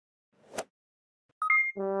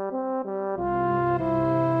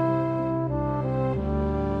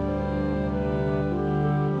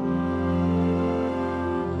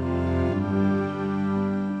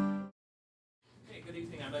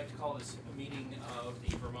meeting of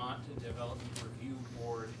the Vermont Development Review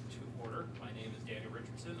Board to order. My name is Daniel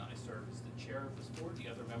Richardson. I serve as the chair of this board. The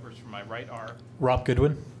other members from my right are Rob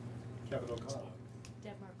Goodwin, Kevin O'Connell,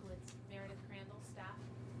 Deb Markowitz, Meredith Crandall, staff.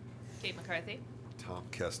 Kate McCarthy. Tom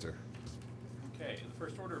Kester. Okay, the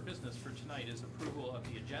first order of business for tonight is approval of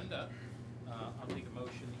the agenda. I'll take a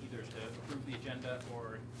motion either to approve the agenda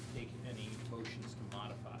or take any motions to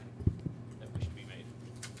modify that wish to be made.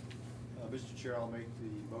 Mr. Chair, I'll make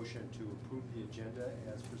the motion to approve the agenda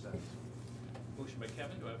as presented. Motion by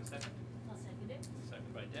Kevin, do I have a second? I'll second it.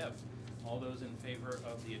 Second by Deb. All those in favor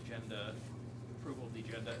of the agenda, approval of the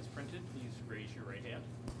agenda as printed, please raise your right hand.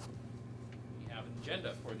 We have an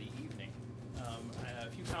agenda for the evening.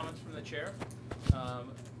 A few comments from the chair.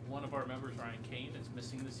 One of our members, Ryan Kane, is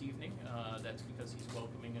missing this evening. That's because he's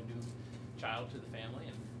welcoming a new child to the family,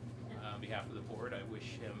 and on behalf of the board, I wish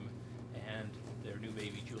him and their new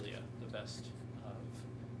baby, Julia, the best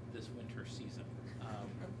of this winter season.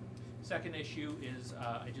 Second issue is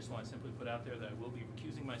I just want to simply put out there that I will be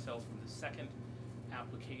recusing myself from the second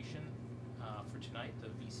application for tonight, the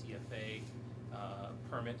VCFA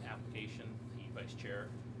permit application. The Vice Chair,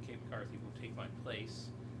 Kate McCarthy, will take my place.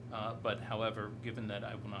 But however, given that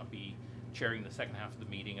I will not be chairing the second half of the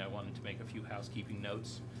meeting, I wanted to make a few housekeeping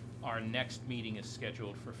notes. Our next meeting is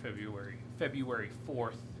scheduled for February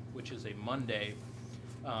 4th, which is a Monday.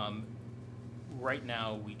 Right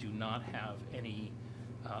now, we do not have any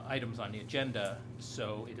items on the agenda,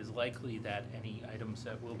 so it is likely that any items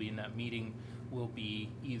that will be in that meeting will be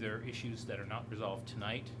either issues that are not resolved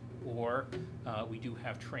tonight, or we do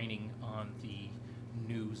have training on the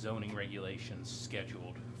new zoning regulations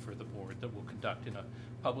scheduled for the board that we'll conduct in a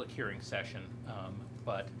public hearing session,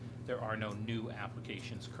 but there are no new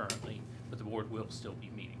applications currently, but the board will still be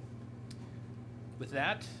meeting. With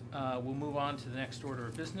that, we'll move on to the next order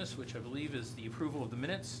of business, which I believe is the approval of the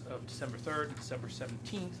minutes of December 3rd and December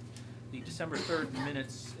 17th. The December 3rd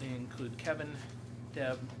minutes include Kevin,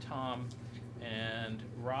 Deb, Tom, and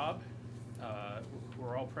Rob, who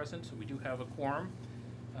are all present, so we do have a quorum.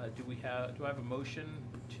 Do I have a motion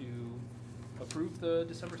to approve the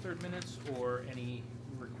December 3rd minutes, or any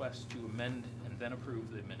request to amend and then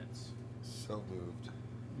approve the minutes? So moved.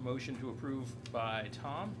 Motion to approve by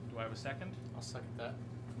Tom. Do I have a second? I'll second that.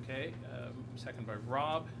 Okay, second by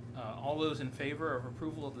Rob. All those in favor of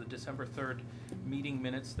approval of the December 3rd meeting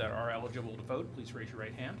minutes that are eligible to vote, please raise your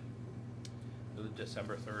right hand. The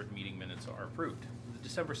December 3rd meeting minutes are approved. The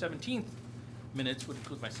December 17th minutes would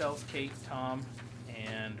include myself, Kate, Tom,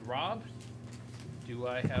 and Rob. Do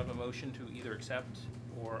I have a motion to either accept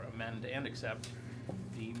or amend and accept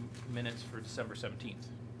the minutes for December 17th?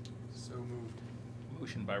 So moved.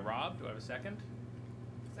 Motion by Rob. Do I have a second?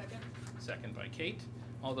 Second. Second by Kate.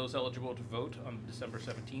 All those eligible to vote on the December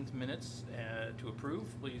 17th minutes to approve,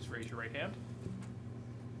 please raise your right hand.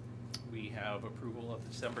 We have approval of the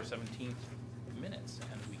December 17th minutes,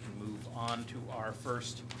 and we can move on to our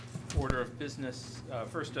first order of business,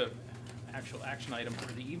 actual action item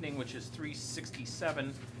for the evening, which is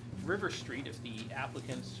 367 River Street. If the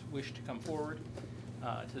applicants wish to come forward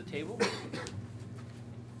to the table.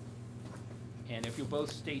 And if you'll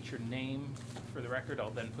both state your name for the record, I'll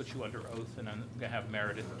then put you under oath, and I'm going to have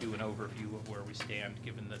Meredith do an overview of where we stand,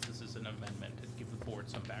 given that this is an amendment, and give the board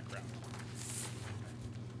some background.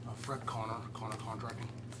 Fred Connor Contracting.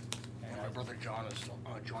 And my brother John is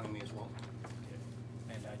joining me as well.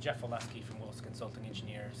 And Jeff Oleski from Willis Consulting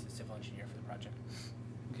Engineers, the civil engineer for the project.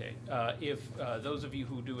 Okay. If those of you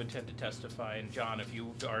who do intend to testify, and John, if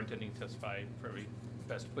you are intending to testify, probably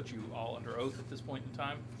best to put you all under oath at this point in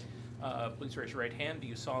time. Please raise your right hand. Do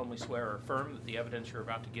you solemnly swear or affirm that the evidence you're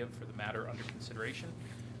about to give for the matter under consideration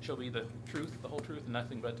shall be the truth, the whole truth, and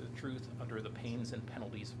nothing but the truth under the pains and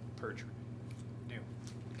penalties of perjury? Do.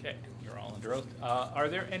 Okay, you're all under oath. Are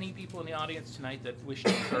there any people in the audience tonight that wish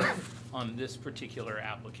to serve on this particular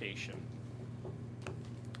application?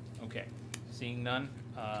 Okay, seeing none,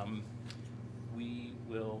 we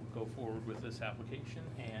will go forward with this application.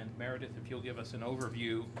 And Meredith, if you'll give us an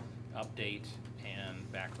overview, update,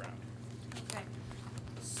 and background. Okay.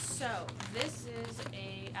 So this is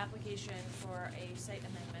a application for a site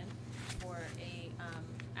amendment for a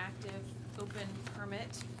active open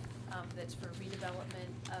permit that's for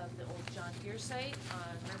redevelopment of the old John Deere site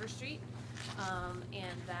on River Street.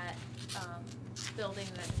 And that building,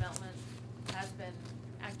 that development has been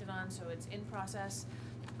acted on, so it's in process.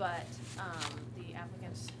 But the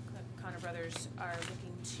applicants, Connor Brothers, are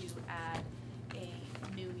looking to add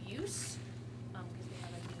a new use because they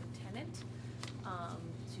have a new tenant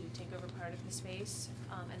to take over part of the space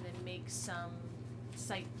and then make some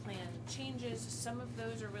site plan changes. Some of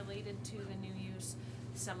those are related to the new use.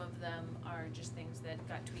 Some of them are just things that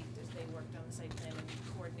got tweaked as they worked on the site plan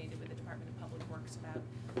and coordinated with the Department of Public Works about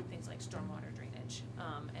things like stormwater drainage,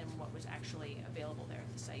 and what was actually available there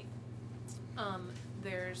at the site.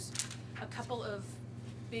 There's a couple of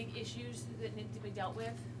big issues that need to be dealt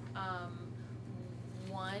with.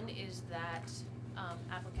 One is that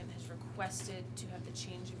applicant has requested to have the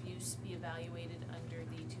change of use be evaluated under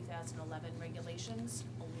the 2011 regulations,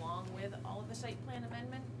 along with all of the site plan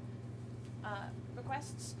amendment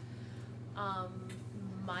requests.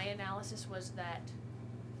 My analysis was that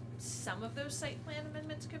some of those site plan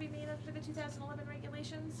amendments could be made under the 2011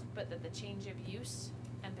 regulations, but that the change of use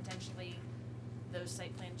and potentially those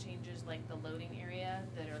site plan changes like the loading area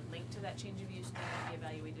that are linked to that change of use may not be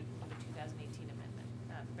evaluated under 2018 amendment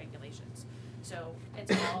regulations. So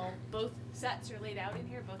it's all, both sets are laid out in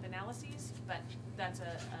here, both analyses, but that's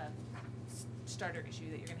a starter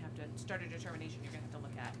issue that you're gonna have to, starter determination you're gonna have to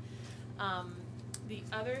look at. The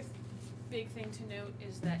other big thing to note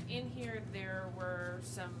is that in here there were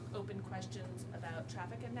some open questions about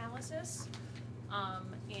traffic analysis.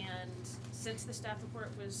 And since the staff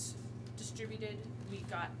report was distributed, we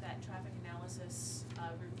got that traffic analysis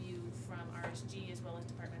review from RSG as well as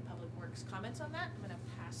Department of Public Works comments on that. I'm gonna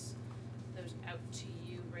pass those out to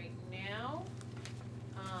you right now.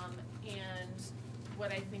 And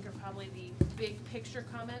what I think are probably the big picture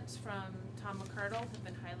comments from Tom McCardle have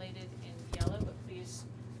been highlighted in yellow, but please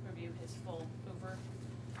review his full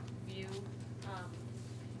overview.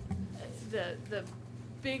 The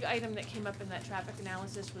big item that came up in that traffic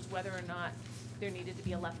analysis was whether or not there needed to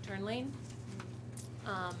be a left turn lane.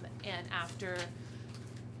 And after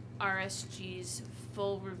RSG's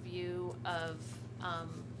full review of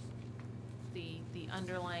the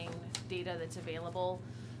underlying data that's available,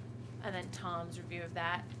 and then Tom's review of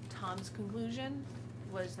that, Tom's conclusion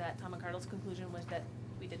was that, Tom McCardle's conclusion was that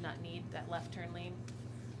we did not need that left turn lane,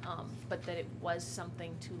 but that it was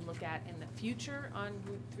something to look at in the future on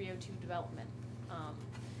Route 302 development.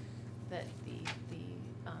 That the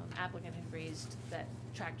applicant had raised that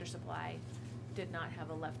Tractor Supply did not have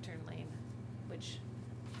a left turn lane, which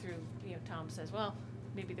through, Tom says, well,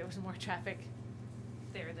 maybe there was more traffic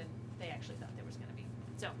there than they actually thought there was gonna be.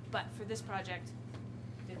 So, but for this project,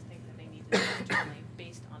 didn't think that they needed a left turn lane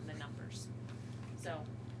based on the numbers. So.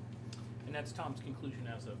 And that's Tom's conclusion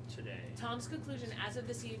as of today. Tom's conclusion as of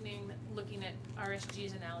this evening, looking at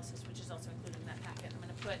RSG's analysis, which is also included in that packet. I'm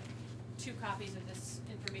gonna put 2 copies of this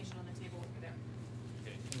information on the table over there.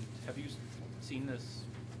 Okay, and have you seen this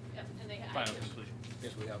Yep, and they have. final conclusion?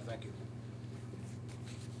 Yes, we have, thank you.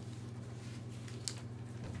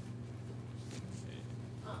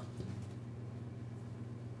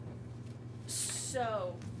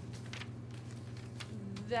 So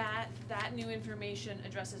that new information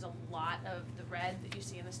addresses a lot of the red that you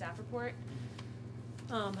see in the staff report.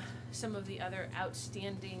 Some of the other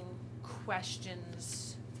outstanding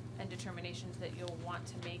questions and determinations that you'll want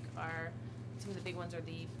to make are, some of the big ones are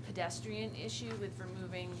the pedestrian issue with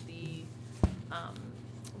removing the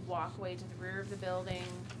walkway to the rear of the building.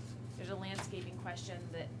 There's a landscaping question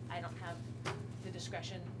that I don't have the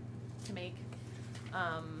discretion to make.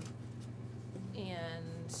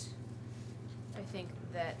 And I think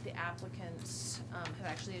that the applicants have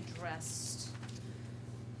actually addressed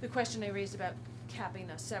the question I raised about capping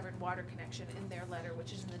a severed water connection in their letter,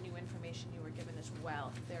 which is in the new information you were given as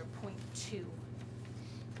well. They're .2.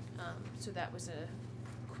 So that was a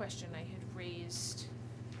question I had raised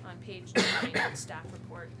on page 9 of the staff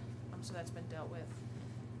report. So that's been dealt with.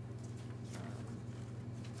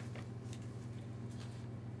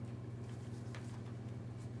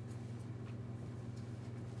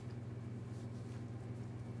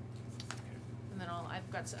 And then I've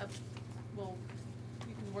got some,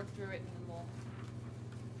 you can work through it and then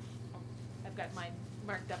I've got my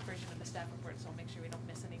marked up version of the staff report, so I'll make sure we don't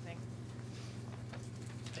miss anything.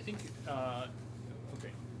 I think,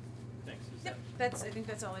 okay, thanks. Yep, I think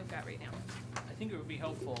that's all I've got right now. I think it would be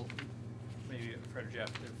helpful, maybe Fred or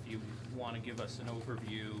Jeff, if you want to give us an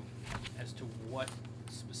overview as to what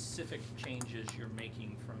specific changes you're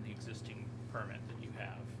making from the existing permit that you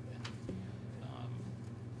have. And,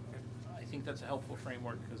 I think that's a helpful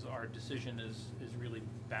framework because our decision is really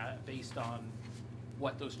based on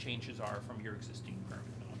what those changes are from your existing permit.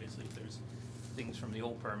 Obviously, if there's things from the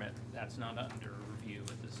old permit, that's not under review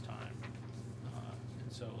at this time. And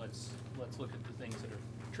so let's look at the things that are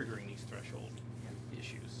triggering these threshold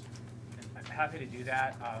issues. I'm happy to do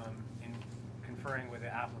that. In conferring with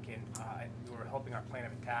the applicant, we were hoping our plan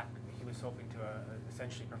of attack, he was hoping to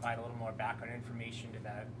essentially provide a little more background information to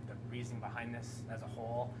the reasoning behind this as a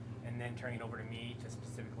whole, and then turning it over to me to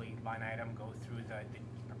specifically line item go through the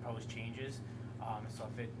proposed changes. So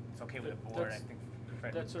if it's okay with the board, I That's- think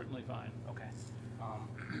Fred. That's certainly fine. Okay.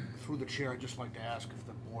 Through the chair, I'd just like to ask if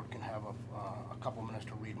the board can have a couple minutes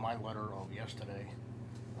to read my letter of yesterday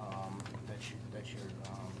that you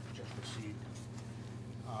just received.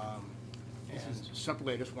 And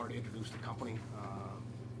separately, I just wanted to introduce the company.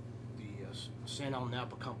 The St. L.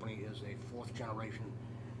 Napa Company is a fourth-generation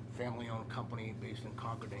family-owned company based in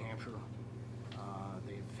Concord, New Hampshire.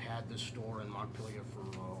 They've had this store in Montpelier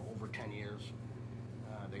for over 10 years.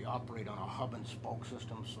 They operate on a hub and spoke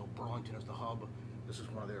system, so Burlington is the hub. This is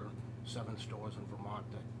one of their 7 stores in Vermont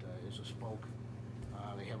that is a spoke.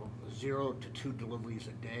 They have 0 to 2 deliveries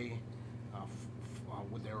a day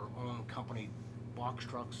with their own company box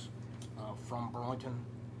trucks from Burlington,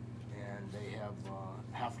 and they have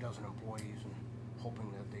half a dozen employees, and hoping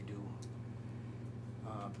that they do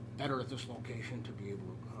better at this location to be able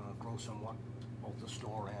to grow somewhat, both the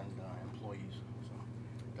store and employees.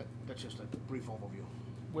 So that's just a brief overview.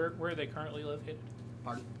 Where are they currently located?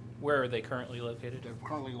 Pardon? Where are they currently located? They're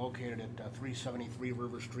currently located at 373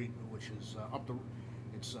 River Street, which is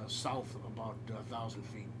it's south about 1,000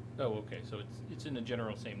 feet. Oh, okay, so it's in the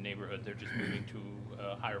general same neighborhood, they're just moving to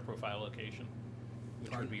a higher profile location,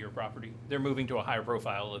 which would be your property? They're moving to a higher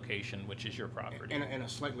profile location, which is your property? In a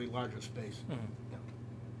slightly larger space. Mhm. Yeah.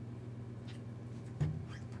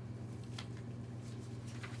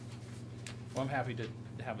 Well, I'm happy to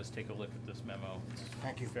have us take a look at this memo. It's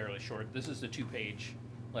Thank you. fairly short. This is the 2-page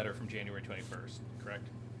letter from January 21st, correct?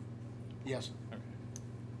 Yes. Okay.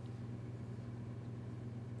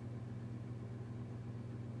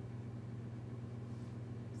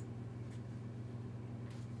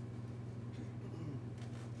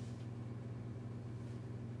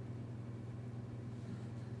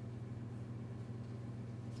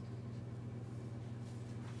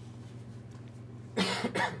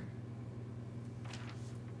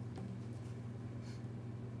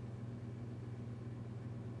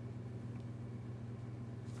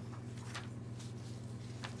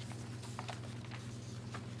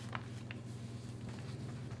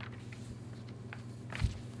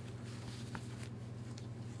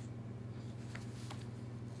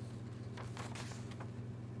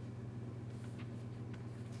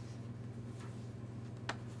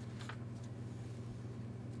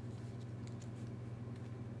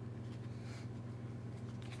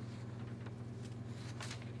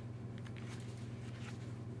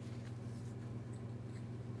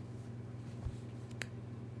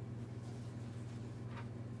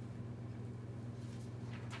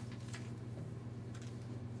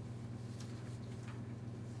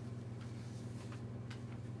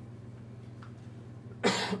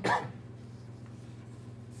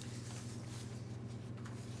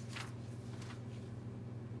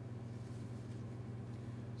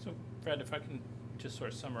 So, Fred, if I can just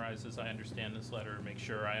sort of summarize as I understand this letter, make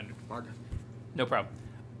sure Pardon? no problem.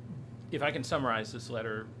 If I can summarize this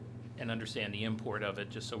letter and understand the import of it,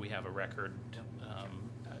 just so we have a record,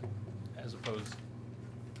 as opposed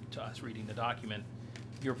to us reading the document,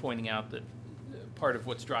 you're pointing out that part of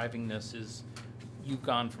what's driving this is you've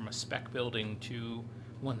gone from a spec building to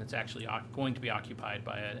one that's actually going to be occupied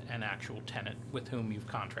by an actual tenant with whom you've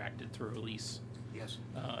contracted through a lease. Yes.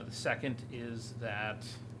 The second is that,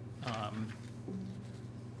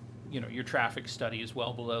 your traffic study is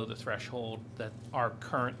well below the threshold that our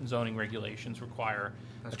current zoning regulations require.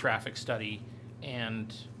 That's a traffic study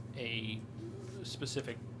and a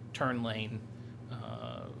specific turn lane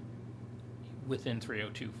within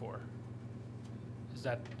 3024. Is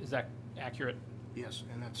that accurate? Yes,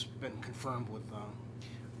 and that's been confirmed with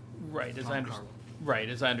Right,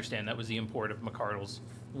 as I understand, that was the import of McCardle's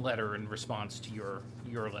letter in response to your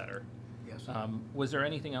letter. Yes. Was there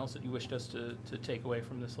anything else that you wished us to take away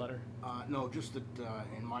from this letter? No, just that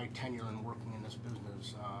in my tenure in working in this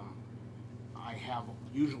business, I have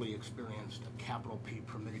usually experienced a capital P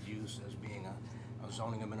permitted use as being a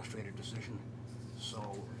zoning administrative decision.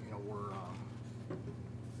 So, we're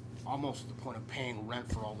almost at the point of paying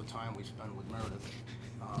rent for all the time we spend with Meredith.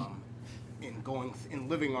 In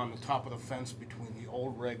living on the top of the fence between the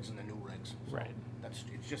old regs and the new regs. So Right.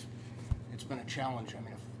 It's been a challenge. I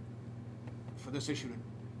mean, for this issue to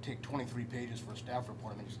take 23 pages for a staff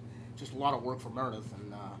report, I mean, it's just a lot of work for Meredith,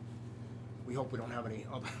 and we hope we don't have any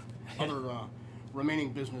other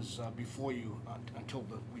remaining business before you until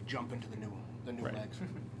we jump into the new Right.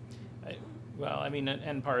 regs. Well, I mean,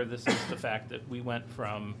 and part of this is the fact that we went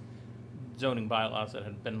from zoning bylaws that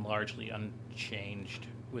had been largely unchanged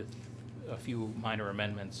with a few minor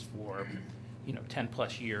amendments for,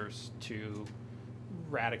 10-plus years to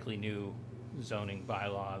radically new zoning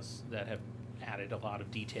bylaws that have added a lot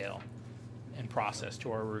of detail and process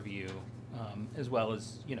to our review as well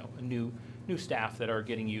as, you know, a new staff that are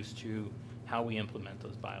getting used to how we implement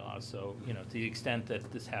those bylaws. So, you know, to the extent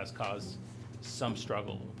that this has caused some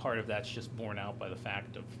struggle, part of that's just borne out by the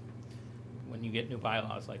fact of when you get new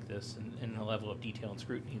bylaws like this and the level of detail and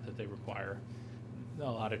scrutiny that they require, a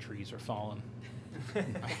lot of trees are falling.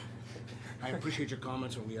 I appreciate your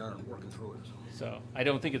comments, and we are working through it. So I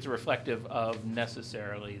don't think it's reflective of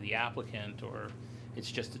necessarily the applicant, or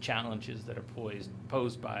it's just the challenges that are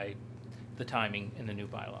posed by the timing in the new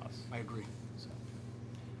bylaws. I agree. So,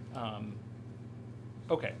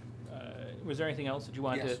 okay. Was there anything else that you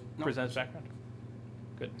wanted Yes. to No. present as background?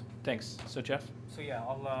 Good. Thanks. So Jeff? So yeah,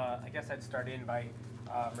 I guess I'd start in by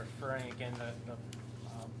referring again the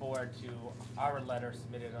board to our letter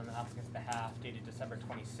submitted on the applicant's behalf dated December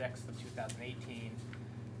 26th of 2018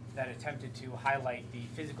 that attempted to highlight the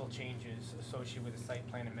physical changes associated with the site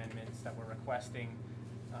plan amendments that we're requesting,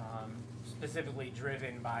 specifically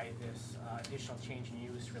driven by this additional change in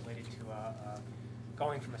use related to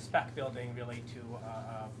going from a spec building really to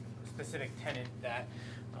a specific tenant that,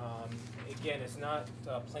 again, is not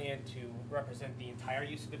planned to represent the entire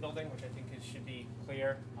use of the building, which I think should be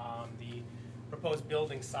clear. The proposed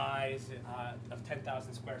building size of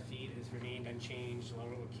 10,000 square feet has remained unchanged.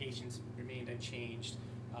 Lower locations remained unchanged.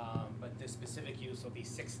 But this specific use will be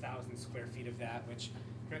 6,000 square feet of that, which,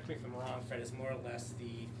 correct me if I'm wrong, Fred, is more or less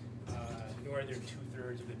the northern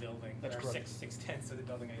 2/3 of the building. That's or correct. 6/10 of the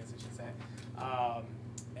building, I guess I should say.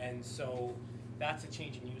 And so that's a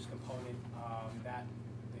change in use component. That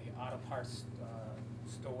the auto parts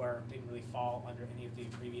store didn't really fall under any of the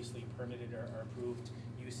previously permitted or approved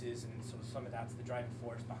uses, and so some of that's the driving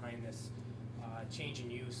force behind this change in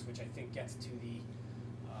use, which I think gets to the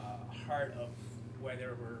heart of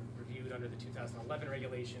whether we're reviewed under the 2011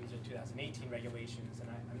 regulations or 2018 regulations, and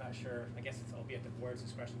I'm not sure, I guess it'll be at the board's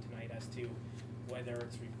discretion tonight as to whether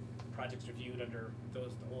it's projects reviewed under the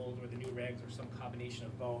old or the new regs or some combination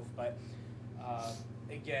of both. But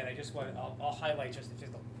again, I'll highlight just the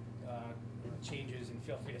physical changes, and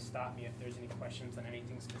feel free to stop me if there's any questions on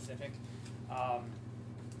anything specific.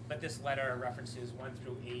 But this letter references 1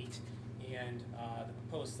 through 8, and the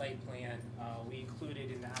proposed site plan, we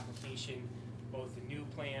included in the application both the new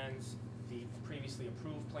plans, the previously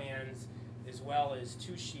approved plans, as well as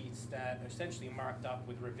 2 sheets that are essentially marked up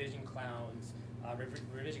with revision clouds,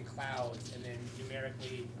 and then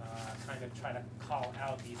numerically kind of try to call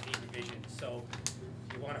out these 8 revisions. So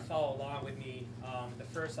if you want to follow along with me, the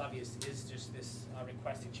first obvious is just this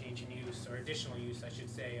requested change in use, or additional use, I should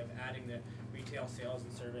say, of adding the retail sales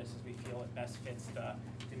and service as we feel it best fits the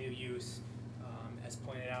new use. As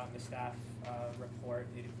pointed out in the staff report,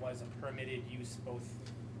 it was a permitted use both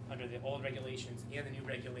under the old regulations and the new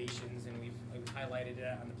regulations, and we've highlighted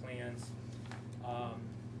it on the plans.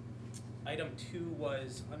 Item 2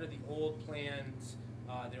 was under the old plans,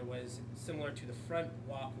 there was, similar to the front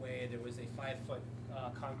walkway, there was a 5-foot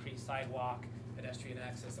concrete sidewalk, pedestrian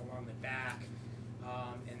access along the back,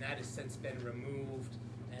 and that has since been removed,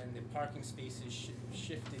 and the parking spaces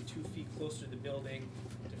shifted 2 feet closer to the building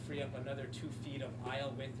to free up another 2 feet of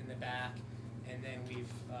aisle width in the back. And then we've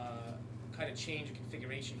kind of changed the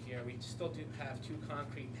configuration here. We still do have 2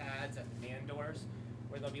 concrete pads at the man doors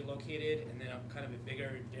where they'll be located, and then a kind of a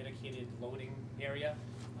bigger dedicated loading area,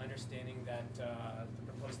 understanding that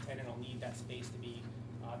the proposed tenant will need that space to be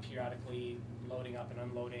periodically loading up and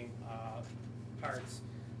unloading parts.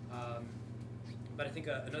 But I think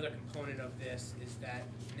another component of this is that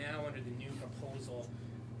now under the new proposal,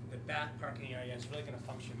 the back parking area is really going to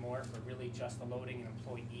function more for really just the loading and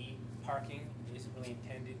employee parking. It isn't really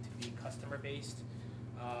intended to be customer based.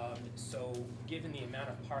 So given the amount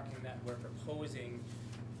of parking that we're proposing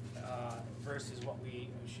versus what we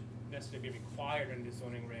should necessarily be required under the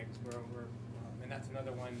zoning regs, and that's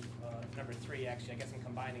another one, number 3 actually, I guess I'm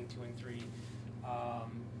combining 2 and 3.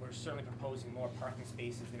 We're certainly proposing more parking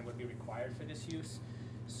spaces than would be required for this use.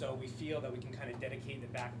 So we feel that we can kind of dedicate the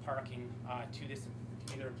back parking to this,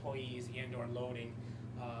 either employees and or loading.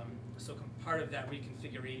 So part of that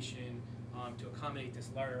reconfiguration to accommodate this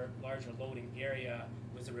larger loading area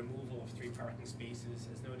was a removal of 3 parking spaces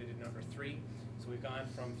as noted in number 3. So we've gone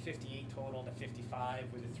from 58 total to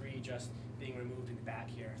 55, with the 3 just being removed in the back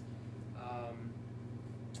here.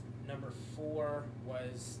 Number 4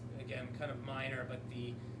 was, again, kind of minor, but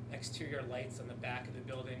the exterior lights on the back of the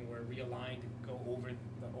building were realigned to go over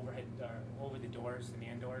the overhead, over the doors, the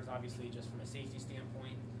man doors, obviously just from a safety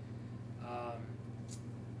standpoint.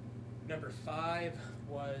 Number 5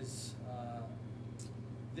 was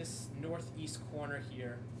this northeast corner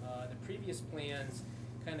here. The previous plans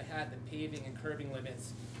kind of had the paving and curbing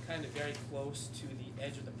limits kind of very close to the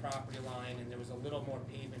edge of the property line, and there was a little more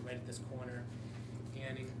pavement right at this corner.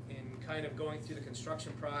 And in kind of going through the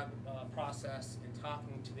construction process and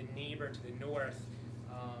talking to the neighbor to the north,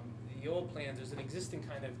 the old plans, there's an existing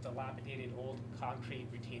kind of dilapidated old concrete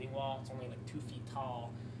retaining wall. It's only like 2 feet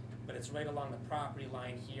tall, but it's right along the property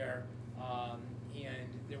line here. And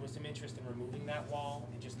there was some interest in removing that wall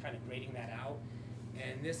and just kind of grading that out.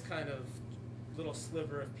 And this kind of little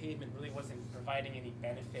sliver of pavement really wasn't providing any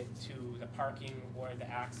benefit to the parking or the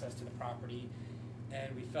access to the property.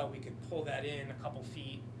 And we felt we could pull that in a couple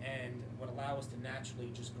feet and would allow us to naturally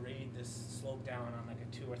just grade this slope down on like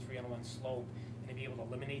a 2 or 3 on 1 slope and be able to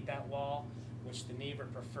eliminate that wall, which the neighbor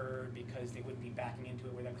preferred because they wouldn't be backing into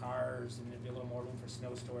it with their cars and there'd be a little more room for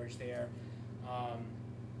snow storage there.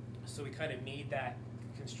 So we kind of made that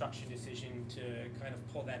construction decision to kind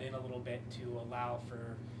of pull that in a little bit to allow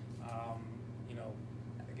for, you know,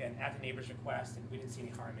 again, at the neighbor's request, and we didn't see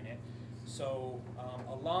any harm in it. So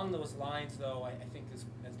along those lines, though, I think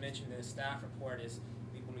as mentioned in the staff report, is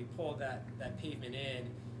when we pulled that pavement in,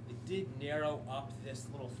 it did narrow up this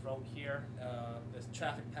little throat here, the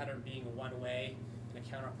traffic pattern being a one-way in a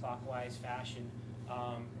counterclockwise fashion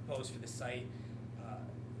proposed for the site.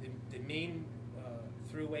 The main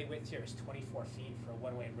throughway width here is 24 feet for a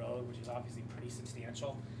one-way road, which is obviously pretty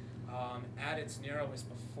substantial. At its narrowest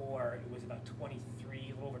before, it was about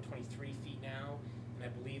 23, a little over 23 feet now, and I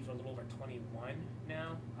believe a little over 21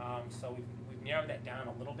 now. So we've narrowed that down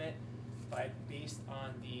a little bit, but based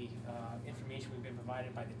on the information we've been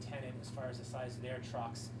provided by the tenant as far as the size of their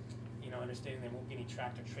trucks, you know, understanding there won't be any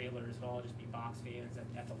tractor trailers, it'll all just be box vans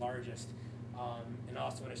at the largest, and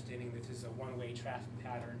also understanding that this is a one-way traffic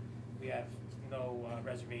pattern, we have no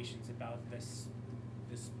reservations about this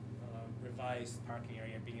revised parking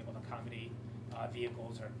area being able to accommodate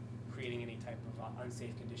vehicles or creating any type of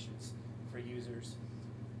unsafe conditions for users.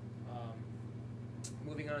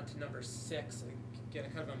 Moving on to number 6, again,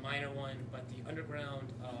 kind of a minor one, but the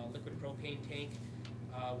underground liquid propane tank,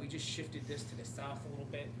 we just shifted this to the south a little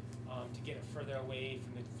bit to get it further away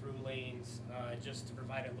from the through lanes, just to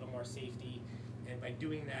provide a little more safety. And by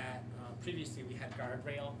doing that, previously we had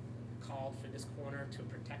guardrail called for this corner to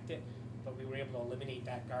protect it, but we were able to eliminate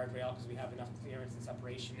that guardrail because we have enough clearance and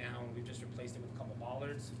separation now, and we've just replaced it with a couple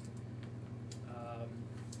bollards.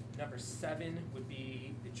 Number 7 would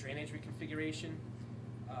be the drainage reconfiguration.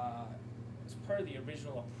 As part of the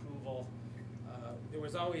original approval, there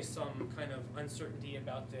was always some kind of uncertainty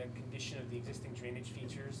about the condition of the existing drainage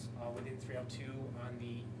features within 302 on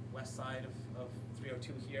the west side of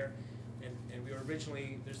 302 here. And we were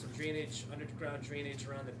originally, there's some drainage, underground drainage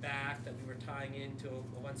around the back that we were tying into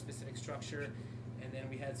one specific structure, and then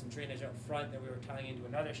we had some drainage up front that we were tying into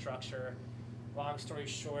another structure. Long story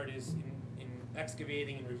short is in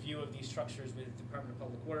excavating and review of these structures with the Department of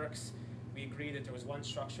Public Works, we agreed that there was one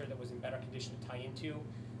structure that was in better condition to tie into.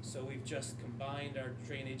 So we've just combined our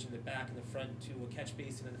drainage in the back and the front to a catch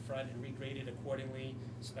basin in the front and regraded accordingly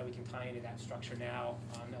so that we can tie into that structure now.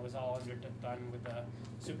 That was all done with the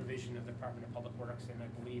supervision of the Department of Public Works, and I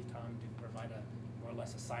believe Tom did provide more or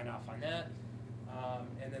less a sign off on that.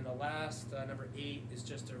 And then the last, number 8, is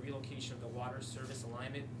just a relocation of the water service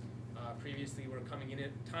alignment. Previously we were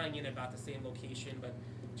tying in about the same location, but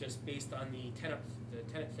just based on the tenant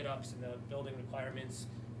fit-ups and the building requirements,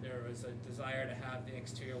 there was a desire to have the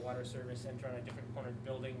exterior water service enter on a different corner of the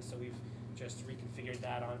building, so we've just reconfigured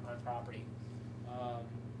that on property.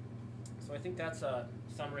 So I think that's a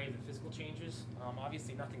summary of the physical changes.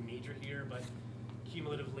 Obviously nothing major here, but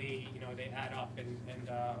cumulatively, you know, they add up, and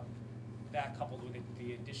that coupled with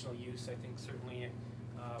the additional use, I think certainly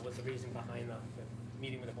was the reason behind the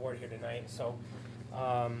meeting with the board here tonight. So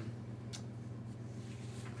I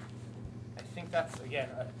think that's, again,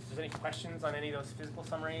 if there's any questions on any of those physical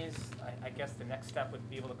summaries, I guess the next step would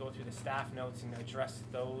be able to go through the staff notes and address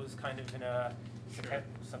those kind of in a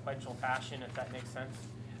sequential fashion, if that makes sense.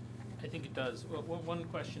 I think it does. Well, one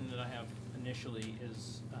question that I have initially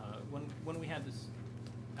is, when we had this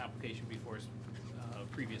application before us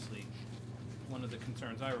previously, one of the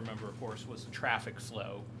concerns I remember, of course, was the traffic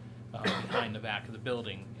flow behind the back of the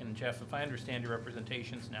building. And Jeff, if I understand your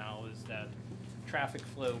representations now, is that traffic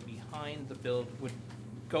flow behind the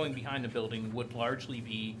going behind the building would largely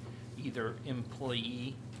be either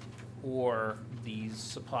employee or these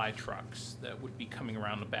supply trucks that would be coming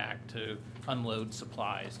around the back to unload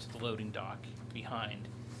supplies to the loading dock behind.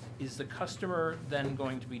 Is the customer then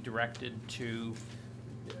going to be directed to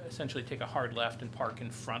essentially take a hard left and park in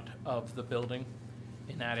front of the building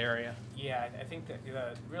in that area? Yeah, I think that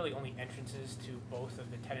the really only entrances to both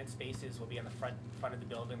of the tenant spaces will be on the front of the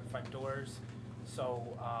building, the front doors.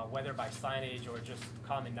 So whether by signage or just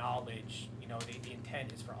common knowledge, you know, the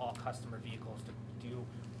intent is for all customer vehicles to do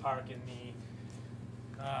park in the,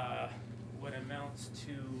 what amounts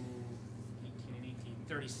to 18 and 18,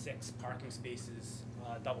 36 parking spaces,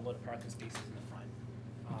 double loaded parking spaces in the front.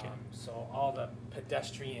 Okay. So all the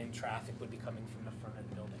pedestrian traffic would be coming from the front of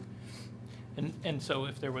the building. And so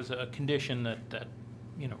if there was a condition that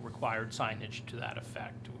you know, required signage to that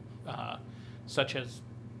effect, such as,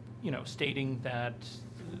 you know, stating that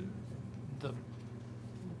the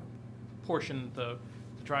portion, the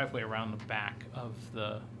driveway around the back of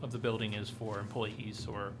the building is for employees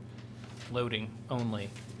or loading only,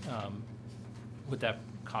 would that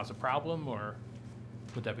cause a problem, or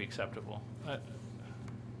would that be acceptable? I'd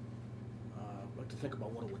like to think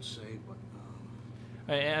about what it would say, but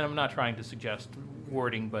And I'm not trying to suggest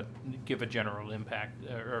wording, but give a general impact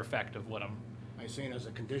or effect of what I'm. are you saying as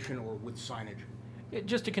a condition or with signage?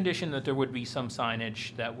 Just a condition that there would be some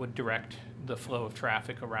signage that would direct the flow of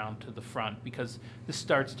traffic around to the front, because this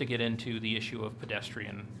starts to get into the issue of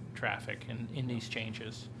pedestrian traffic in these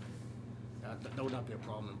changes. That would not be a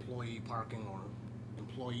problem, employee parking or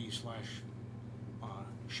employee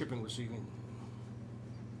 / shipping, receiving.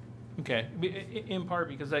 Okay, in part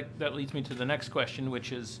because that leads me to the next question,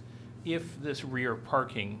 which is, if this rear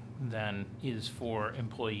parking then is for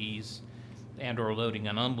employees and or loading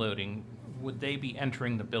and unloading, would they be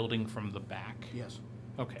entering the building from the back? Yes.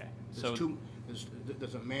 Okay, so.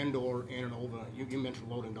 There's a man door and an over, you mentioned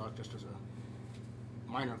loading dock, just as a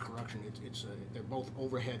minor correction, they're both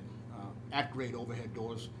overhead, at-grade overhead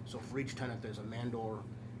doors, so for each tenant, there's a man door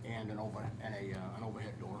and an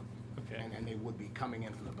overhead door. Okay. And they would be coming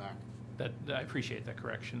in from the back. I appreciate that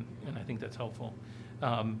correction, and I think that's helpful.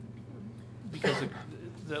 Because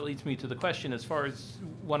that leads me to the question, as far as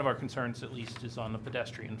one of our concerns at least is on the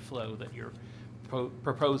pedestrian flow that you're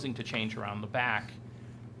proposing to change around the back.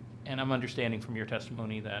 And I'm understanding from your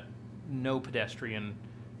testimony that no pedestrian,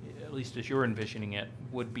 at least as you're envisioning it,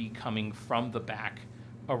 would be coming from the back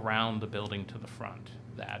around the building to the front.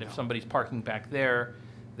 That if somebody's parking back there,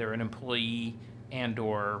 they're an employee and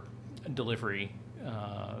or delivery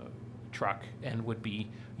truck and would be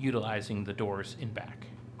utilizing the doors in back.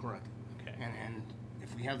 Correct. Okay. And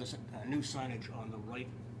if we have this new signage on the right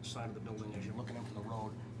side of the building as you're looking in from the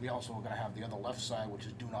road, we also are going to have the other left side, which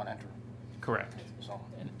is do not enter. Correct. So.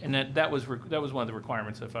 And that was one of the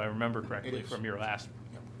requirements, if I remember correctly, from your last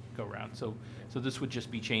Yep. go round. So this would just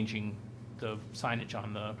be changing the signage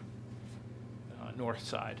on the north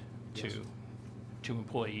side Yes. to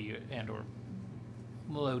employee and or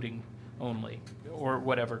loading only, or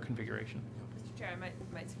whatever configuration. Mr. Chair,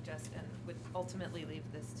 I might suggest, and would ultimately leave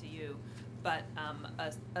this to you, but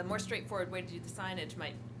a more straightforward way to do the signage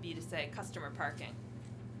might be to say customer parking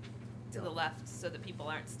to the left, so that people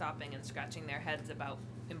aren't stopping and scratching their heads about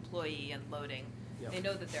employee and loading. Yep. They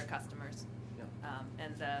know that they're customers. Yep.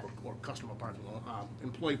 And the, Or customer parking,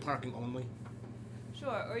 employee parking only.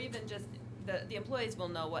 sure, or even just, the employees will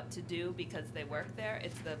know what to do because they work there.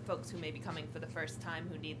 It's the folks who may be coming for the first time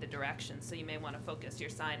who need the direction, so you may want to focus your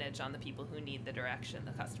signage on the people who need the direction,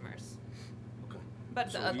 the customers. Okay.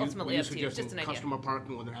 But So ultimately up to you, it's just an idea. Customer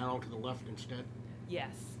parking with an arrow to the left instead?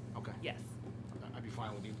 Yes, Okay. yes. I'd be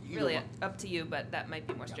fine with either Really one. up to you, but that might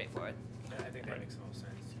be more Yeah. straightforward. Yeah, I think that makes the most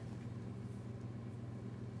sense.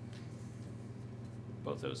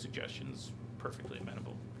 Both those suggestions perfectly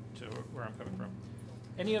amenable to where I'm coming from.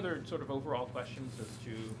 Any other sort of overall questions as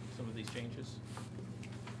to some of these changes?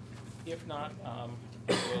 If not,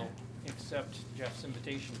 we'll accept Jeff's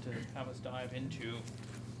invitation to have us dive into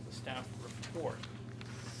the staff report.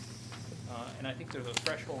 And I think there's a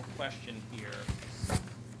threshold question here.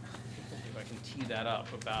 If I can tee that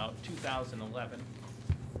up, about 2011.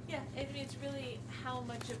 Yeah, I mean, it's really how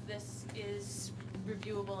much of this is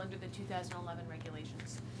reviewable under the 2011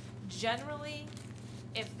 regulations. Generally,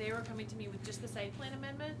 if they were coming to me with just the site plan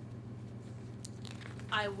amendment,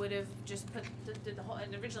 I would have just did the whole,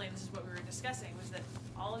 and originally this is what we were discussing, was that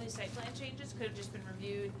all of these site plan changes could have just been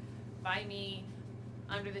reviewed by me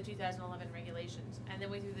under the 2011 regulations, and then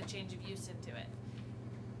we threw the change of use into it.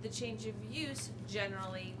 The change of use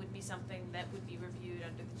generally would be something that would be reviewed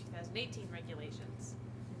under the 2018 regulations.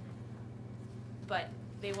 But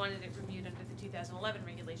they wanted it reviewed under the 2011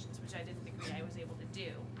 regulations, which I didn't agree I was able to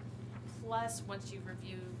do. Plus, once you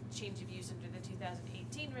review change of use under the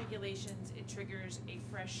 2018 regulations, it triggers a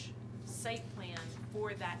fresh site plan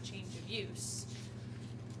for that change of use,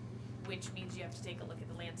 which means you have to take a look at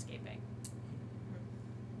the landscaping.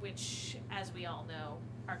 Which, as we all know,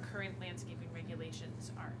 our current landscaping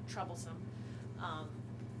regulations are troublesome.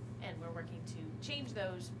 And we're working to change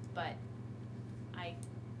those, but I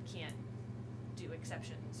can't do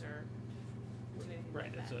exceptions or do anything like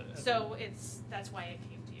Right, that. it's a- So that's why it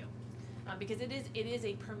came to you. Because it is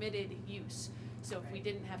a permitted use, so if we Right.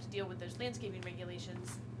 didn't have to deal with those landscaping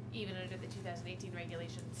regulations, even under the 2018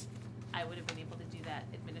 regulations, I would have been able to do that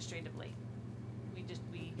administratively.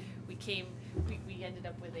 We ended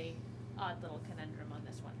up with a odd little conundrum on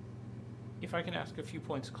this one. If I can ask a few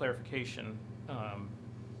points of clarification,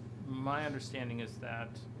 my understanding is that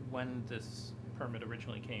when this permit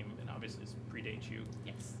originally came, and obviously this predates you,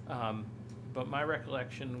 Yes. but my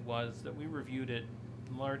recollection was that we reviewed it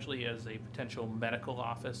largely as a potential medical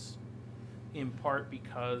office, in part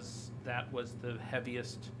because that was the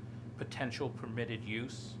heaviest potential permitted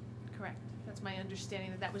use. Correct. That's my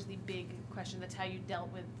understanding, that was the big question. That's how you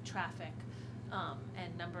dealt with traffic,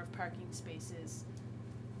 and number of parking spaces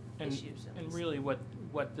issues. And really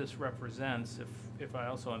what this represents, if I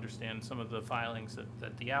also understand some of the filings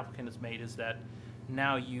that the applicant has made, is that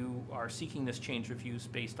now you are seeking this change of use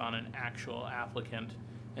based on an actual applicant,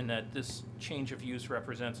 and that this change of use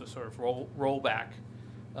represents a sort of rollback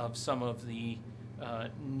of some of the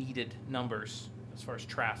needed numbers as far as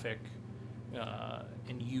traffic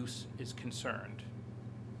and use is concerned.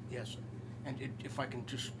 Yes, and if I can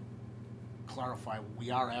just clarify,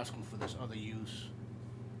 we are asking for this other use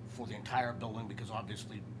for the entire building, because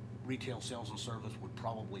obviously retail sales and service would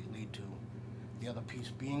probably lead to the other piece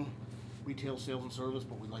being retail sales and service,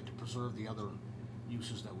 but we'd like to preserve the other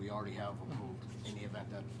uses that we already have approved in the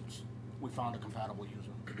event that we found a compatible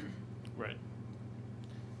user. Right.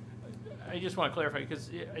 I just want to clarify, because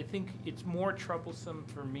I think it's more troublesome,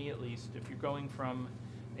 for me at least, if you're going from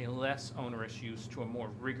a less onerous use to a more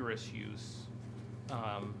rigorous use,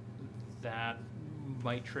 that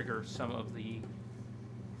might trigger some of the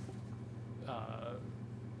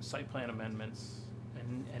site plan amendments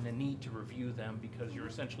and a need to review them, because you're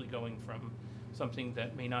essentially going from something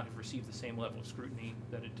that may not have received the same level of scrutiny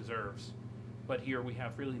that it deserves. But here we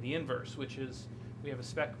have really the inverse, which is we have a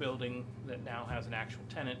spec building that now has an actual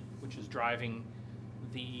tenant, which is driving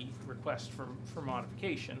the request for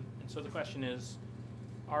modification. And so the question is,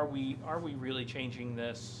 are we really changing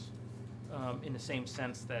this in the same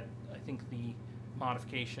sense that I think the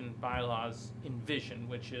modification bylaws envision,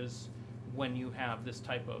 which is when you have this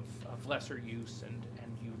type of lesser use and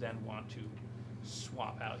you then want to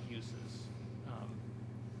swap out uses.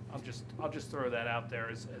 I'll just throw that out there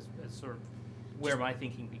as sort of where my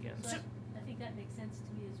thinking begins. So I think that makes sense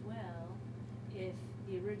to me as well, if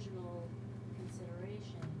the original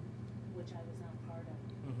consideration, which I was not part of,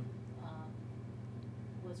 Mhm.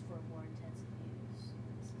 was for a more intensive use, and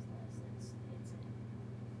this is less,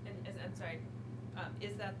 I'm sorry,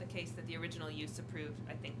 is that the case that the original use approved,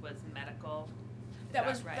 I think, was medical?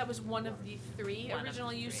 Is right? That was one of the three One of the original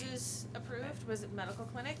three. uses approved, was it medical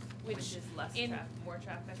clinic, Which is less more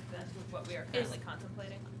traffic than what we are currently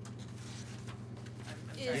contemplating? I'm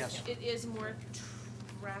sorry, I Yes. can't- It is more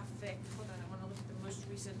traffic. Hold on, I wanna look at the most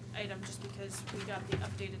recent item, just because we got the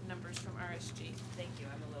updated numbers from RSG. Thank you,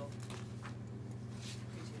 I'm a little,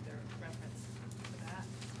 appreciate the reference for that.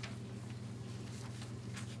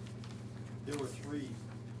 There were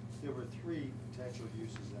three potential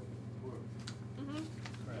uses that were approved. Mm-hmm.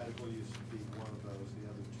 Medical use being one of those, the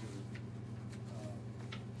other two,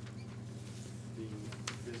 being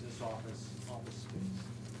business office space.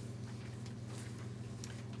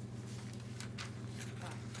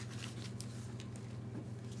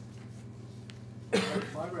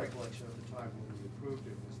 My recollection at the time when we approved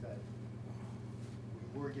it was that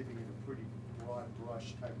we were giving it a pretty broad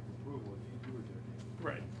brush type of approval. You were there, Dan.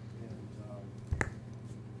 Right.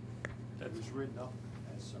 And it was written up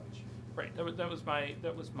as such. Right, that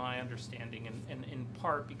was my understanding, and in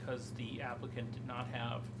part because the applicant did not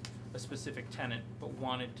have a specific tenant, but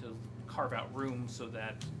wanted to carve out room so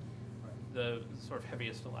that the sort of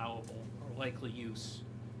heaviest allowable or likely use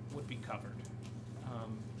would be covered.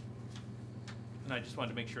 And I just wanted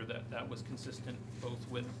to make sure that that was consistent both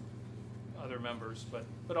with other members,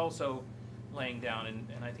 but also laying down,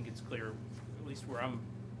 and I think it's clear, at least where I'm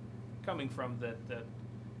coming from, that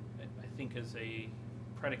I think as a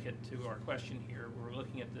predicate to our question here, we're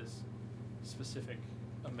looking at this specific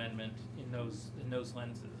amendment in those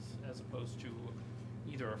lenses, as opposed to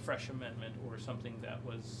either a fresh amendment or something that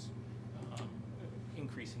was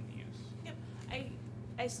increasing the use. Yep,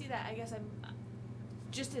 I see that. I guess I'm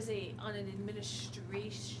just on an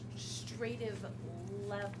administrative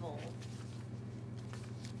level.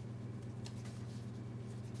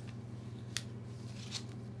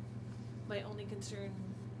 My only concern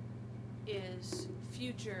is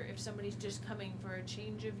future, if somebody's just coming for a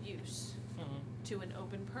change of use to an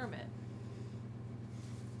open permit.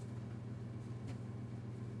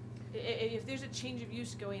 if there's a change of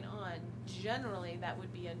use going on, generally that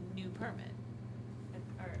would be a new permit.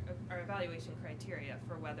 Our evaluation criteria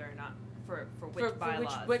for whether or not, for For which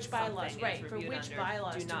bylaws which bylaws, something right, is for reviewed which under,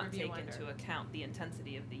 bylaws do to not review take under. into account the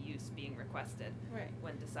intensity of the use being requested Right.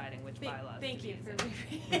 when deciding which Thank- bylaws to Thank be you using.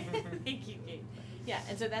 for, thank you, Kate. Yeah,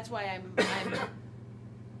 and so that's why I'm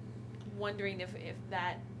wondering if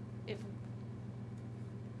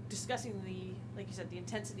discussing the, like you said, the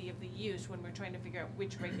intensity of the use when we're trying to figure out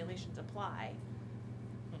which regulations apply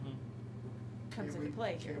Mhm. comes Can into we-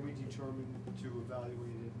 play here. Can we determine to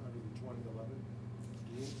evaluate it under the 2011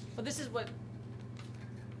 rules? Well, this is what,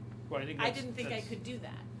 Well, I think I that's- didn't think I that's- could do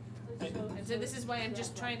that. So- And so this is why I'm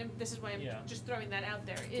just that trying to, this is why I'm Yeah. just throwing that out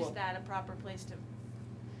there. Is Well- that a proper place to, well,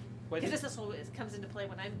 I because think- this also comes into play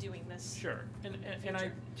when I'm doing this. Sure, and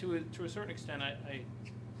I, to a certain extent, I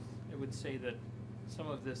would say that some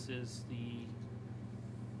of this is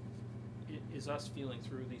is us feeling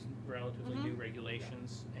through these relatively new Mhm.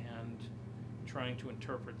 regulations and trying to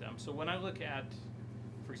interpret them. So when I look at,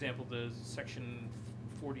 for example, the section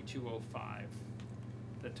 4205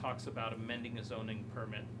 that talks about amending a zoning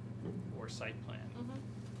permit or site plan. Mhm.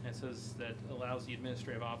 And it says that allows the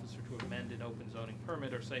administrative officer to amend an open zoning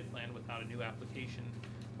permit or site plan without a new application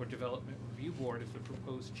or development review board if the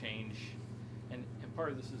proposed change, and part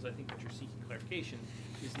of this is, I think, what you're seeking clarification,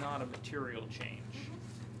 is not a material change,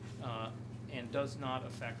 and does not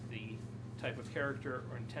affect the type of character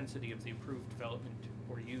or intensity of the approved development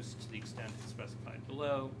or use to the extent specified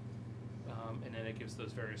below, and then it gives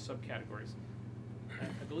those various subcategories.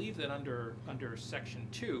 I believe that under section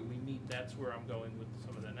 2, we meet, that's where I'm going with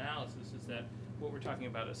some of the analysis, is that what we're talking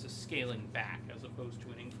about is a scaling back as opposed to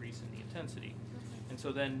an increase in the intensity. And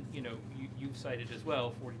so then, you've cited as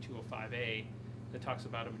well 4205A that talks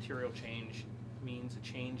about a material change means a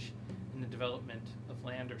change in the development of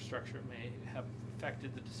land or structure may have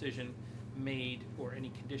affected the decision made or any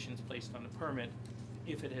conditions placed on the permit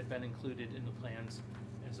if it had been included in the plans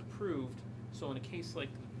as approved. So in a case like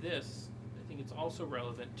this, I think it's also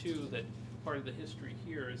relevant too that part of the history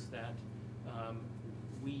here is that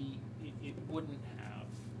it wouldn't have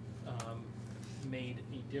made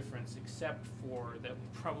a difference except for that we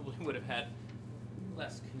probably would have had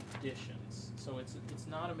less conditions. So it's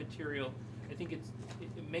not a material, I think it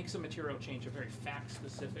makes a material change a very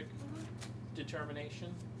fact-specific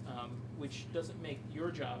determination, which doesn't make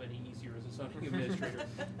your job any easier as a zoning administrator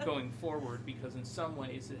going forward, because in some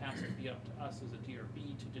ways it has to be up to us as a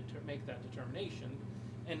DRB to make that determination.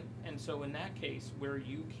 And so in that case, where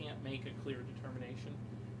you can't make a clear determination,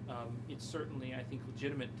 it's certainly, I think,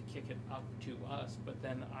 legitimate to kick it up to us, but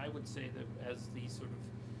then I would say that as the sort of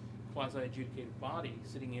quasi-adjudicated body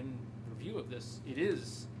sitting in review of this, it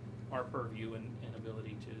is our purview and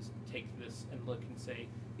ability to take this and look and say,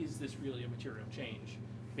 is this really a material change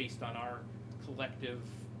based on our collective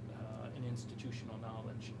and institutional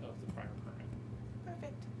knowledge of the prior permit?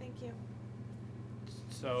 Perfect, thank you.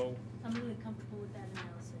 So. I'm really comfortable with that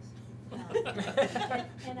analysis.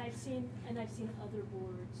 And I've seen other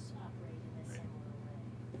boards operate in a similar way.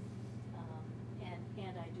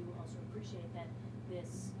 And I do also appreciate that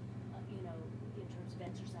this, in terms of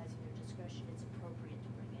exercising your discretion, it's appropriate to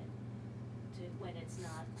bring it to when it's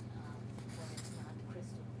not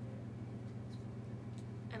crystal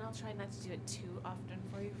clear. And I'll try not to do it too often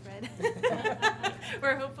for you, Fred.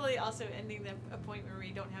 We're hopefully also ending a point where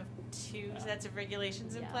we don't have two sets of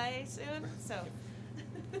regulations in Yeah. play soon, so.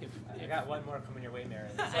 I got one more coming your way, Mary.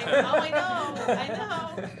 I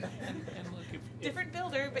know. And look, if Different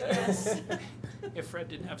builder, but yes. if Fred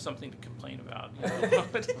didn't have something to complain about,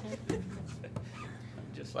 but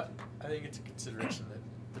just. But I think it's a consideration that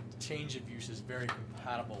the change of use is very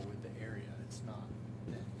compatible with the area. It's not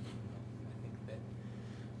that, I think that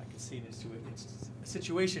I can see it's a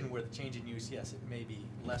situation where the change in use, yes, it may be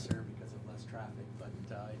lesser because of less traffic, but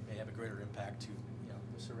it may have a greater impact to,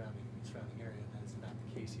 the surrounding area, and that is not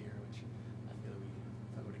the case here, which I feel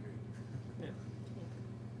I would agree. Yeah.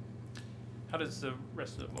 How does the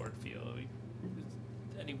rest of the board feel? Is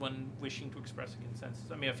anyone wishing to express a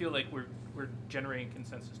consensus? I mean, I feel like we're generating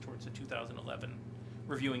consensus towards the 2011,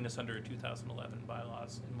 reviewing this under a 2011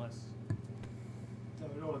 bylaws, unless.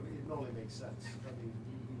 No, it only makes sense. I mean,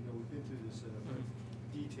 we've been through this in a very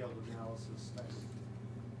detailed analysis type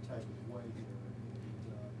of way here,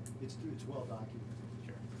 and it's well documented.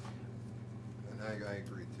 Sure. And I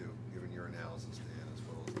agree too, given your analysis, Dan, as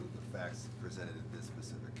well as the facts presented in this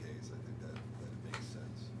specific case. I think that it makes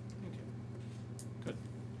sense. Okay. Good.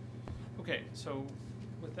 Okay, so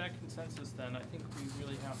with that consensus, then I think we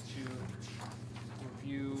really have to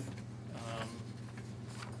review.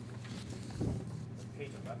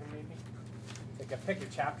 Page 11, maybe? Take You pick your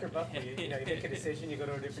chapter, Buck, you make a decision, you go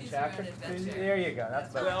to a different Choose your own chapter. adventure. There you go,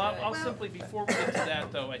 that's That's better. Well, I'll Well- simply, before we get to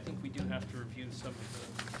that, though, I think we do have to review some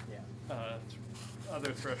of Yeah. the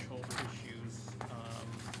other threshold issues.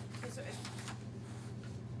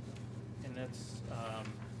 And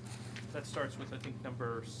that starts with, I think,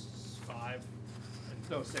 number 6,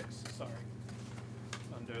 sorry,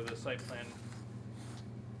 under the site plan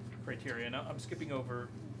criteria. Now, I'm skipping over,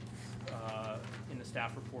 in the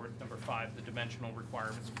staff report, number 5, the dimensional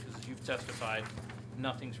requirements, because as you've testified,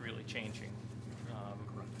 nothing's really changing,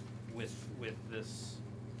 with this,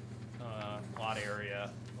 lot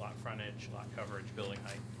area, lot frontage, lot coverage, building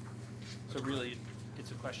height. So really,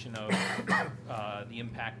 it's a question of, the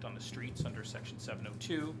impact on the streets under section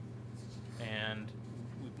 702, and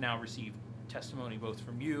we've now received testimony both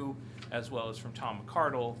from you as well as from Tom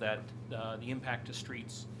McCardle that the impact to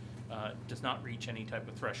streets does not reach any type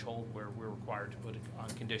of threshold where we're required to put on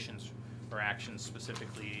conditions or actions,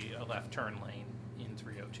 specifically a left turn lane in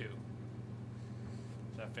 302.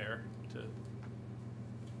 Is that fair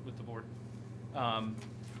with the board?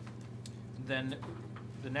 Then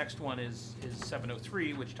the next one is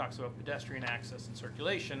 703, which talks about pedestrian access and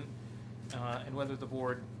circulation, and whether the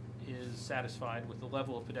board is satisfied with the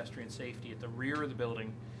level of pedestrian safety at the rear of the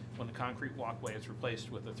building when the concrete walkway is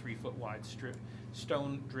replaced with a 3-foot wide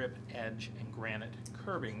stone drip edge and granite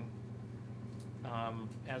curbing,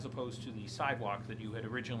 as opposed to the sidewalk that you had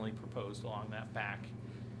originally proposed along that back.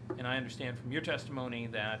 And I understand from your testimony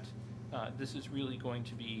that this is really going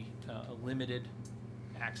to be a limited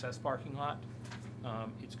access parking lot.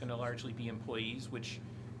 It's going to largely be employees, which,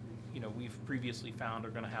 we've previously found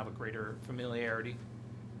are going to have a greater familiarity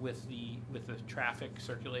with the traffic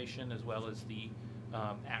circulation as well as the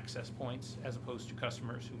access points, as opposed to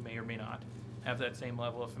customers who may or may not have that same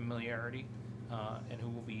level of familiarity, and who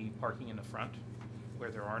will be parking in the front where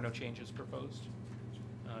there are no changes proposed.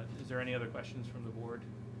 Is there any other questions from the board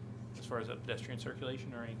as far as the pedestrian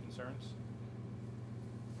circulation or any concerns?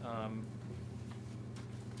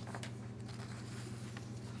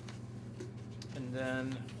 And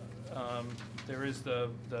then there is the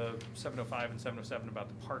 705 and 707 about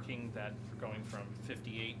the parking, that you're going from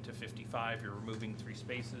 58 to 55, you're removing 3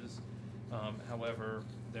 spaces. However,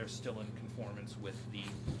 they're still in conformance with the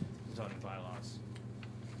zoning bylaws.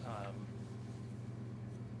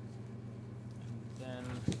 And then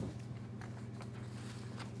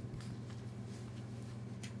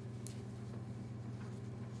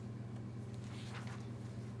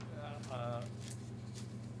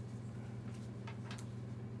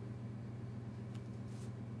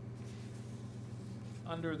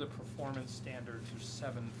under the performance standards of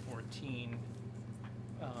 714,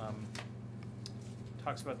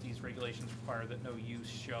 talks about these regulations require that no use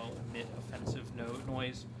shall emit offensive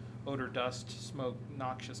noise, odor, dust, smoke,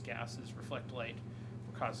 noxious gases, reflect light,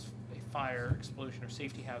 or cause a fire, explosion, or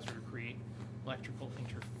safety hazard, or create electrical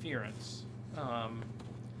interference.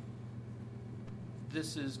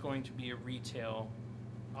 This is going to be a retail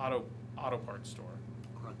auto parts store.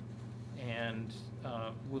 Correct. And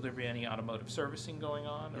will there be any automotive servicing going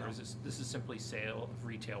on, or No. is this is simply sale of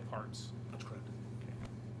retail parts? That's correct.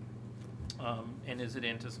 And is it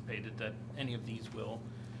anticipated that any of these will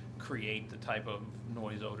create the type of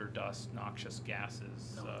noise, odor, dust, noxious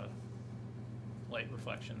gases, No. Light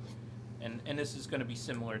reflections? And this is going to be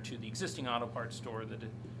similar to the existing auto parts store that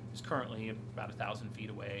is currently about 1,000 feet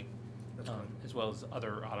away, That's correct. as well as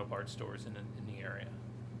other auto parts stores in the area.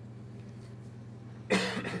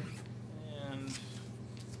 And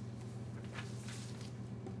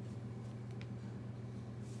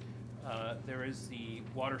there is the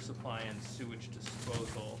water supply and sewage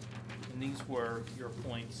disposal, and these were your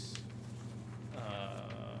points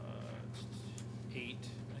 8,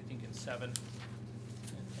 I think, and 7. And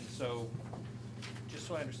so, just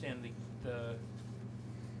so I understand, the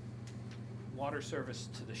water service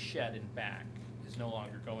to the shed and back is no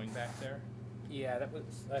longer going back there? Yeah,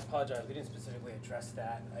 I apologize, we didn't specifically address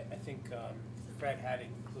that. I think Fred had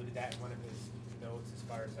included that in one of his notes as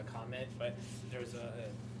far as a comment, but there was a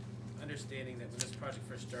understanding that when this project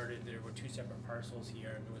first started, there were 2 separate parcels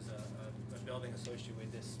here, and there was a building associated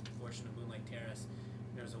with this portion of Moonlight Terrace.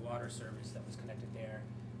 There was a water service that was connected there,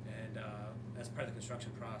 and as part of the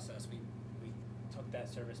construction process, we took that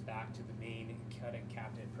service back to the main and cut and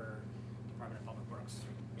capped it per Department of Public Works,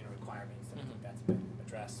 requirements, and I think that's been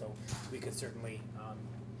addressed. So we could certainly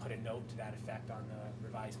put a note to that effect on the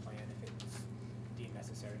revised plan if it was deemed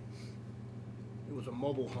necessary. It was a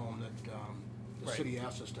mobile home that the Right. city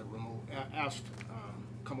asked us to remove, asked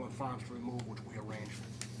Cumberland Farms to remove, which we arranged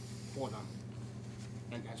for them.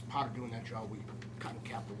 And as part of doing that job, we cut and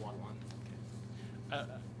capped the water line.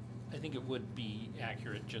 I think it would be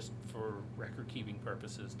accurate just for record-keeping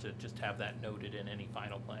purposes to just have that noted in any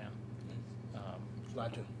final plan.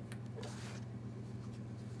 Glad to.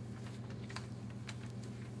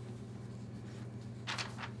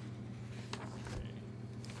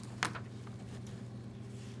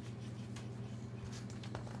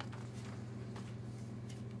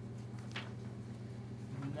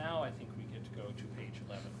 Now I think we get to go to page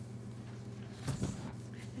 11.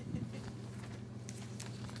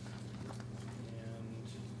 And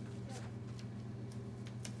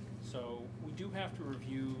so we do have to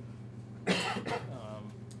review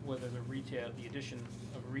whether the addition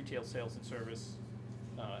of retail sales and service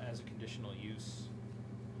as a conditional use.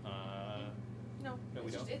 No, No, we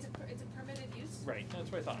it's just, don't? it's a permitted use. Right,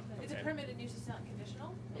 that's what I thought. It's a Okay. permitted use, it's not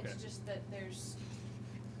conditional, it's Okay. just that there's,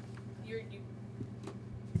 you,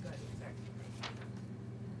 go ahead, sorry.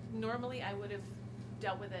 Normally, I would have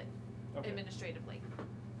dealt with it Okay. administratively.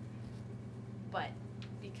 But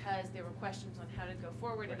because there were questions on how to go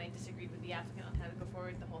forward, and I Right. disagreed with the applicant on how to go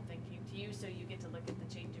forward, the whole thing came to you, so you get to look at the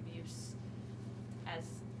change of use as,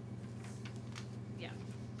 yeah,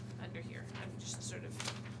 under here, I'm just sort of,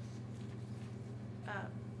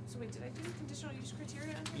 so wait, did I do the conditional use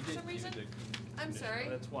criteria on You here for did some do reason? the I'm conditional. sorry.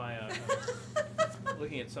 That's why I'm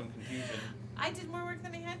looking at some confusion. I did more work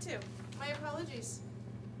than I had to, my apologies.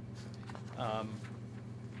 But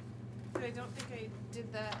I don't think I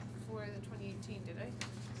did that for the 2018, did I?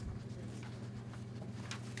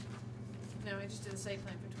 No, I just did a site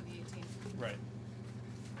plan for 2018. Right.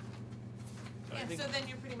 So I Yeah, think- so then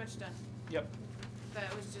you're pretty much done. Yep.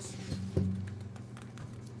 That was just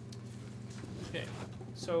Okay,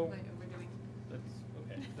 so. my overdoing. That's,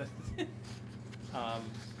 okay.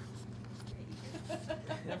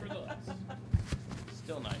 Nevertheless,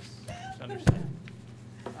 still nice to understand.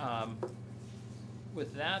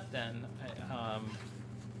 With that then,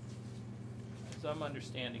 as I'm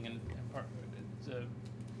understanding, and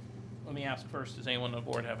let me ask first, does anyone on the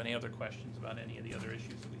board have any other questions about any of the other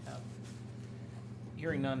issues that we have?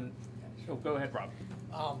 Hearing none, oh, go ahead, Rob.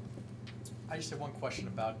 I just have one question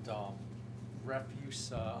about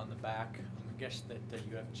refuse on the back. I guess that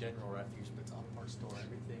you have general refuse, but it's on part store,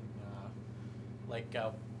 everything like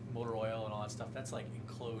motor oil and all that stuff. That's like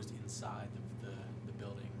enclosed inside the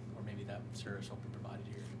building, or maybe that service will be provided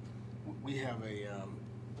here. We have a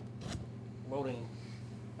loading,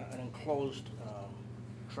 an enclosed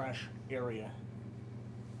trash area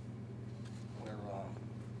where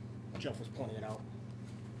Jeff was pointing it out.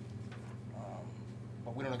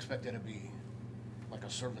 But we don't expect it to be like a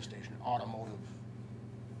service station, automotive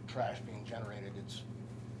trash being generated. It's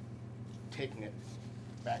taking it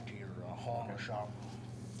back to your home or shop.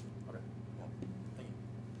 Okay. Thank you.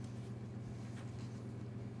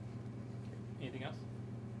 Anything else?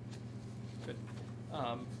 Good.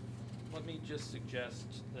 Let me just suggest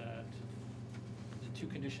that the two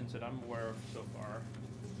conditions that I'm aware of so far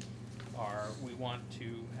are, we want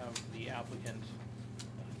to have the applicant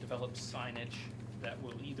develop signage that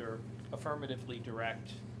will either affirmatively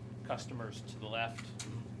direct customers to the left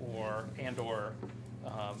or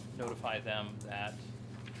notify them that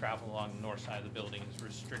travel along the north side of the building is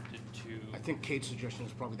restricted to. I think Kate's suggestion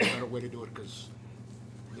is probably the better way to do it, because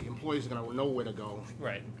the employees are gonna know where to go.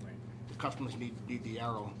 Right. The customers need the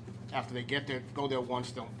arrow. After they get there, go there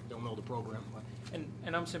once, they'll know the program.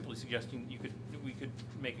 And I'm simply suggesting we could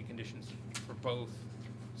make a conditions for both,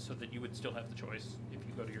 so that you would still have the choice if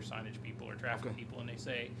you go to your signage people or traffic Okay. people and they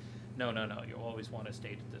say, no, you always want to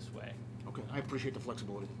state it this way. Okay, I appreciate the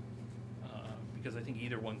flexibility. Because I think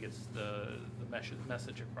either one gets the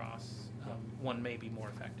message across. One may be more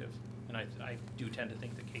effective, and I do tend to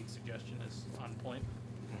think that Kate's suggestion is on point.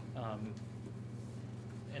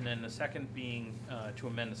 And then the second being to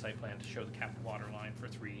amend the site plan to show the capped water line for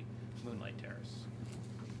 3 Moonlight Terrace.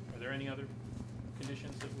 Are there any other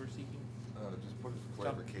conditions that we're seeking? Just one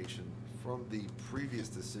clarification. From the previous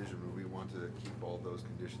decision, would we want to keep all those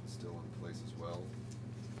conditions still in place as well?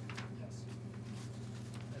 Yes.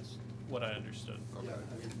 That's what I understood. Okay. Yeah,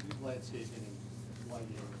 I mean, landscaping and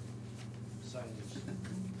lighting, signage,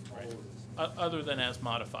 all Right. of this. Other than as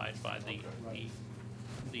modified by the Right.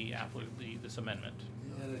 this amendment.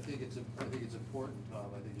 And I think it's important,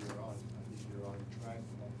 Tom, I think you're on track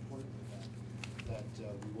with that point with that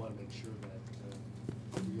we wanna make sure that,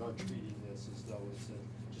 we are treating this as though it's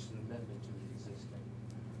just an amendment to the existing,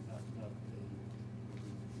 not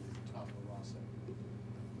the top of Ross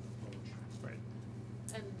approach. Right.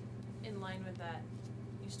 And in line with that,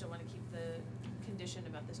 you still wanna keep the condition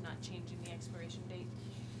about this not changing the expiration date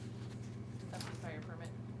of the fire permit?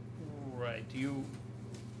 Right,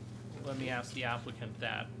 let me ask the applicant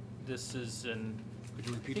that this is Could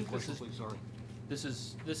you repeat the question, please? Sorry.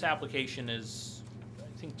 This application is, I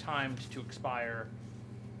think, timed to expire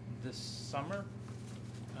this summer,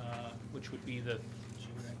 which would be the, June,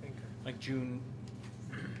 I think. like June,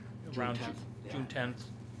 June around 10th, yeah. June 10th,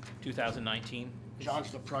 2019.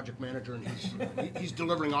 John's the project manager, and he's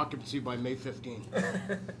delivering occupancy by May 15th. I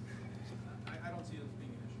don't see it as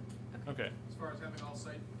being an issue. Okay, As far as having all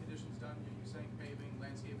site conditions done, you're saying paving,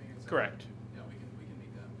 landscaping, et cetera? correct. Yeah, we can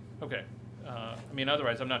meet that. Okay. I mean,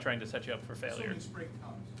 otherwise, I'm not trying to set you up for failure. Assuming spring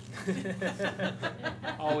comes.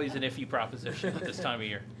 Always an iffy proposition at this time of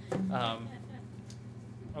year.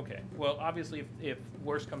 Okay, well, obviously, if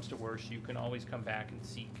worse comes to worse, you can always come back and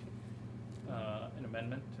seek an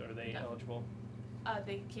amendment. Are they No. eligible?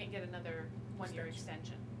 They can't get another one-year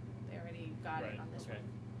extension. They already got Right, it on this okay. one.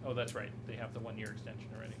 Oh, that's right, they have the one-year extension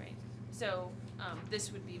already. Right. So,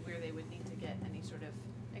 this would be where they would need to get any sort of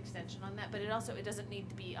extension on that, but it also, it doesn't need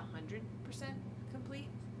to be 100% complete.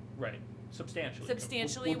 Right, substantially.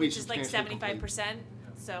 Substantially, We'll be which is like substantially complete. 75%, Yeah.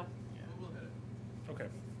 so, We'll hit it. Okay,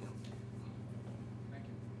 Thank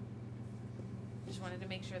you. just wanted to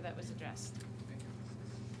make sure that was addressed. Thank you.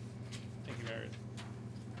 thank you, Meredith.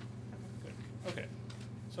 Good, okay,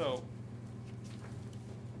 so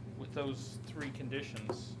with those three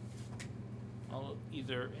conditions, I'll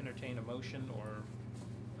either entertain a motion or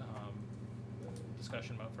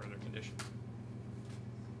discussion about further conditions.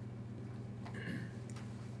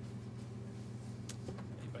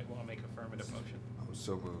 Anybody want to make affirmative motion? I was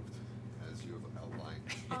so moved, as you have outlined.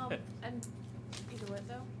 And either what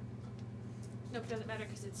though? Nope, doesn't matter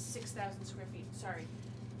because it's 6,000 square feet, sorry.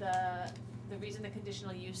 The reason the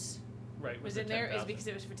conditional use Right, was the in there is 10,000. because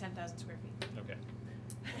it was for 10,000 square feet. Okay,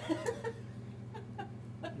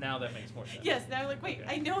 now that makes more sense. Yes, now I'm like, wait,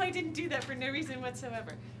 Okay. I know I didn't do that for no reason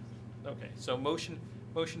whatsoever. Okay, so motion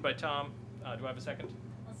by Tom, do I have a second?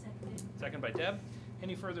 I'll second it. Second by Deb,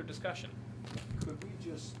 any further discussion? Could we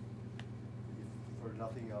just, if for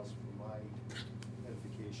nothing else, for my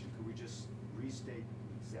edification, could we just restate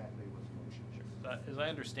exactly what the motion is? As I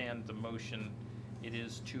understand the motion, it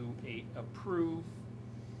is to approve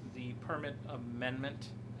the permit amendment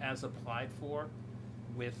as applied for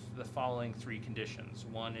with the following three conditions.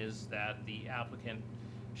 One is that the applicant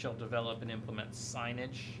shall develop and implement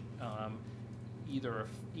signage, either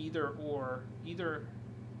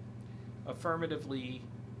affirmatively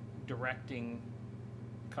directing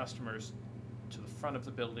customers to the front of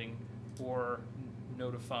the building or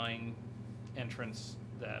notifying entrance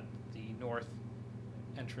that the north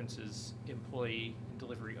entrance is employee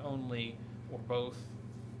delivery only, or both,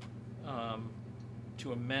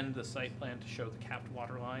 to amend the site plan to show the capped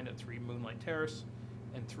water line at 3 Moonlight Terrace,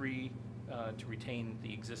 and 3, to retain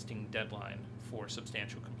the existing deadline for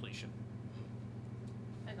substantial completion.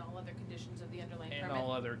 And all other conditions of the underlying permit. And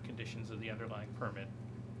all other conditions of the underlying permit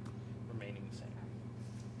remaining the same.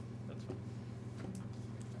 That's fine.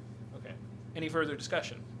 Okay. Any further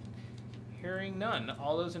discussion? Hearing none.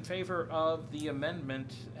 All those in favor of the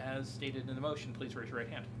amendment as stated in the motion, please raise your right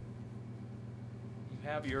hand. You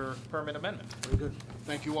have your permit amendment. Very good.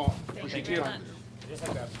 Thank you all. Thank Appreciate you your very time. much. I'd just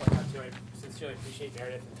like to point out too, I sincerely appreciate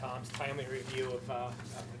Meredith and Tom's timely review of the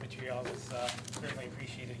material. It was certainly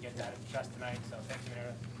appreciated to get that addressed tonight, so thank you,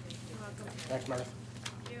 Meredith. You're welcome. Thanks, Meredith.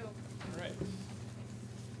 Thank you. All right.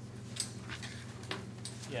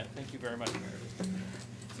 Yeah, thank you very much, Meredith.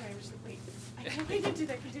 Sorry, I was just, wait, I know I didn't do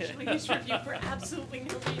that conditional use review for absolutely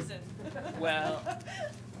no reason. Well,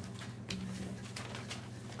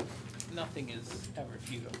 nothing is ever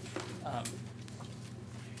futile.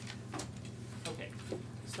 Okay,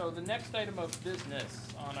 so the next item of business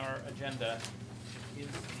on our agenda is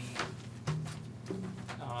the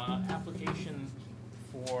application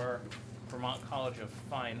for Vermont College of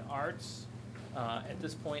Fine Arts. At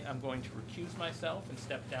this point, I'm going to recuse myself and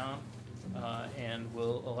step down, and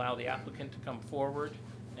will allow the applicant to come forward,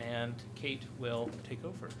 and Kate will take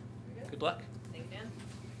over. Good luck. Thank you, Dan.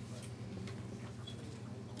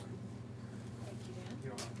 Thank you, Dan.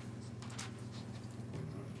 You're welcome.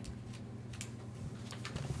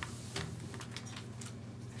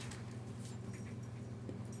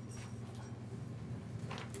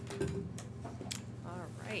 All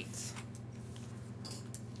right.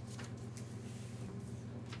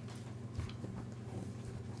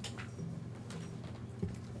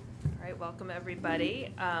 All right, welcome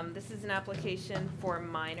everybody. This is an application for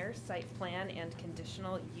minor site plan and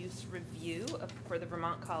conditional use review for the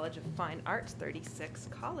Vermont College of Fine Arts, 36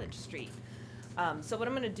 College Street. So what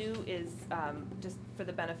I'm going to do is, just for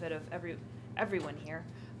the benefit of everyone here,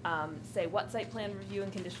 say what site plan review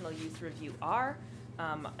and conditional use review are,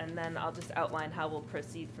 and then I'll just outline how we'll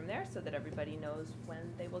proceed from there so that everybody knows when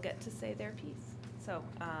they will get to say their piece. So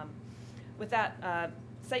with that,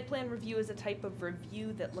 site plan review is a type of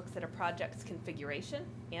review that looks at a project's configuration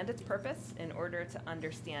and its purpose in order to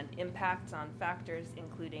understand impacts on factors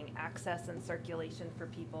including access and circulation for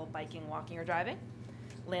people biking, walking, or driving,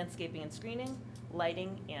 landscaping and screening,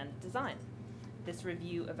 lighting, and design. This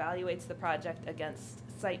review evaluates the project against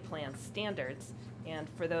site plan standards, and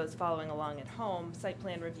for those following along at home, site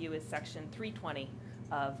plan review is section 320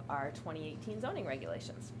 of our 2018 zoning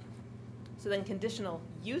regulations. So then conditional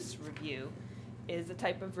use review is a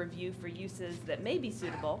type of review for uses that may be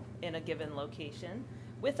suitable in a given location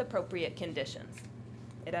with appropriate conditions.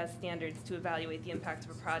 It has standards to evaluate the impact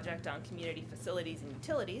of a project on community facilities and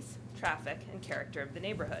utilities, traffic, and character of the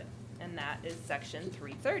neighborhood. And that is section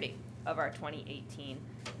 330 of our 2018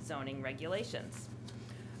 zoning regulations.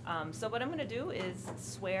 So what I'm going to do is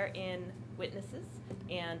swear in witnesses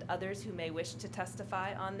and others who may wish to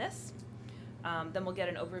testify on this. Then we'll get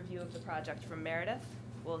an overview of the project from Meredith.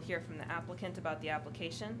 We'll hear from the applicant about the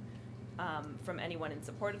application, from anyone in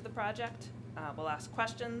support of the project. We'll ask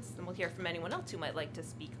questions, and we'll hear from anyone else who might like to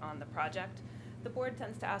speak on the project. The board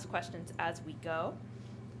tends to ask questions as we go,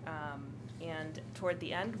 and toward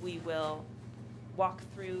the end, we will walk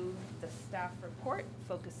through the staff report,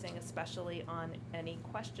 focusing especially on any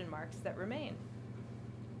question marks that remain.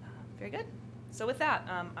 Very good. So with that,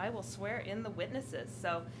 I will swear in the witnesses.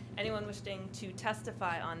 So anyone wishing to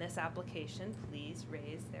testify on this application, please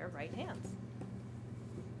raise their right hands.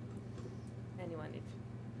 Anyone?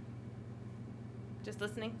 Just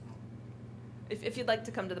listening? If you'd like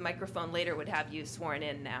to come to the microphone later, would have you sworn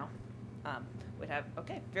in now.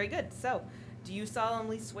 Okay, very good. So, do you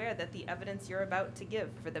solemnly swear that the evidence you're about to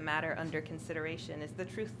give for the matter under consideration is the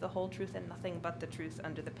truth, the whole truth, and nothing but the truth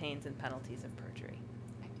under the pains and penalties of perjury?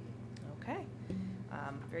 I do. Okay,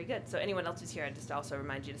 very good. So anyone else who's here, I'd just also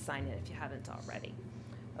remind you to sign in if you haven't already.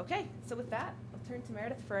 Okay, so with that, I'll turn to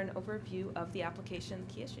Meredith for an overview of the application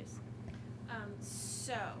key issues.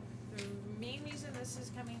 So, the main reason this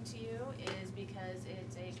is coming to you is because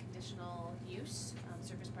it's a conditional use.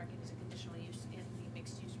 Surface parking is a conditional use in the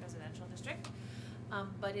mixed-use residential district.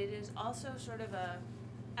 But it is also sort of a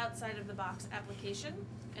outside-of-the-box application,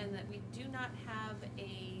 and that we do not have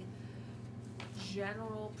a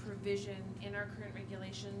general provision in our current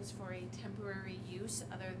regulations for a temporary use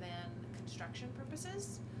other than construction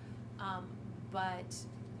purposes. But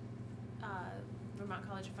Vermont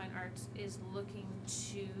College of Fine Arts is looking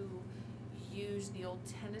to use the old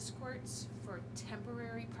tennis courts for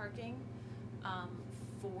temporary parking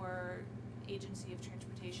for Agency of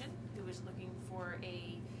Transportation, who is looking for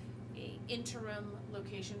a interim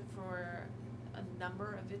location for a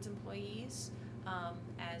number of its employees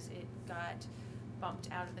as it got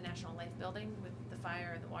bumped out of the National Life Building with the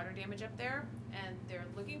fire and the water damage up there, and they're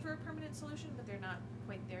looking for a permanent solution, but they're not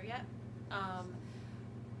quite there yet.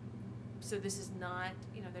 So this is not,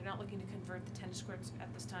 they're not looking to convert the tennis courts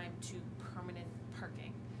at this time to permanent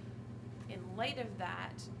parking. In light of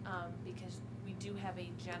that, because we do have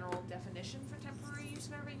a general definition for temporary use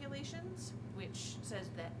in our regulations, which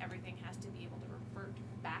says that everything has to be able to revert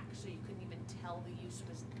back, so you couldn't even tell the use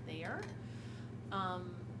was there.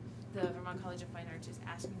 The Vermont College of Fine Arts is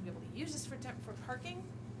asking to be able to use this for parking,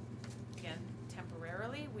 again,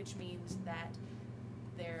 temporarily, which means that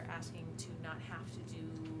they're asking to not have to do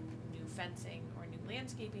new fencing or new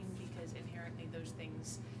landscaping, because inherently those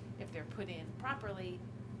things, if they're put in properly,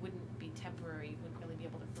 wouldn't be temporary, wouldn't really be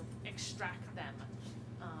able to extract them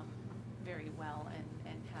very well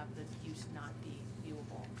and have the use not be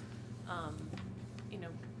viewable.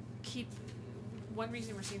 One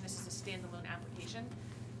reason we're seeing this as a standalone application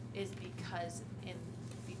is because in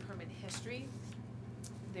the permit history,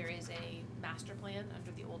 there is a master plan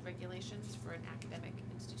under the old regulations for an academic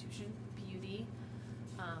institution, PUD.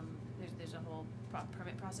 There's a whole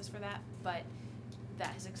permit process for that, but that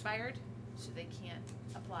has expired, so they can't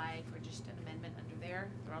apply for just an amendment under there.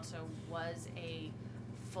 There also was a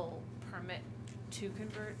full permit to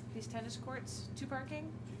convert these tennis courts to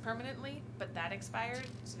parking permanently, but that expired,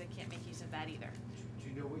 so they can't make use of that either. Do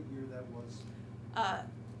you know what year that was?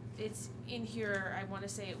 It's in here, I wanna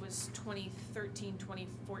say it was 2013,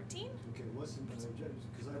 2014. Okay, it wasn't, because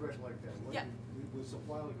I recollect that. Yeah. It was a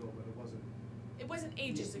while ago, but it wasn't. It wasn't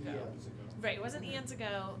ages ago. Eons ago. Right, it wasn't eons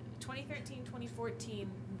ago. 2013,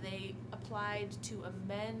 2014, they applied to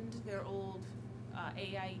amend their old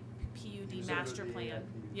It AIPUD was master under the plan.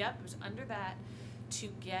 AIPUD. Yep, it was under that to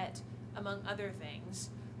get, among other things,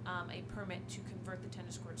 a permit to convert the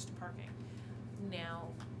tennis courts to parking. Now,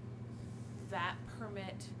 that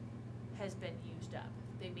permit has been used up.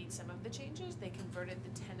 They made some of the changes. They converted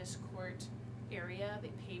the tennis court area.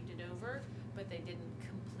 They paved it over, but they didn't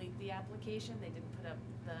complete the application, they didn't put up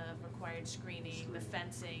the required screening, the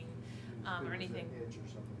fencing, If or it was an anything. edge or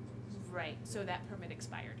something like this. Right, so that permit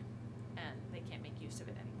expired, and they can't make use of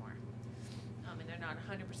it anymore. And they're not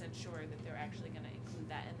 100% sure that they're actually gonna include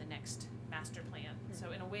that in the next master plan.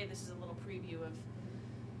 So in a way, this is a little preview of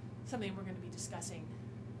something we're gonna be discussing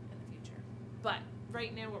in the future. But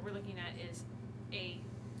right now, what we're looking at is a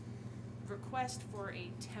request for a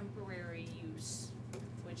temporary use,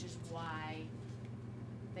 which is why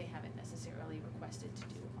they haven't necessarily requested to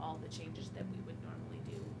do all the changes that we would normally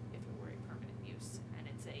do if it were a permanent use. And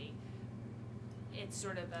it's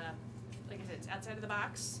sort of a, like I said, it's outside of the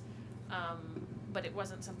box, but it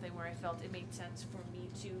wasn't something where I felt it made sense for me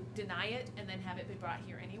to deny it and then have it be brought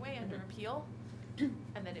here anyway under appeal.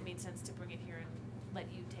 And then it made sense to bring it here and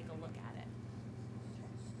let you take a look at it.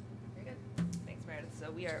 Very good. Thanks, Meredith.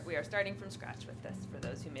 So we are starting from scratch with this, for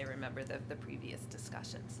those who may remember the previous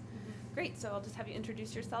discussions. Great, so I'll just have you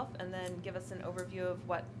introduce yourself and then give us an overview of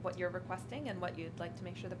what you're requesting and what you'd like to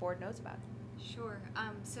make sure the board knows about. Sure.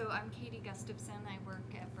 So I'm Katie Gustafson. I work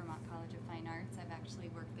at Vermont College of Fine Arts. I've actually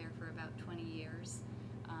worked there for about 20 years,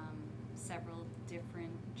 several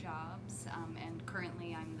different jobs, and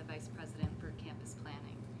currently I'm the vice president for campus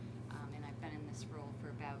planning, and I've been in this role for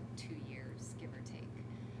about 2 years, give or take.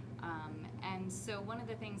 And so one of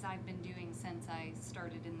the things I've been doing since I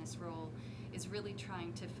started in this role is really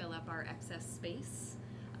trying to fill up our excess space.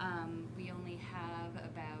 We only have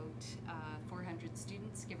about 400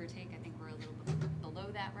 students, give or take. I think we're a little bit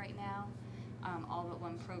below that right now. All but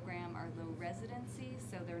one program are low residency,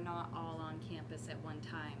 so they're not all on campus at one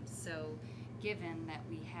time. So given that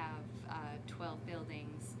we have 12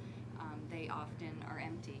 buildings, they often are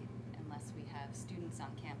empty unless we have students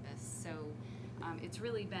on campus. So it's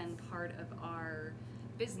really been part of our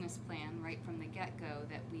business plan right from the get-go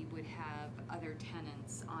that we would have other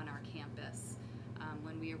tenants on our campus.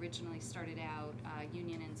 When we originally started out,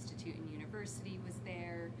 Union Institute and University was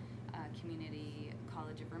there, Community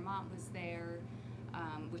College of Vermont was there,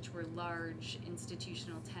 which were large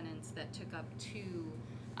institutional tenants that took up 2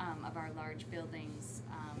 of our large buildings.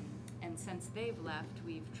 And since they've left,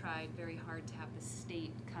 we've tried very hard to have the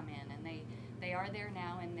state come in, and they are there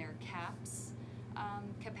now in their CAPS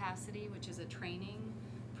capacity, which is a training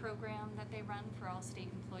program that they run for all state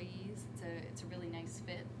employees. It's a really nice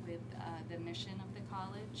fit with the mission of the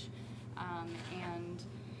college, and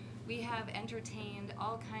we have entertained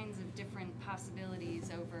all kinds of different possibilities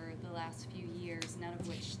over the last few years, none of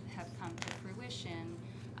which have come to fruition.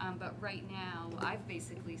 But right now, I've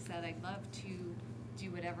basically said I'd love to do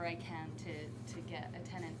whatever I can to get a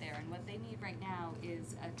tenant there, and what they need right now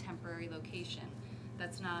is a temporary location.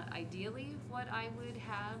 That's not ideally what I would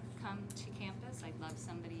have come to campus. I'd love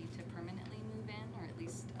somebody to permanently move in, or at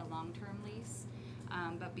least a long-term lease.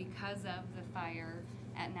 But because of the fire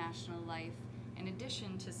at National Life, in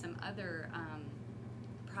addition to some other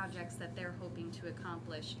projects that they're hoping to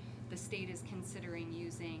accomplish, the state is considering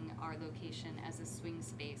using our location as a swing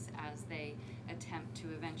space as they attempt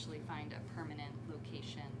to eventually find a permanent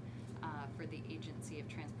location for the Agency of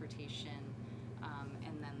Transportation,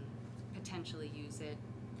 and then potentially use it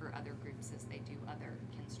for other groups as they do other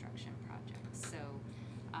construction projects. So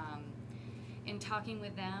in talking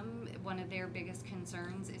with them, one of their biggest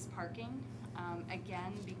concerns is parking.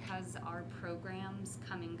 Again, because our programs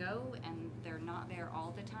come and go and they're not there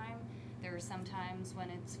all the time, there are some times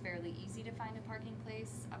when it's fairly easy to find a parking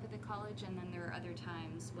place up at the college, and then there are other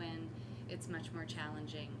times when it's much more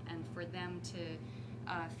challenging. And for them to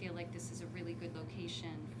feel like this is a really good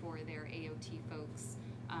location for their AOT folks,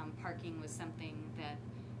 parking was something that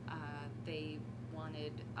they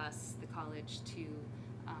wanted us, the college, to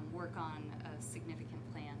work on a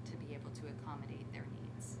significant plan to be able to accommodate their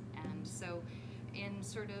needs. And so in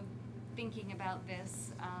sort of thinking about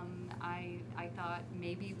this, I thought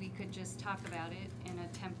maybe we could just talk about it in a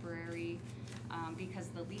temporary, because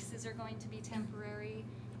the leases are going to be temporary,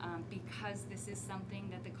 because this is something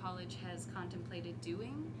that the college has contemplated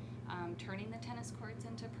doing, turning the tennis courts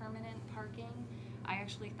into permanent parking. I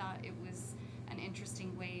actually thought it was an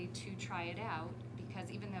interesting way to try it out,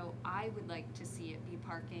 because even though I would like to see it be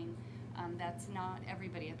parking, that's not,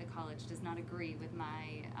 everybody at the college does not agree with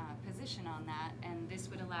my position on that, and this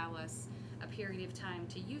would allow us a period of time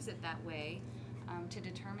to use it that way, to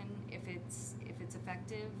determine if it's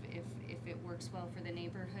effective, if it works well for the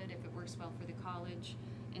neighborhood, if it works well for the college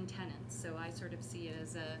and tenants. So I sort of see it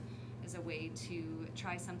as a way to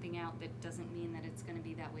try something out that doesn't mean that it's going to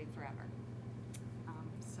be that way forever.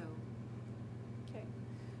 Okay,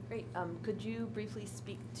 great. Could you briefly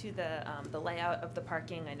speak to the layout of the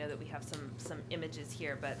parking? I know that we have some images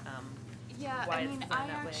here, but Yeah, why I it's mean, designed I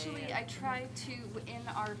that way actually, and- I tried to, in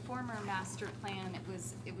our former master plan,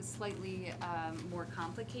 it was slightly, more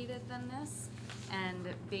complicated than this. And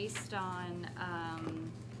based on,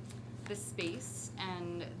 the space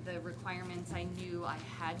and the requirements I knew I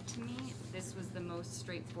had to meet, this was the most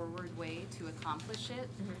straightforward way to accomplish it.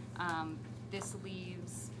 This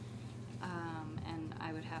leaves, and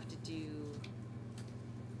I would have to do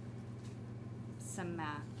some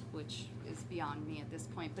math, which is beyond me at this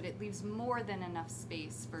point, but it leaves more than enough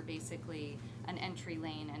space for basically an entry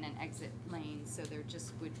lane and an exit lane, so there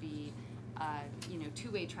just would be,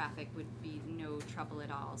 two-way traffic would be no trouble at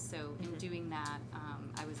all. So in doing that,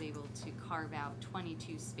 I was able to carve out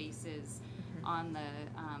 22 spaces on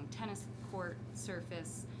the tennis court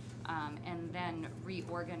surface, and then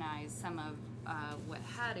reorganize some of what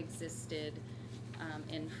had existed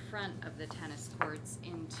in front of the tennis courts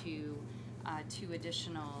into 2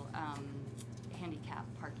 additional handicap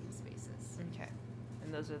parking spaces. Okay,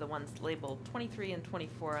 and those are the ones labeled 23 and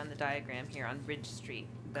 24 on the diagram here on Ridge Street.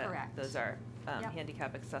 Correct. Those are Yep.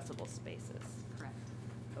 handicap accessible spaces. Correct.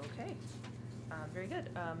 Okay, very good.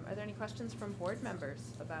 Are there any questions from board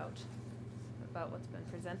members about what's been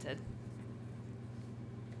presented?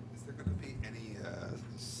 Is there gonna be any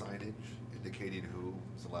signage indicating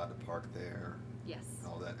who's allowed to park there? Yes. And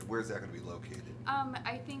all that, and where's that gonna be located?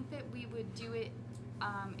 I think that we would do it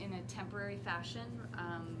in a temporary fashion,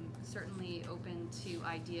 certainly open to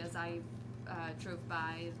ideas. I drove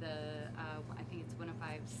by the, I think it's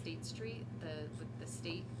 105 State Street, with the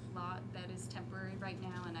state lot that is temporary right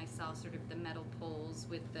now, and I saw sort of the metal poles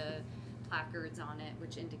with the placards on it,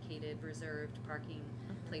 which indicated reserved parking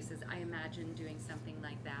places. I imagine doing something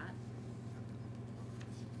like that.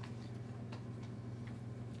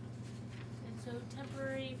 And so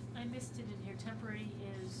temporary, I missed it in here, temporary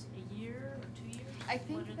is a year or 2 years? I What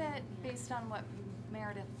think are that the- yeah. based on what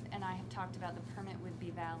Meredith and I have talked about, the permit would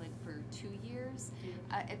be valid for 2 years.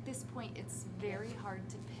 At this point, it's very hard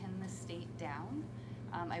to pin the state down.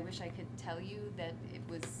 I wish I could tell you that it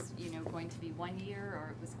was, going to be 1 year or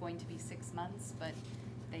it was going to be 6 months, but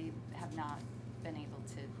they have not been able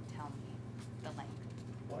to tell me the length.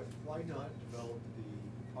 Why not develop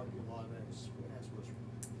the parking lot as was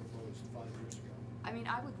proposed 5 years ago? I mean,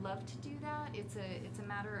 I would love to do that. It's a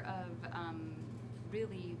matter of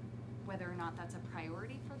really whether or not that's a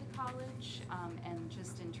priority for the college, and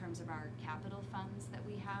just in terms of our capital funds that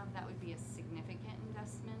we have, that would be a significant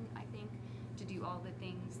investment, I think, to do all the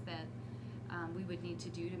things that we would need to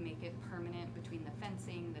do to make it permanent between the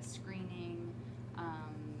fencing, the screening,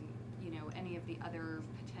 any of the other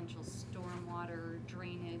potential stormwater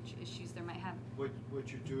drainage issues there might have. What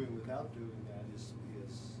you're doing without doing that is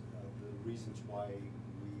the reasons why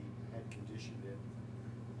we had conditioned it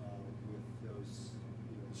with those,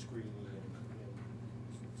 the screening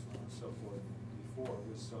and so forth before,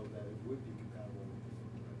 was so that it would be compatible with the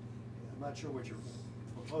footprint. I'm not sure what you're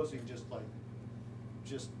proposing, just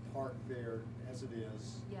park there as it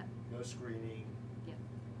is. Yeah. No screening. Yeah.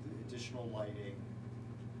 The additional lighting.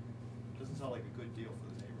 Doesn't sound like a good deal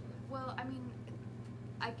for the neighborhood. Well, I mean,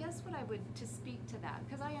 I guess what I would, to speak to that,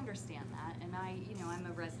 because I understand that, and I'm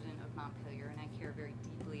a resident of Montpelier, and I care very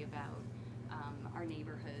deeply about our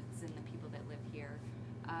neighborhoods and the people that live here.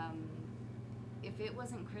 If it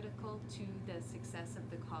wasn't critical to the success of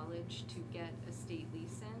the college to get a state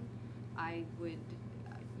lease in, I would,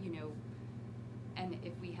 and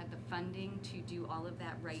if we had the funding to do all of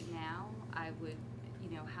that right now, I would,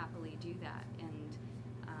 happily do that. And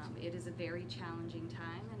it is a very challenging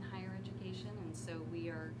time in higher education, and so we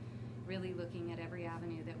are really looking at every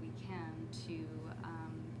avenue that we can to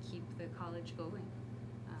keep the college going.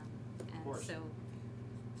 Of course. So,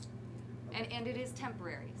 and it is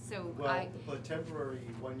temporary, so Well, but temporary,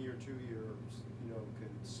 1 year, 2 years,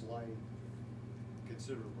 can slide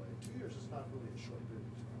considerably. 2 years is not really a short period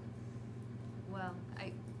of time. well,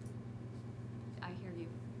 I hear you.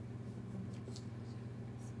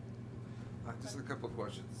 Just a couple of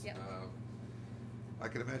questions. Yep. I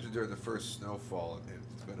can imagine during the first snowfall,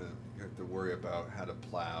 it's gonna, you have to worry about how to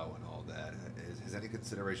plow and all that. Has any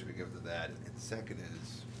consideration been given to that? And second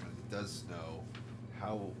is, when it does snow,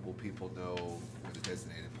 how will people know where the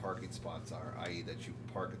designated parking spots are, i.e. that you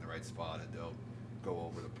park in the right spot and don't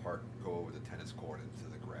go over the tennis court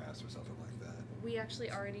into the grass or something like that? We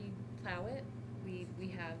actually already plow it. We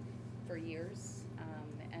have for years,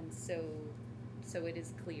 and so it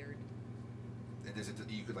is cleared. And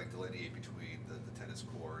you could delineate between the tennis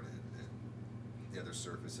court and the other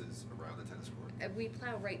surfaces around the tennis court? We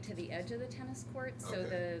plow right to the edge of the tennis court, so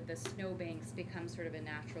Okay. the snowbanks become sort of a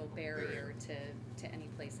natural barrier to any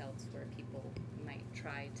place else where people might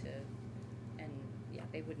try to, and yeah. yeah,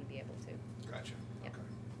 they wouldn't be able to. Gotcha, Yeah. okay.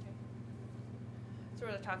 So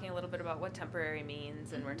we're talking a little bit about what temporary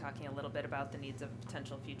means, and we're Mhm. talking a little bit about the needs of a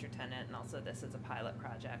potential future tenant, and also this is a pilot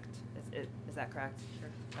project. Is that correct? Sure.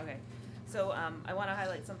 Okay. So I want to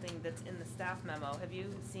highlight something that's in the staff memo. Have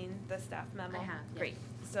you seen the staff memo? I have, yes. Great.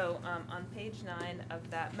 So on page 9 of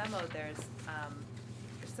that memo, there's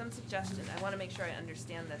some suggestion. I want to make sure I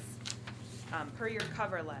understand this. Per your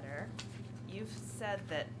cover letter, you've said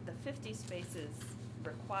that the 50 spaces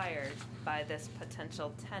required by this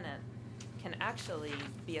potential tenant can actually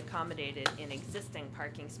be accommodated in existing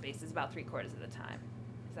parking spaces about 3/4 of the time.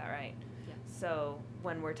 Is that right? Yes. So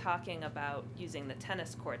when we're talking about using the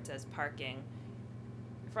tennis courts as parking,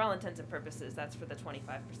 for all intents and purposes, that's for the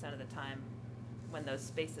 25% of the time when those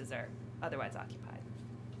spaces are otherwise occupied,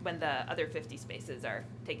 when the other 50 spaces are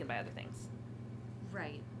taken by other things.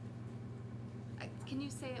 Right. Can you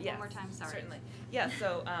say it Yes, one more time? Sorry. Certainly. Yeah,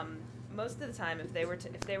 so most of the time, if they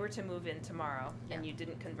were to move in tomorrow and Yeah. you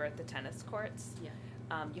didn't convert the tennis courts,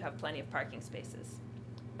 Yeah. you have plenty of parking spaces.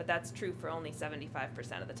 But that's true for only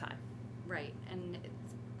 75% of the time. Right, and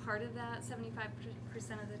part of that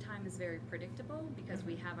 75% of the time is very predictable because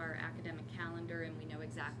we have our academic calendar and we know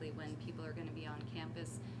exactly when people are going to be on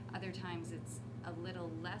campus. Other times it's a little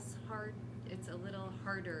less hard, it's a little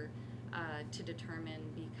harder to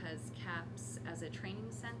determine because CAPS as a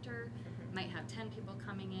training center might have 10 people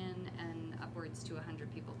coming in and upwards to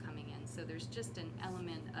 100 people coming in. So there's just an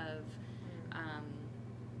element of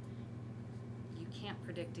you can't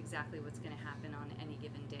predict exactly what's going to happen on any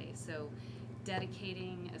given day. So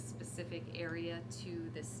dedicating a specific area to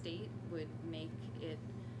the state would make it,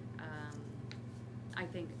 I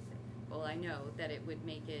think, well, I know that it would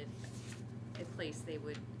make it a place they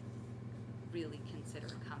would really consider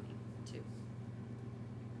coming to.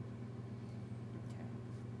 Okay.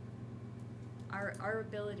 Our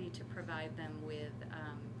ability to provide them with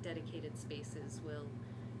dedicated spaces will,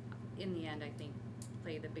 in the end, I think,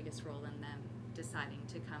 play the biggest role in them deciding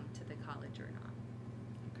to come to the college or not.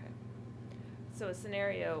 Okay. So a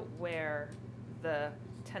scenario where the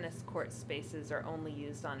tennis court spaces are only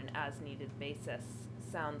used on an as-needed basis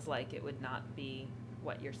sounds like it would not be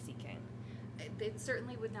what you're seeking. It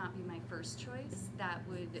certainly would not be my first choice. That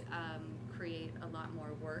would create a lot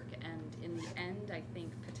more work, and in the end, I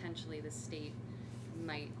think potentially the state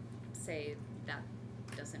might say that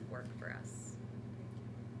doesn't work for us.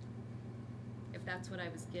 If that's what I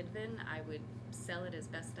was given, I would sell it as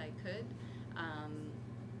best I could,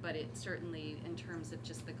 but it certainly, in terms of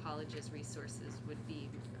just the college's resources, would be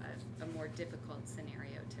a more difficult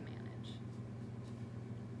scenario to manage.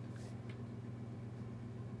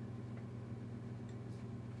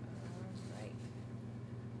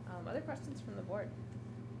 All right. Other questions from the board?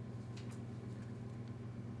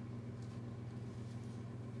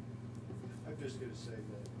 I'm just going to say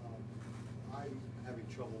that I'm having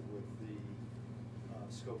trouble with the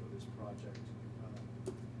scope of this project.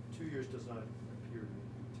 2 years does not appear to be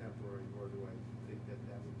temporary, nor do I think that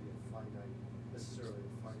that would be necessarily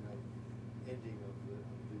a finite ending of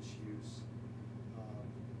this use.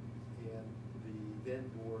 And the then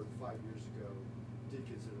board 5 years ago did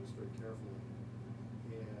consider this very carefully,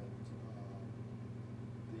 and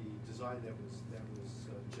the design that was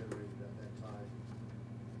generated at that time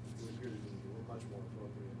would appear to be much more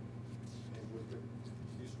appropriate and would be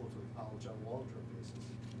useful to the college on a long-term basis,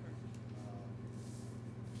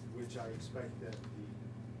 which I expect that the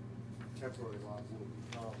temporary lot will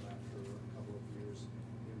become after a couple of years.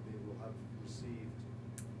 They will have received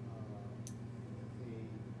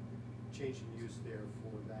a change in use there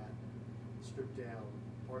for that stripped down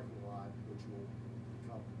parking lot, which will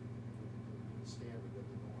become the standard of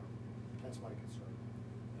the norm. That's my concern.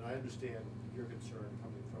 And I understand your concern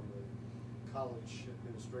coming from the college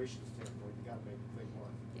administration standpoint. You gotta make the thing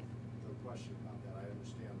work. Yeah. No question about that. I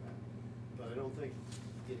understand that. But I don't think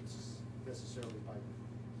it's necessarily by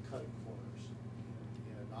cutting corners.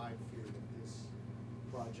 And I fear that this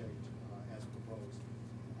project, as proposed,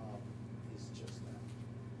 is just that.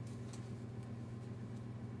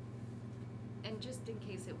 And just in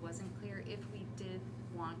case it wasn't clear, if we did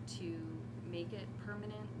want to make it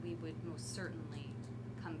permanent, we would most certainly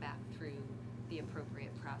come back through the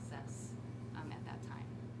appropriate process at that time.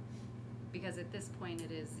 Because at this point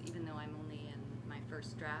it is, even though I'm only in my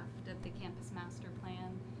first draft of the campus master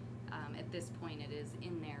plan, at this point it is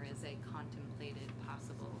in there as a contemplated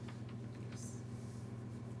possible use.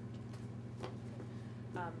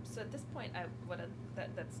 So at this point,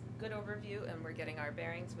 that's good overview, and we're getting our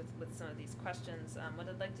bearings with some of these questions. What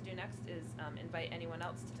I'd like to do next is invite anyone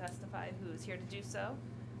else to testify who's here to do so,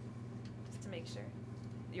 just to make sure.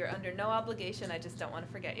 You're under no obligation, I just don't want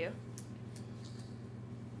to forget you.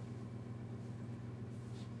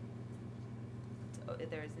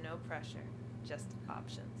 there is no pressure, just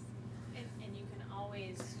options. And you can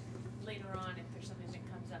always, later on, if there's something that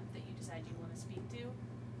comes up that you decide you wanna speak to,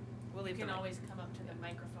 We'll leave you the can mic- always come up to the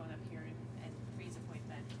microphone up here and raise a point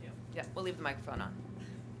then too. Yeah, we'll leave the microphone on.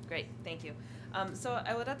 Great, thank you. So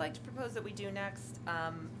what I'd like to propose that we do next,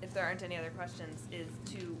 if there aren't any other questions, is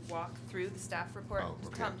to walk through the staff report. Oh,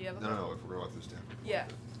 okay. Tom, do you have a No, comment? no, if we're going through staff. Yeah.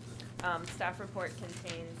 Staff report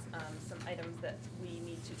contains some items that we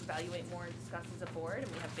need to evaluate more and discuss as a board,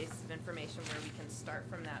 and we have bases of information where we can start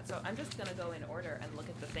from that. So I'm just gonna go in order and look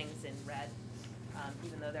at the things in red,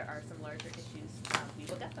 even though there are some larger issues, we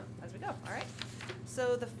will get them as we go, all right?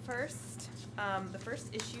 So the first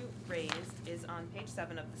issue raised is on page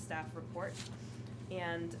 7 of the staff report.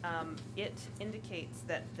 And it indicates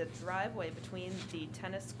that the driveway between the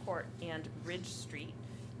tennis court and Ridge Street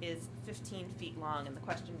is 15 feet long, and the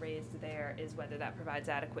question raised there is whether that provides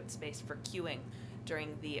adequate space for queuing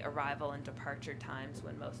during the arrival and departure times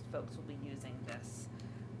when most folks will be using this.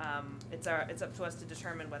 It's up to us to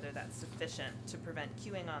determine whether that's sufficient to prevent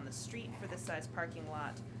queuing on the street for this size parking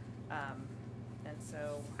lot. And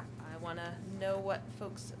so I want to know what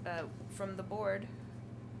folks from the board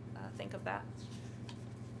think of that,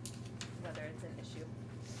 whether it's an issue.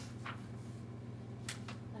 I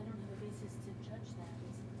don't have a basis to judge that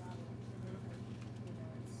is the problem. You know,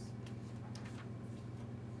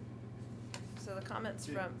 it's. So the comments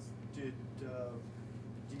Did- from, Did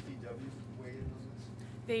DPW weigh in on this?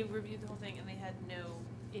 They reviewed the whole thing and they had no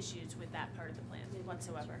issues with that part of the plan Maybe that's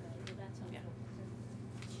whatsoever. right. Well, that's Yeah. helpful.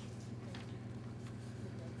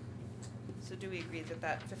 so do we agree that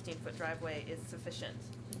that 15-foot driveway is sufficient?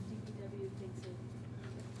 DPW thinks it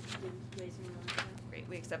did raise me on that. Great,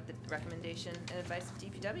 we accept the recommendation and advice of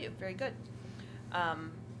DPW, very good.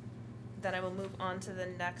 Then I will move on to the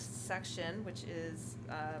next section, which is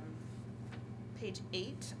page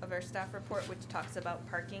 8 of our staff report, which talks about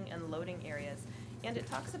parking and loading areas. And it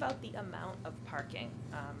talks about the amount of parking,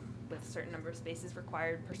 with a certain number of spaces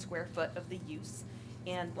required per square foot of the use.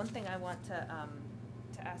 And one thing I want to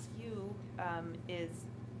ask you is,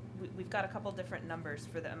 we've got a couple different numbers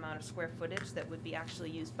for the amount of square footage that would be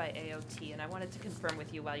actually used by AOT, and I wanted to confirm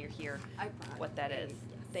with you while you're here I brought what that a- is.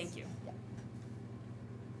 yes. Thank you. Yep.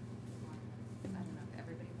 I don't know if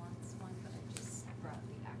everybody wants one, but I just brought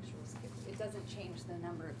the actuals. It doesn't change the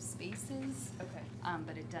number of spaces, Okay.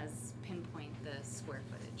 but it does pinpoint the square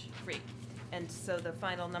footage. Great. And so the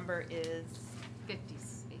final number is 50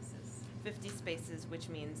 spaces. 50 spaces, which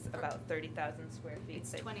means about 30,000 square feet. It's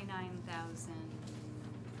Say-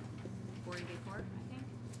 29,044, I think.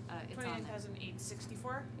 It's on there.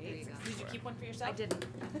 29,864. There you go. Did you keep one for yourself? I didn't.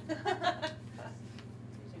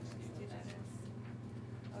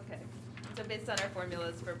 Okay, so based on our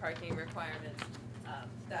formulas for parking requirements,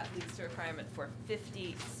 that leads to a requirement for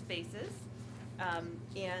 50 spaces.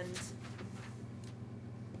 And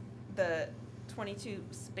the 22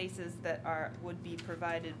 spaces that would be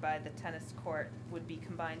provided by the tennis court would be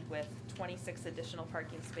combined with 26 additional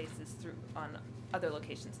parking spaces on other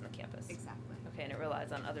locations in the campus. Exactly. Okay, and it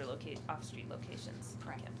relies on other off-street locations on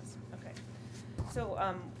Correct. campus. Okay. So,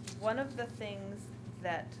 one of the things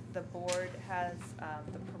that the board has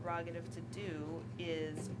the prerogative to do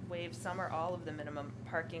is waive some or all of the minimum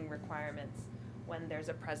parking requirements when there's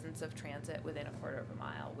a presence of transit within a quarter of a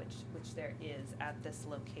mile, which there is at this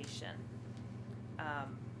location.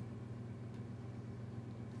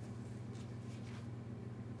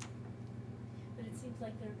 But it seems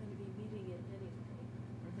like they're gonna be meeting it anyway,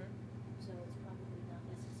 Mhm. so it's probably not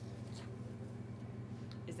necessary.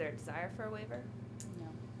 Is there a desire for a waiver? No.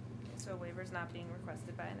 Okay, so a waiver is not being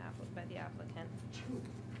requested by by the applicant.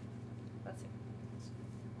 Let's see.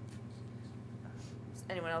 Does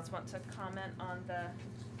anyone else want to comment on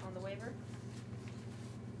the waiver?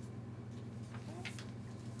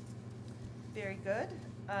 Very good.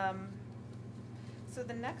 So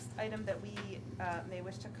the next item that we may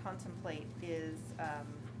wish to contemplate is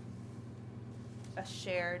a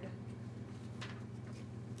shared,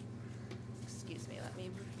 excuse me, let me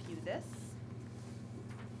review this.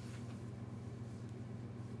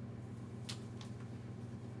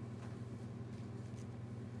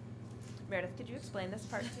 Meredith, could you explain this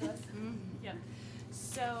part to us? Yeah.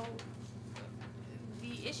 So,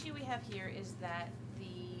 the issue we have here is that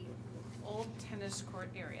the old tennis court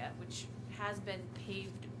area, which has been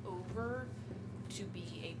paved over to be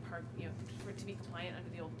a park, for it to be compliant under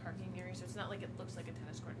the old parking area, so it's not like it looks like a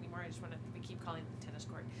tennis court anymore, we keep calling it the tennis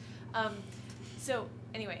court. So,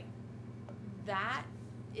 anyway, that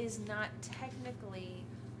is not technically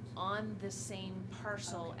on the same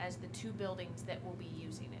parcel as the two buildings that will be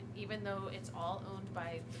using it. Even though it's all owned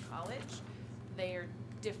by the college, they are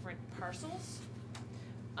different parcels.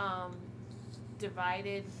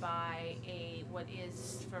 divided by what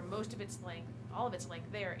is, for most of its length, all of its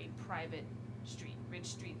length there, a private street. Ridge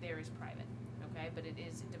Street there is private, okay, but it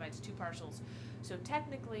divides two parcels. So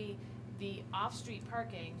technically, the off-street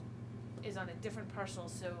parking is on a different parcel,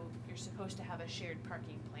 so you're supposed to have a shared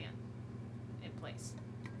parking plan in place,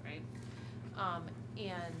 right?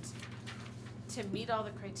 And to meet all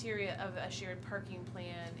the criteria of a shared parking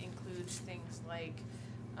plan includes things like,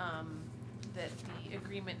 that the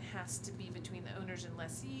agreement has to be between the owners and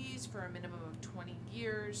lessees for a minimum of 20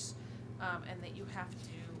 years, and that you have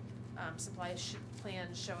to supply a plan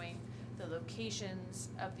showing the locations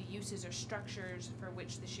of the uses or structures for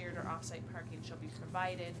which the shared or off-site parking shall be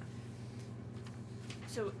provided.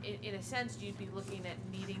 So in a sense, you'd be looking at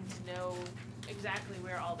needing to know exactly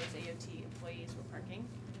where all those AOT employees were parking,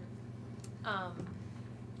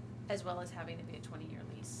 as well as having to be a 20-year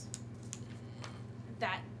lease.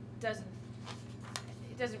 That doesn't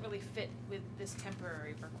really fit with this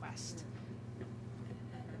temporary request.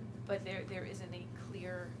 But there isn't a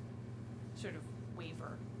clear sort of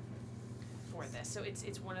waiver for this. So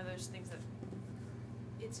it's one of those things that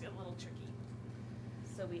it's a little tricky.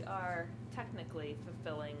 So we are technically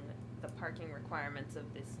fulfilling the parking requirements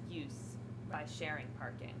of this use by sharing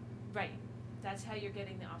parking. Right. That's how you're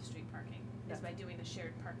getting the off-street parking, is by doing the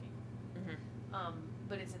shared parking. Mm-hmm.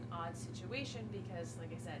 But it's an odd situation because,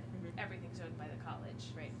 like I said, everything's owned by the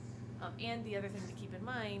college. Right. And the other thing to keep in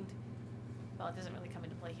mind, well, it doesn't really come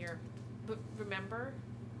into play here, but remember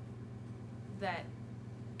that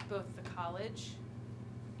both the college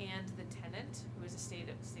and the tenant, who is a state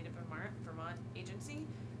of Vermont agency,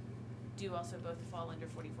 do also both fall under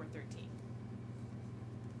 4413.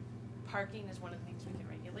 Parking is one of the things we can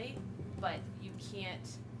regulate, but you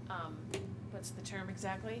can't, what's the term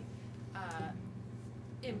exactly?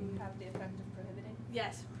 Have the effect of prohibiting?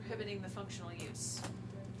 Yes, prohibiting the functional use.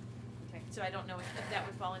 Okay. So I don't know if that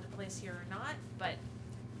would fall into place here or not, but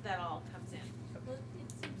that all comes in. Well,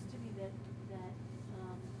 it seems to me that,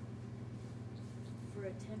 for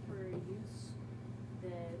a temporary use,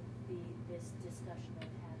 this discussion of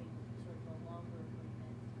having sort of a longer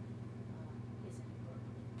agreement, isn't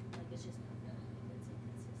appropriate. Like, it's just not going, it's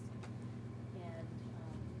inconsistent.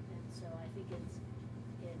 And so I think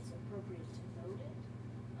it's appropriate to note it,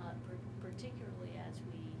 particularly as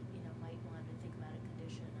we, might want to think about a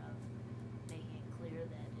condition of making it clear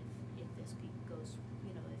that if this goes,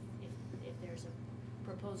 if there's a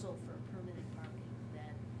proposal for permanent parking,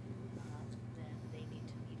 then they need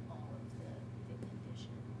to meet all of the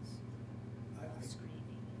conditions,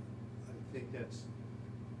 screening. I think that's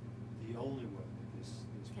the only way that this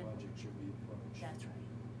Can- project should be approached. That's right.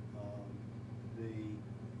 The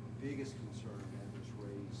biggest concern that was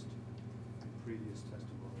raised in previous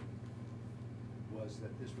testimony was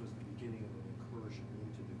that this was the beginning of an incursion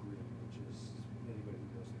into the grid, which is, anybody who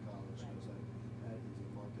knows the college Right. knows that is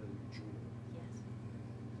a Montpelier jewel. Yes.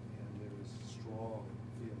 And there is strong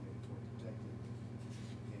feeling toward protecting it.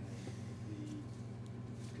 And the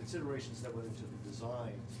considerations that went into the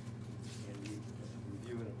design and the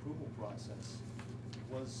review and approval process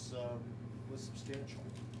was substantial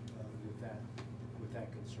with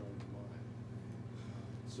that concern in mind.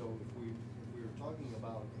 So if we were talking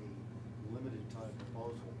about a limited time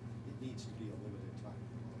proposal, it needs to be a limited time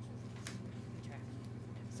proposal. Okay.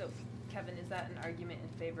 So, Kevin, is that an argument in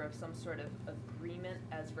favor of some sort of agreement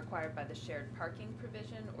as required by the shared parking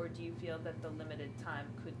provision, or do you feel that the limited time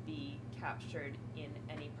could be captured in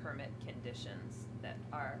any permit conditions that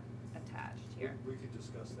are attached here? We could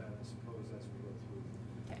discuss that, I suppose, as we go through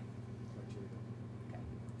Okay. criteria. Okay.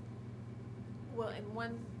 Well,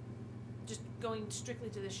 and just going strictly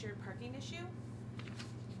to the shared parking issue,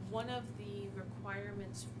 one of the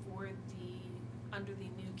requirements under the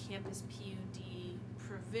new campus PUD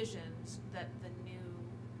provisions that the new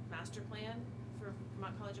master plan for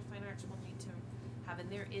Vermont College of Fine Arts will need to have in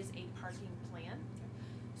there is a parking plan.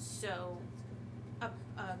 So a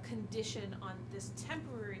condition on this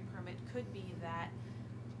temporary permit could be that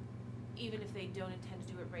even if they don't intend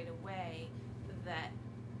to do it right away, that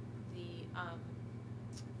the,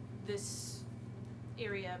 this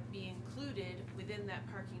area be included within that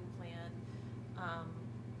parking plan,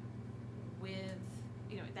 with,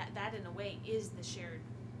 that in a way is the shared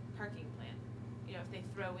parking plan. If they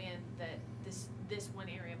throw in that this one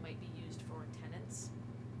area might be used for tenants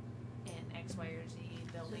and X, Y, or Z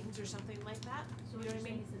buildings or something like that, So you what know you're what I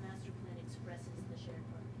saying mean? is the master plan expresses the shared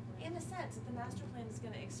parking plan? In a sense, that the master plan is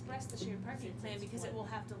gonna express the shared parking plan because it will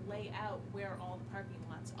have to lay out where all the parking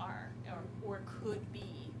lots are, or could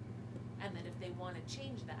be. And then if they wanna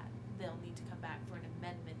change that, they'll need to come back for an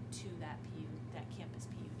amendment to that campus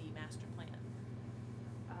PUD master plan.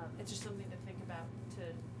 it's just something to think about to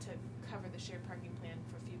cover the shared parking plan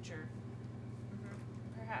for future.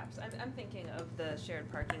 Perhaps. I'm thinking of the shared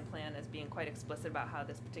parking plan as being quite explicit about how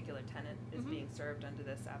this particular tenant is being served under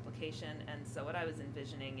this application. And so what I was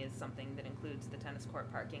envisioning is something that includes the tennis court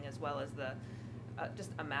parking as well as the,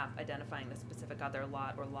 just a map identifying the specific other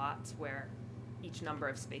lot or lots where each number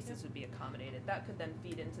of spaces would be accommodated. That could then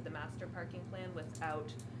feed into the master parking plan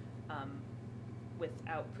without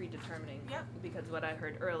predetermining. Yep. Because what I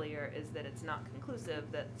heard earlier is that it's not conclusive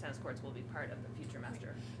that tennis courts will be part of the future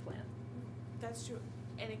master plan. That's true,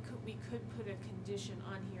 and we could put a condition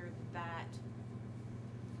on here that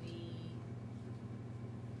the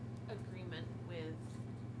agreement with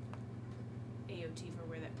AOT for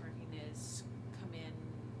where that parking is come in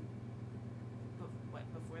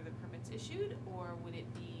before the permit's issued, or would it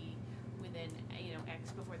be within,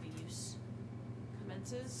 X before the use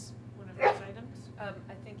commences, one of those items?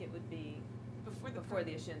 I think it would be Before the before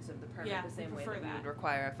the permit. issuance of the permit, Yeah, the same we way prefer that we would that.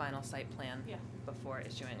 require a final site plan Yeah. before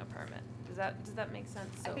issuing a permit. Does that make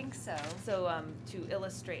sense? I think so. So, to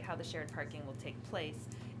illustrate how the shared parking will take place,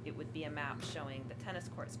 it would be a map showing the tennis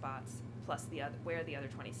court spots plus where the other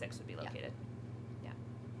 26 would be Yeah. located. Yeah.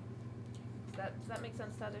 Does that make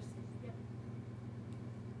sense to others? Yep.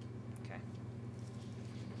 Okay.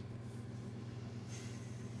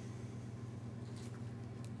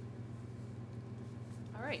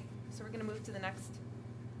 All right, so we're gonna move to the next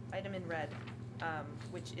item in red,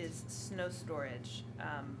 which is snow storage.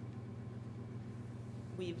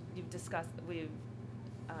 You've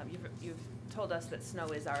told us that snow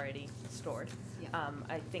is already stored. Yeah.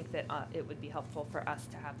 I think that it would be helpful for us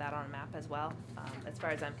to have that on a map as well. As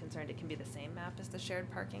far as I'm concerned, it can be the same map as the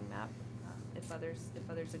shared parking map, if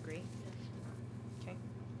others agree. Okay.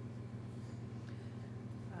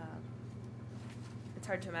 It's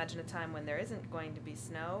hard to imagine a time when there isn't going to be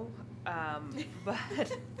snow, but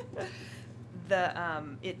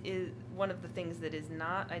it is one of the things that is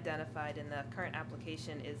not identified in the current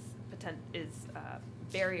application is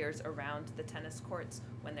barriers around the tennis courts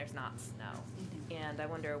when there's not snow. And I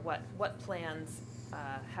wonder what plans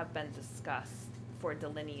have been discussed for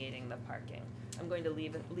delineating the parking. I'm going to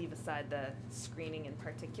leave aside the screening in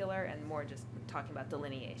particular and more just talking about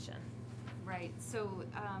delineation. Right, so,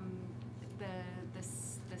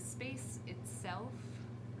 the space itself,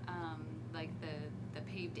 like the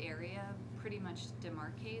paved area, pretty much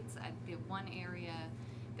demarcates. The one area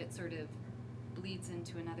that sort of bleeds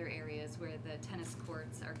into another area is where the tennis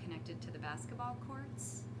courts are connected to the basketball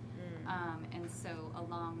courts. And so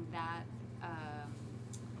along that,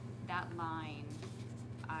 that line,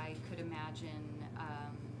 I could imagine,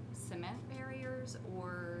 cement barriers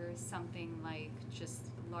or something like just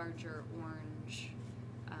larger orange,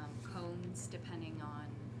 cones, depending on,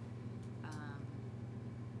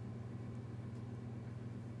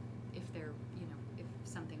 if they're, if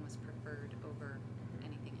something was preferred over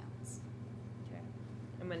anything else. Okay.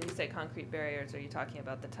 And when you say concrete barriers, are you talking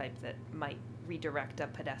about the type that might redirect a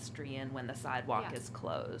pedestrian when the sidewalk Yeah. is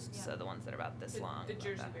closed? Yeah. So the ones that are about this long? The about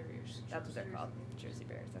Jersey that. barriers. That's what they're called, Jersey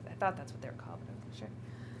barriers. I thought that's what they were called, but I'm not sure.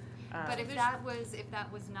 But if There's-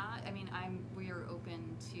 that was not, we are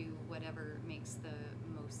open to whatever makes the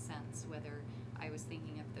most sense, whether I was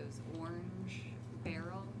thinking of those orange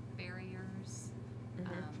barrel barriers,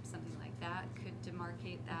 something like that could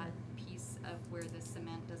demarcate that piece of where the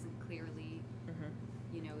cement doesn't clearly,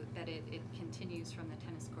 that it continues from the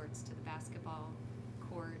tennis courts to the basketball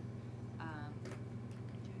court.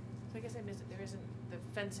 So I guess I missed it, the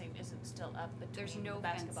fencing isn't still up There's between no the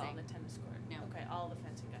basketball and the fencing. tennis court? No. Okay, all the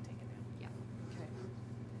fencing got taken down. Yeah. Okay.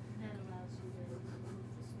 And that allows you to move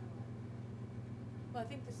the snow out. Well, I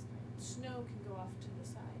think the snow can go off to the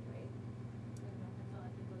side, right? I thought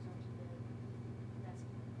it goes onto the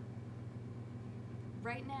basketball.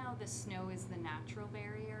 Right now, the snow is the natural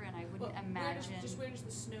barrier, and I wouldn't Well, imagine. Where does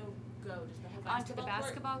the snow go? Does the whole Onto the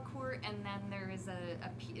basketball basketball court, and then there is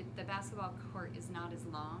the basketball court is not as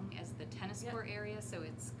long as the tennis Yep. court area, so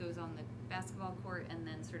it goes on the basketball court and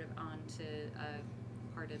then sort of onto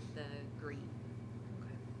part of the green.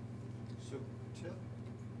 Okay. So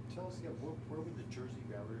tell us again, where would the Jersey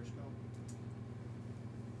barriers go?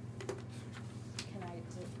 Can I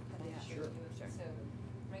just put it Sure. Sure. So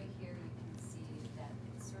right here you can see that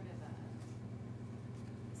it's sort of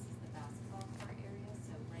this is the basketball court area,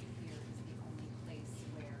 so right here is the only place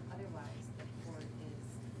where otherwise the court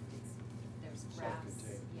there's grass.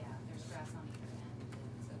 Self-contained. Yeah, there's grass on either end,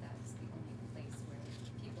 and so that's the only place where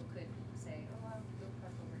people could say, oh, I'll go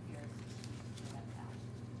park over here, like that.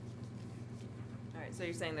 All right, so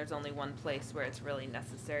you're saying there's only one place where it's really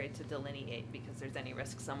necessary to delineate because there's any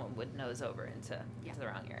risk someone would nose over into Yeah. the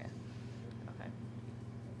wrong area? Okay.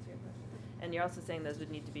 That's fair. And you're also saying those would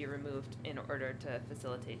need to be removed in order to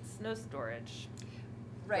facilitate snow storage.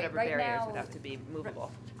 Right, Whatever right barriers would now- have to be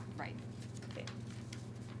movable. Right. Okay.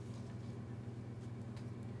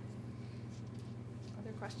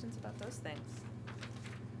 Other questions about those things?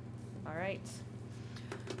 All right.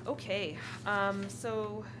 Okay,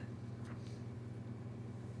 so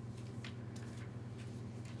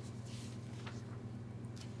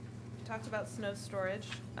we talked about snow storage.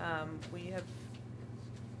 We have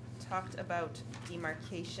talked about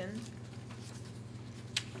demarcation.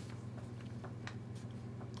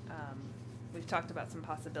 We've talked about some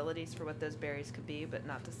possibilities for what those barriers could be, but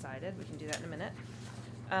not decided. We can do that in a minute.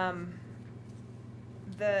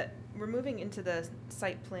 We're moving into the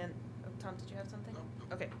site plan. Oh, Tom, did you have something?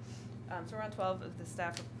 No. Okay. So we're on 12 of the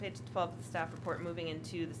staff, page 12 of the staff report, moving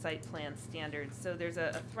into the site plan standards. So there's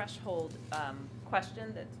a threshold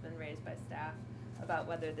question that's been raised by staff about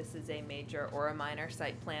whether this is a major or a minor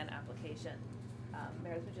site plan application.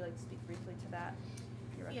 Meredith, would you like to speak briefly to that,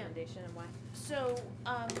 your Yeah. recommendation and why? So,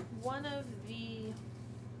 one of the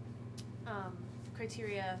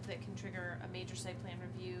criteria that can trigger a major site plan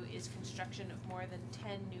review is construction of more than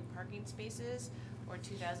 10 new parking spaces or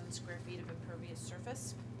 2,000 square feet of impervious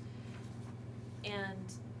surface.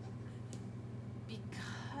 And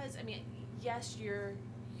because, I mean, yes, you're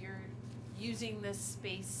using this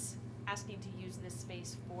space, asking to use this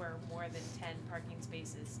space for more than 10 parking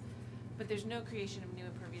spaces, but there's no creation of new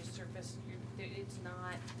impervious surface.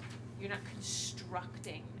 You're not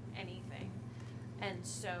constructing anything. And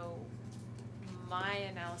so my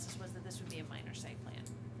analysis was that this would be a minor site plan.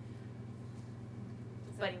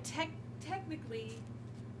 But technically,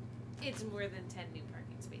 it's more than 10 new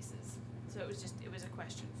parking spaces. So it was a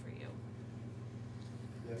question for you.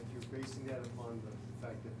 Yeah, you're basing that upon the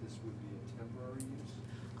fact that this would be a temporary use?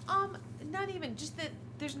 Not even, just that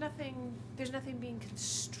there's nothing being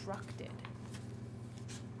constructed.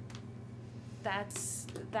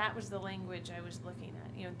 That was the language I was looking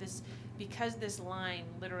at. You know, because this line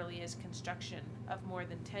literally is construction of more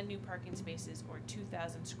than 10 new parking spaces or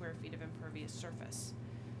 2,000 square feet of impervious surface.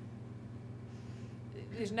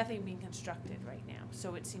 There's nothing being constructed right now,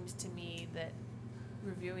 so it seems to me that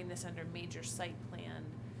reviewing this under major site plan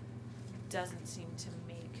doesn't seem to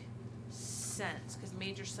make sense, because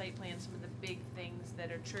major site plan, some of the big things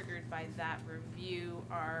that are triggered by that review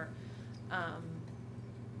are, where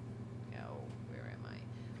am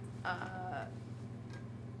I?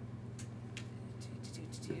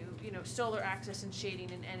 Solar access and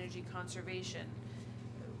shading and energy conservation.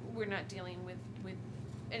 We're not dealing with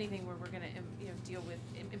anything where we're gonna, deal with,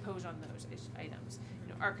 impose on those items.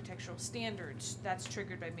 Architectural standards, that's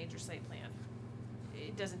triggered by major site plan.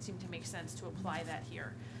 It doesn't seem to make sense to apply that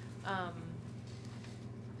here.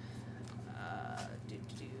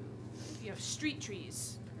 Street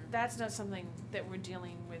trees, that's not something that we're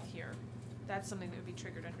dealing with here. That's something that would be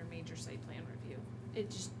triggered under major site plan review. It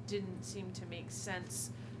just didn't seem to make sense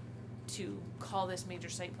to call this major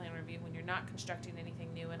site plan review when you're not constructing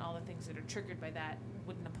anything new, and all the things that are triggered by that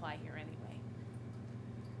wouldn't apply here anyway.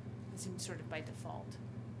 It seems sort of by default.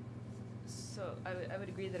 So I would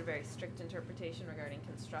agree that a very strict interpretation regarding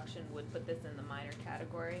construction would put this in the minor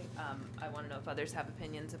category. I want to know if others have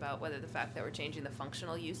opinions about whether the fact that we're changing the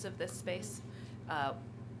functional use of this space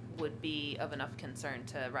would be of enough concern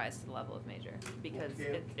to rise to the level of major. Because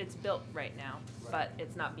it's built right now, but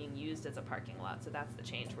it's not being used as a parking lot, so that's the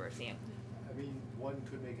change we're seeing. I mean, one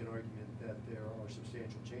could make an argument that there are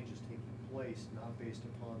substantial changes taking place, not based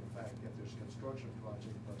upon the fact that there's a construction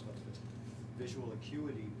project, but the visual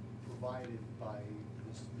acuity provided by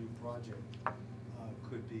this new project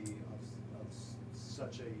could be of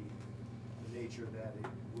such a nature that it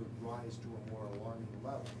would rise to a more alarming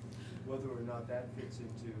level. Whether or not that fits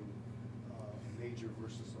into a major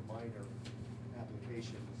versus a minor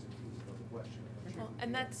application is another question.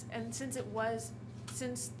 And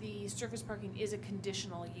since the surface parking is a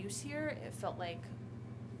conditional use here, it felt like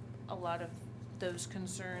a lot of those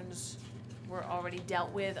concerns were already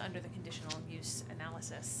dealt with under the conditional use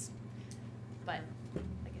analysis. But,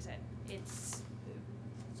 like I said, it's.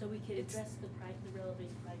 So we could address the relevant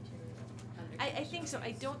criteria. I think so.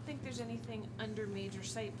 I don't think there's anything under major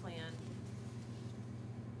site plan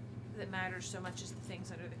that matters so much as the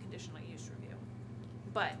things under the conditional use review.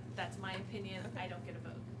 But that's my opinion. I don't get a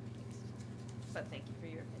vote. But thank you for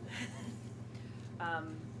your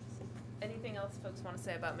opinion. Anything else folks want to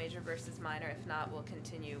say about major versus minor? If not, we'll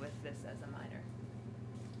continue with this as a minor.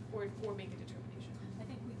 Or make a determination. I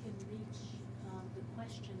think we can reach the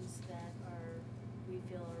questions that we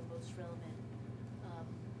feel are most relevant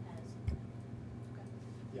as.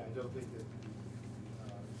 Yeah, I don't think that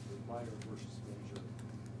the minor versus major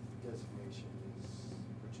designation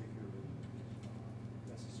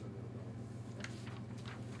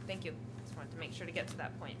thank you. Just wanted to make sure to get to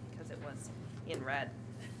that point because it was in red.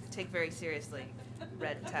 Take very seriously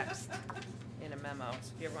red text in a memo.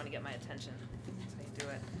 So if you ever want to get my attention, that's how you do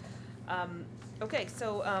it. Okay,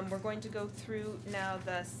 so we're going to go through now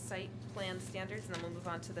the site plan standards, and then we'll move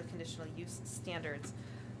on to the conditional use standards.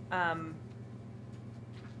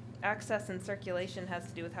 Access and circulation has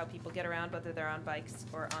to do with how people get around, whether they're on bikes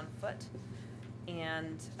or on foot.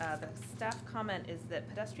 And the staff comment is that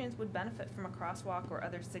pedestrians would benefit from a crosswalk or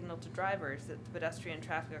other signal to drivers, that the pedestrian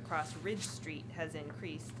traffic across Ridge Street has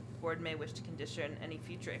increased. The board may wish to condition any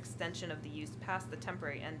future extension of the use past the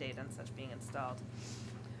temporary end date on such being installed.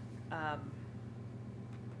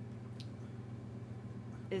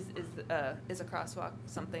 Is a crosswalk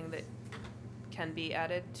something that can be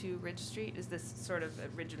added to Ridge Street? Is this sort of a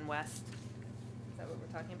Ridge and West? Is that what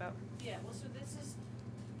we're talking about? Yeah, well, so this is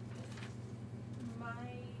my,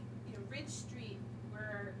 Ridge Street,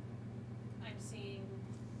 where I'm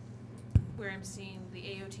seeing the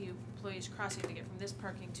AOT employees crossing to get from this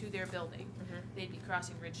parking to their building. They'd be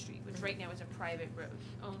crossing Ridge Street, which right now is a private road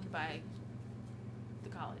owned by the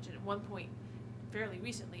college. And at one point, fairly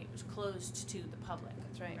recently, it was closed to the public.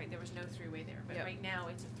 That's right. Right, there was no throughway there, but Yep. right now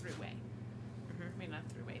it's a throughway. I mean, not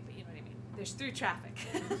throughway, but you know what I mean. There's through traffic.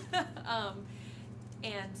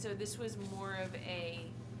 And so this was more of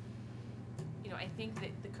a, I think that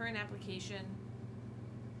the current application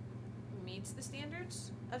meets the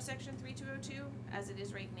standards of section 3202 as it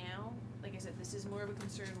is right now. Like I said, this is more of a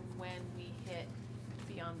concern when we hit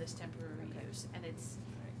beyond this temporary use. And it's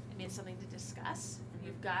something to discuss.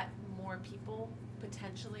 You've got more people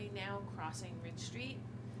potentially now crossing Ridge Street,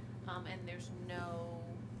 and there's no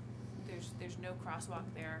crosswalk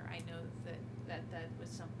there. I know that was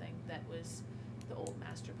something that was the old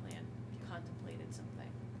master plan contemplated something.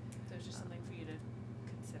 So it's just something for you to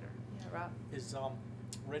consider. Yeah, Rob? Is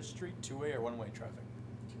Ridge Street two-way or one-way traffic?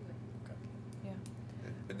 Two-way. Okay.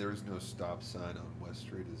 Yeah. And there is no stop sign on West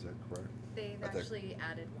Street, is that correct? They've At that- actually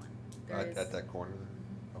added one. There At is- at that corner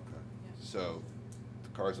there? Okay. Yeah. So the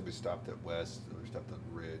cars will be stopped at West, they'll be stopped on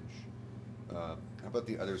Ridge. How about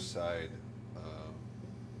the other side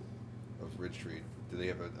of Ridge Street? Do they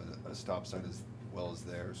have a stop sign as well as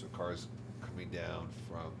there? So cars coming down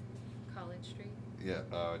from, College Street.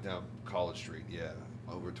 down College Street, yeah,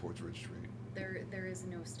 over towards Ridge Street? There is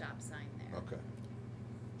no stop sign there. Okay.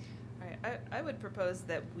 All right, I would propose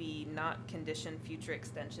that we not condition future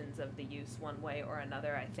extensions of the use one way or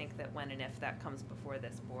another. I think that when and if that comes before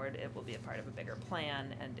this board, it will be a part of a bigger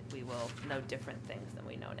plan, and we will know different things than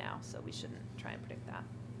we know now, so we shouldn't try and predict that.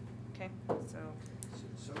 Okay, so,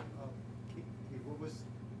 So, Kate, what was,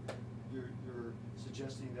 you're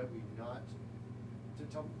suggesting that we not,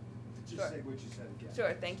 just Sure. say what you said again.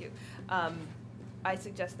 sure, thank you. I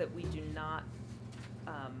suggest that we do not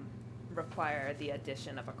require the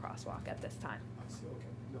addition of a crosswalk at this time. I see, okay,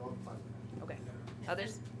 no, I'm fine with that. Okay,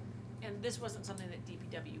 others? And this wasn't something that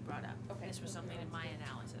DPW brought up. Okay. This was something in my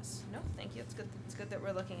analysis. No, thank you, it's good that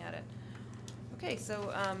we're looking at it. Okay,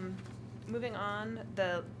 so, moving on,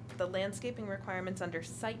 the landscaping requirements under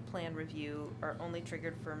site plan review are only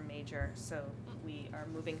triggered for major, so we are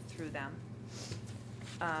moving through them.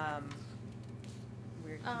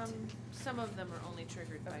 We're Some of them are only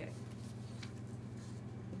triggered by, Okay.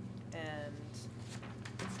 And,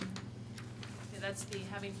 yeah, that's the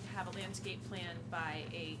having to have a landscape plan by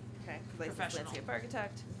a okay, licensed Professional. landscape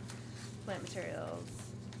architect, plant materials.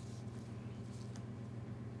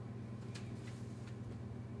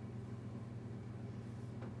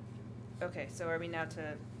 Okay, so are we now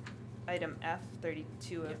to item F,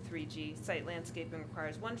 32 of 3G? Site landscaping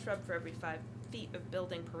requires 1 shrub for every 5 feet of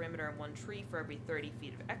building perimeter and 1 tree for every 30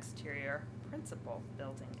 feet of exterior, principal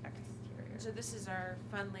building exterior. So this is our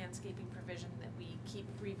fun landscaping provision that we keep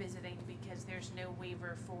revisiting because there's no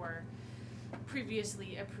waiver for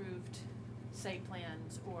previously approved site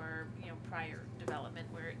plans or, prior development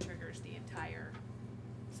where it triggers the entire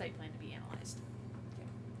site plan to be analyzed. Okay.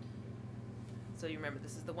 So you remember,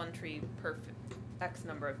 this is the 1 tree per X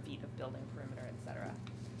number of feet of building perimeter, et cetera.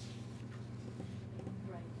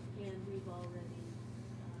 Right, and we've already,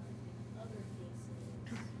 in other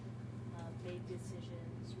cases, made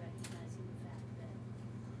decisions recognizing the fact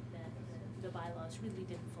that the bylaws really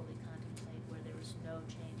didn't fully contemplate where there was no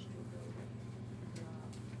change to a building.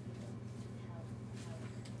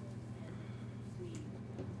 And we,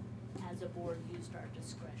 as a board, used our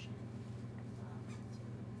discretion,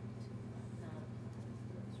 to not apply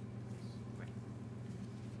those rules. Right.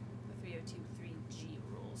 The 302-3G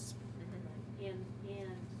rules. Right, and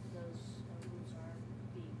those rules are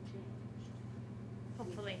being changed.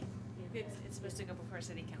 Hopefully. In It's supposed to go before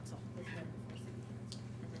city council. It's been before city council,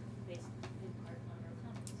 based in part on our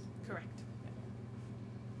comments. Correct.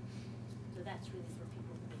 So that's really for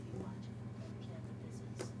people who may be watching, to understand that this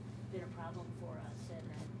has been a problem for us and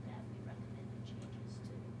that we recommended changes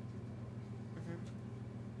to.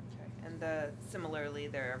 Okay, and similarly,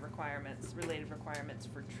 there are requirements, related requirements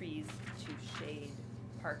for trees to shade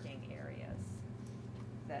parking areas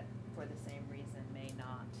that, for the same reason, may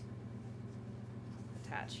not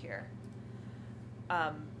attach here.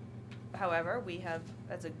 However, we have,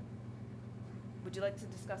 would you like to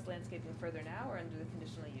discuss landscaping further now or under the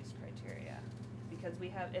conditional use criteria? Because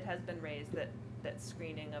it has been raised that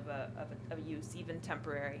screening of a use, even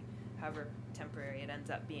temporary, however temporary it ends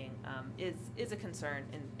up being, is a concern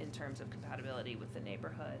in terms of compatibility with the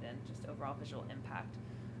neighborhood and just overall visual impact.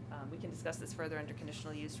 We can discuss this further under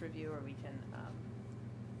conditional use review, or we can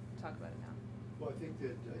talk about it now. Well, I think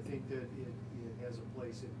that it has a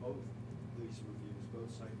place in both these reviews, both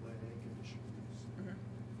site plan and conditional use. Mhm.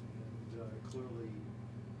 And clearly,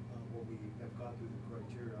 when we have gone through the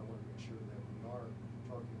criteria, I want to make sure that we are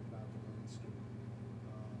talking about the landscape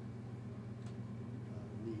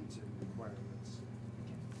needs and requirements.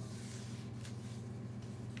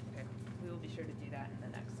 Okay, we will be sure to do that in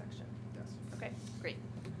the next section. Yes. Okay, great.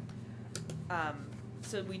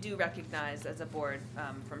 So we do recognize as a board,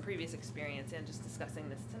 from previous experience and just discussing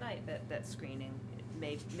this tonight, that screening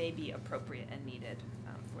may be appropriate and needed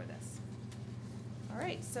for this. All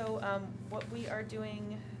right, so what we are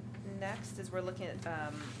doing next is we're looking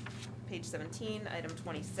at page 17, item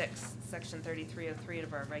 26, section 3303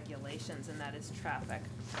 of our regulations, and that is traffic.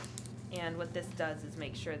 And what this does is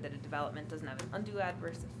make sure that a development doesn't have an undue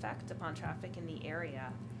adverse effect upon traffic in the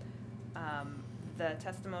area. The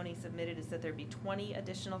testimony submitted is that there'd be 20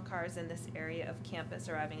 additional cars in this area of campus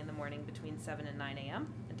arriving in the morning between 7 and 9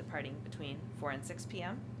 a.m. and departing between 4 and 6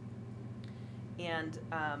 p.m. And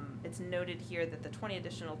it's noted here that the 20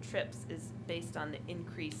 additional trips is based on the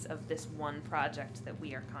increase of this one project that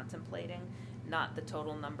we are contemplating, not the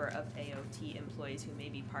total number of AOT employees who may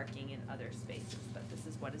be parking in other spaces, but this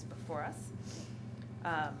is what is before us.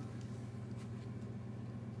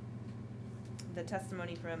 The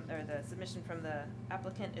testimony or the submission from the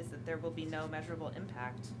applicant is that there will be no measurable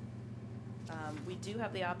impact. We do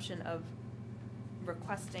have the option of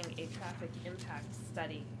requesting a traffic impact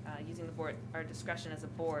study, using our discretion as a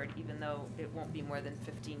board, even though it won't be more than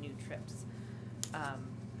 50 new trips.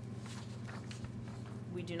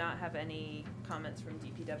 We do not have any comments from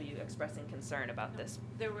DPW expressing concern about this.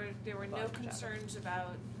 There were no volume of traffic. concerns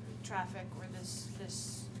about traffic or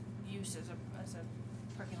this use as a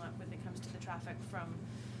parking lot when it comes to the traffic from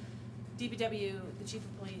DPW, the chief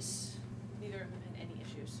of police. Neither of them had any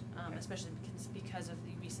issues, Okay. especially because of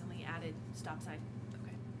the recently added stop sign.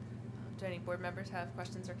 Okay. Do any board members have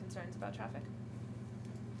questions or concerns about traffic?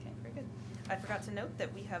 Okay, very good. I forgot to note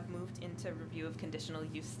that we have moved into review of conditional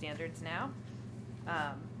use standards now.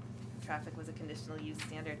 Traffic was a conditional use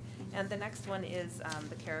standard. And the next one is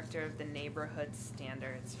the character of the neighborhood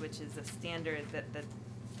standards, which is a standard that the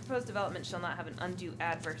proposed development shall not have an undue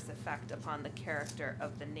adverse effect upon the character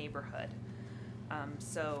of the neighborhood.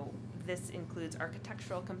 So this includes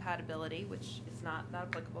architectural compatibility, which is not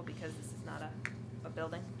applicable because this is not a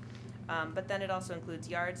building. But then it also includes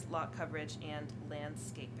yards, lot coverage, and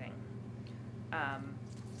landscaping.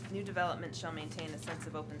 New development shall maintain a sense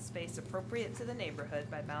of open space appropriate to the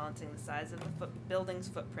neighborhood by balancing the size of the building's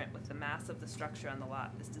footprint with the mass of the structure on the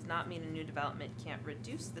lot. This does not mean a new development can't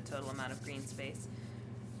reduce the total amount of green space,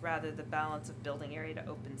 rather the balance of building area to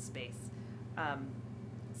open space.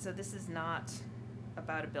 So this is not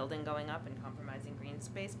about a building going up and compromising green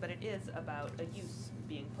space, but it is about a use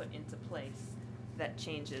being put into place that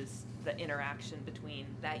changes the interaction between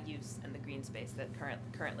that use and the green space that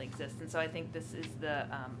currently exists. And so I think this is the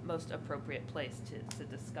most appropriate place to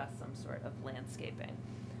discuss some sort of landscaping.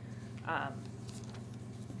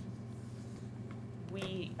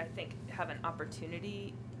 We, I think, have an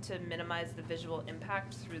opportunity to minimize the visual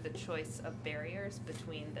impact through the choice of barriers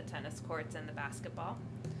between the tennis courts and the basketball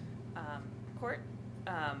court.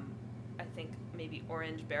 I think maybe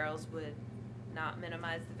orange barrels would not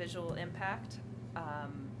minimize the visual impact,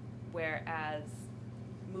 whereas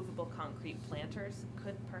movable concrete planters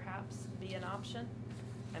could perhaps be an option.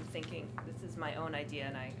 I'm thinking, this is my own idea,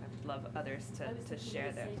 and I'd love others to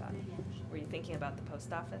share their thoughts. Were you thinking about the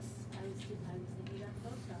post office? I was thinking about the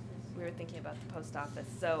post office. We were thinking about the post office.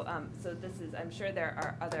 So, so this is, I'm sure there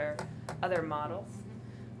are other models,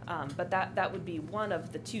 but that would be one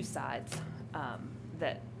of the two sides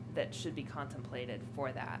that should be contemplated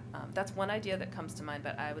for that. That's one idea that comes to mind,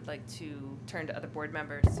 but I would like to turn to other board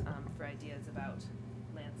members for ideas about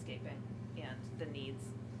landscaping and the needs.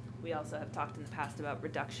 We also have talked in the past about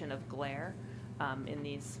reduction of glare in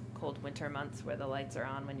these cold winter months where the lights are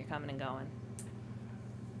on when you're coming and going.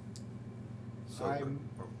 So, I'm-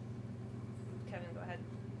 Kevin, go ahead.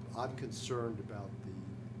 I'm concerned about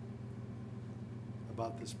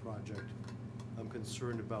this project. I'm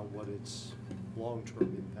concerned about what its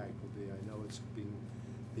long-term impact will be. I know it's being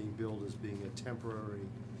billed as being a temporary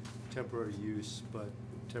use, but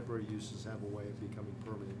temporary uses have a way of becoming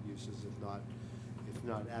permanent uses if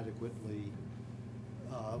not adequately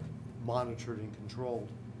monitored and controlled.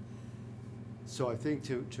 So I think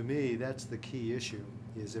to me, that's the key issue,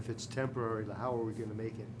 is if it's temporary, how are we gonna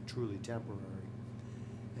make it truly temporary?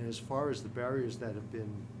 And as far as the barriers that have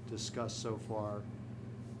been discussed so far,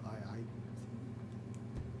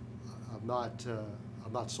 I'm not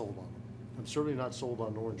sold on them. I'm certainly not sold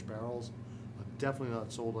on orange barrels. I'm definitely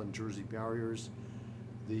not sold on Jersey barriers.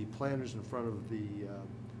 The planters in front of the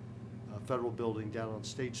federal building down on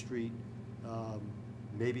State Street,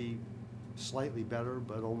 maybe slightly better,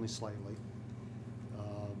 but only slightly.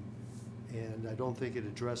 And I don't think it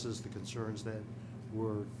addresses the concerns that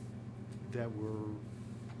were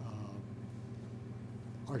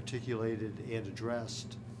articulated and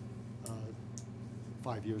addressed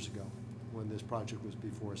 5 years ago, when this project was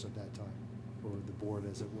before us at that time, or the board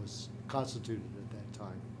as it was constituted at that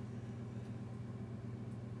time.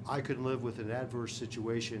 I could live with an adverse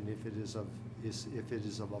situation if it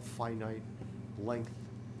is of a finite length,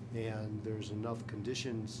 and there's enough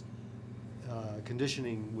conditioning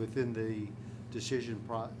within the decision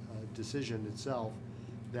itself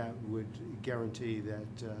that would guarantee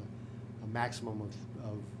that a maximum of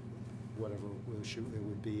whatever it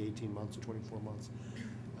would be, 18 months or 24 months,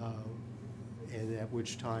 and at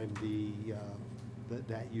which time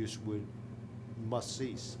that use must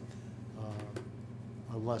cease,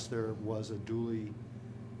 unless there was a duly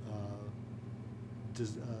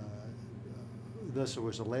unless there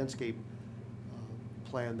was a landscape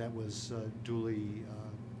plan that was duly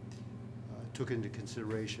took into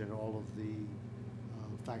consideration all of the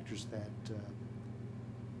factors that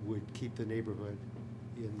would keep the neighborhood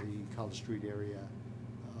in the College Street area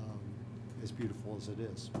as beautiful as it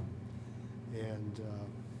is. And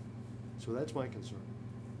so that's my concern.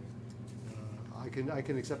 I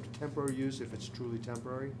can accept a temporary use if it's truly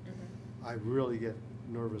temporary. Mm-hmm. I really get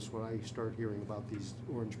nervous when I start hearing about these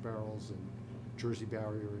orange barrels and Jersey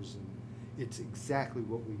barriers, and it's exactly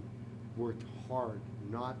what we worked hard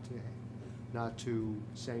not to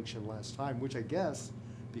sanction last time, which I guess,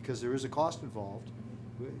 because there is a cost involved,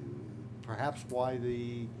 perhaps why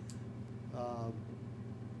the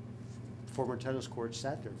former tennis court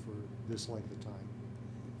sat there for this length of time.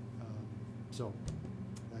 So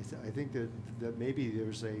I think that maybe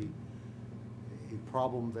there's a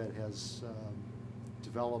problem that has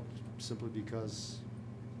developed simply because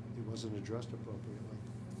it wasn't addressed appropriately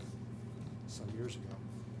some years ago.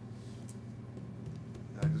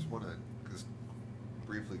 I just want to just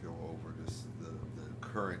briefly go over just the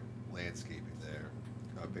current landscaping there.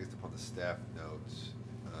 Based upon the staff notes,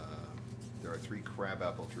 there are 3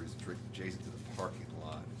 crabapple trees adjacent to the parking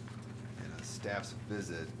lot. And a staff's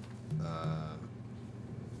visit, the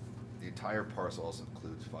entire parcel also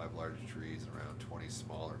includes 5 large trees and around 20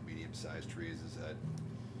 small or medium-sized trees. Is that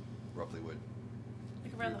roughly what?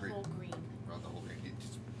 Like you around the agree? whole green. Around the whole green. You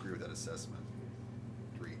just agree with that assessment?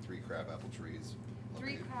 Three crabapple trees.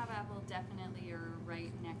 3 located- crabapple definitely are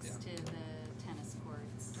right next Yeah. to the tennis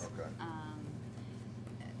courts. Okay.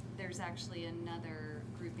 There's actually another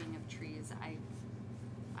grouping of trees. I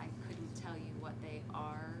couldn't tell you what they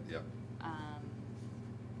are. Yep.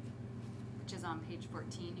 Which is on page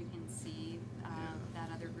 14. You can see Yeah.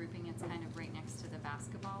 that other grouping. It's kind of right next to the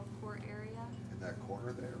basketball court area. In that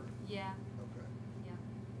corner there? Yeah. Okay. Yeah.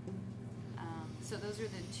 So those are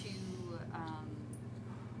the 2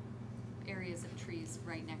 areas of trees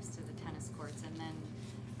right next to the tennis courts, and then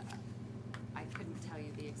I couldn't tell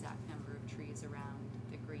you the exact number of trees around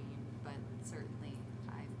the green, but certainly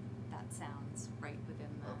that sounds right within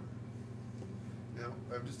the. Now,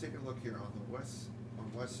 I'm just taking a look here on West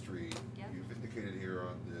Street. Yep. You've indicated here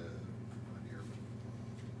on your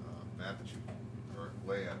map that or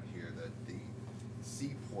layout here that the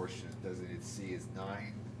C portion, designated C, is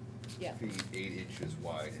 9 Yeah. feet 8 inches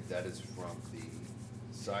wide, and that is from the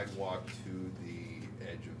sidewalk to the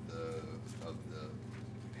edge of the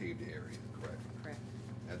paved area, correct? Correct.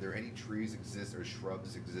 Are there any trees or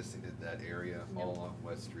shrubs existing in that area No. all along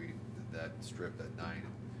West Street, that strip, that 9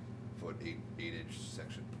 foot 8 inch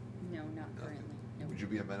section? No, not Nothing. currently. No. Would you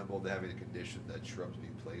be amenable to having a condition that shrubs be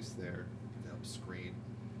placed there to help screen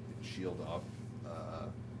and shield off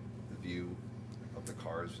the view of the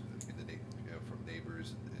cars in from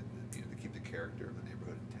neighbors and to keep the character of the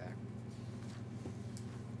neighborhood intact?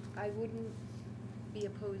 I wouldn't be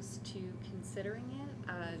opposed to considering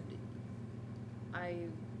it. I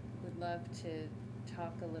would love to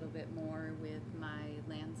talk a little bit more with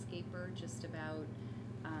my landscaper just about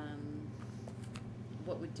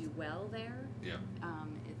what would do well there. Yeah.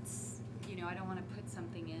 It's, you know, I don't want to put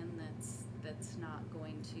something in that's not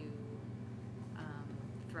going to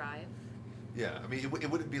thrive. Yeah, I mean, it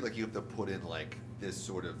wouldn't be like you have to put in like this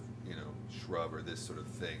sort of, you know, shrub or this sort of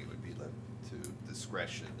thing. It would be left to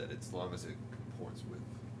discretion that as long as it comports with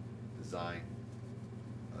design,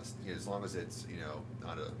 you know, as long as it's, you know,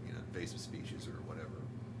 not a, you know, invasive species or whatever,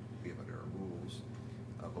 we have under our rules.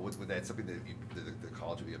 But would that something that the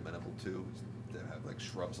college would be amenable to have like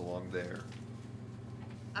shrubs along there?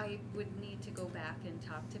 I would need to go back and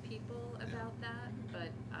talk to people about that,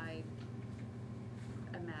 but I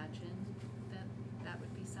imagine that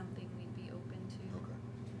would be something we'd be open to. Okay.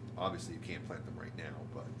 Obviously, you can't plant them right now,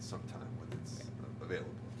 but sometime when it's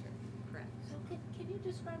available. Correct. So can you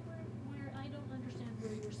describe where, I don't understand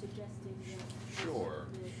where you're suggesting that. Sure,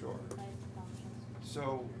 sure. I apologize.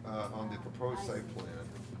 So, on the proposed I site see. plan.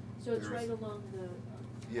 So it's there's- right along the.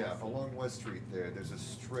 Yeah, I see. along West Street there's a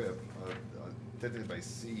strip, designated by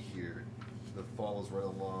C here, that follows right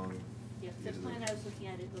along. Yeah, the into plan I was looking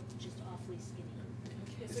at, it looked just awfully skinny.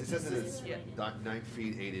 It says that it's Yeah. 9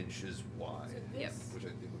 feet 8 inches wide. So Yep. Which I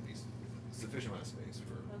think would be sufficient amount of space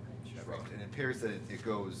for Okay. shrubs. And it appears that it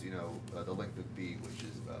goes, you know, the length of B, which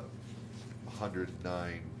is about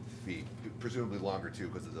 109 feet, presumably longer too,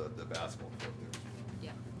 because of the basketball court there.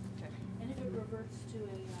 Yeah. Okay. And if it reverts to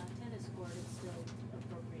a tennis court, it's still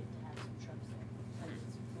appropriate to have some shrubs there, but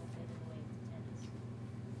it's won't get in the way of tennis.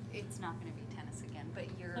 It's not going to be tennis again, but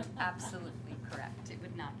you're absolutely correct. It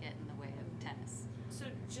would not get in the way of tennis. So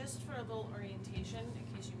just for a little orientation,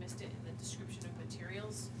 in case you missed it in the description of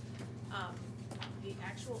materials, the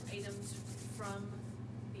actual items from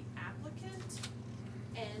the applicant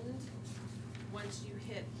end once you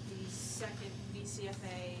hit the second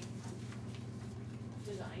VCFA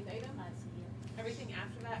designed item. I see, yeah. Everything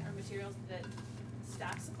after that are materials that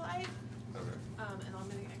staff supplied, Okay. and I'm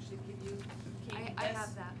gonna actually give you, Katie, I this.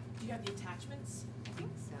 have that. Do you have the attachments? I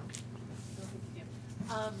think so. Don't think you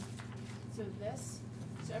do. So this,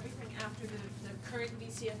 so everything after the current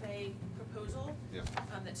VCFA proposal, Yeah.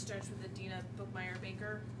 that starts with the Dina Bookmeyer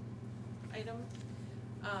Baker item.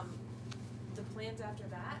 The plans after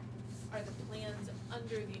that are the plans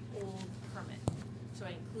under the old permit. So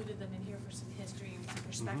I included them in here for some history and some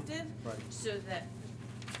perspective. Right. So that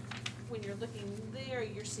when you're looking there,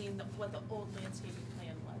 you're seeing what the old landscaping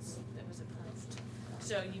plan was that was approved.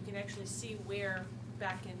 So you can actually see where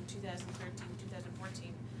back in 2013,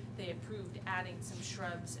 2014, they approved adding some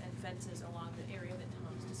shrubs and fences along the area that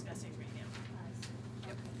Tom's discussing right now. I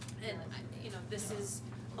see. And, you know, this is,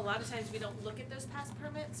 a lot of times we don't look at those past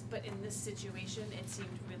permits, but in this situation, it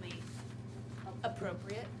seemed really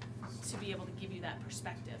appropriate to be able to give you that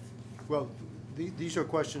perspective. Well, these are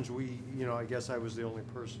questions you know, I guess I was the only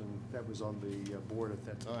person that was on the board at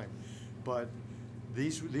that time. But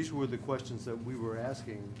these were the questions that we were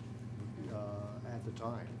asking at the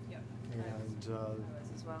time. Yep. And I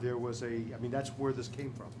was as well. there was I mean, that's where this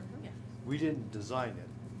came from. Yeah. We didn't design it.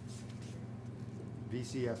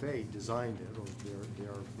 VCFA designed it, or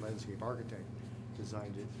their landscape architect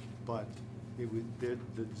designed it, but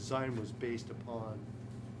the design was based upon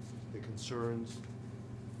the concerns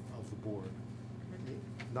of the board.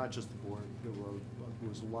 Not just the board, there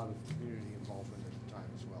was a lot of community involvement at the time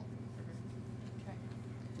as well. Okay.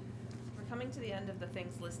 We're coming to the end of the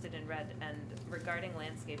things listed in red, and regarding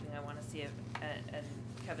landscaping, I want to see if, and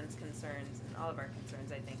Kevin's concerns and all of our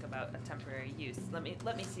concerns, I think, about a temporary use. Let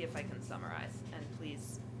me see if I can summarize, and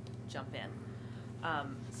please jump in.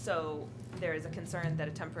 So there is a concern that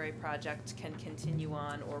a temporary project can continue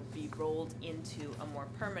on or be rolled into a more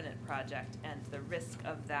permanent project, and the risk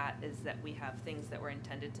of that is that we have things that were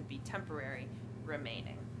intended to be temporary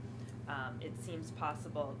remaining. It seems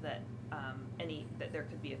possible that that there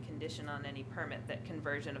could be a condition on any permit that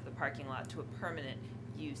conversion of the parking lot to a permanent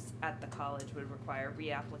use at the college would require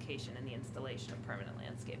reapplication and the installation of permanent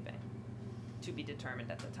landscaping to be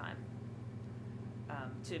determined at the time.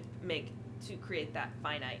 To create that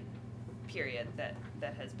finite period that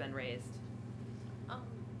has been raised.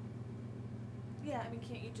 Yeah, I mean,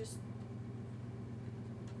 can't you just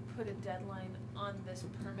put a deadline on this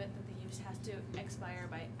permit that the use has to expire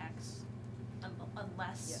by X,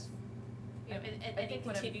 unless, Yes. you know, and I any think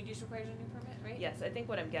what I'm- continued use requires a new permit, right? Yes, I think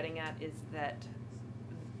what I'm getting at is that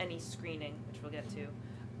any screening, which we'll get to,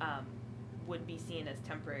 would be seen as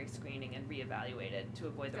temporary screening and reevaluated to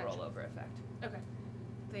avoid the Gotcha. rollover effect. Okay.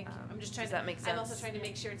 Thank you. I'm just trying Does to, that make I'm also sense? trying to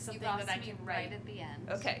make sure it's You something that I lost me can right write. at the end.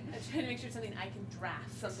 Okay. I'm trying to make sure it's something I can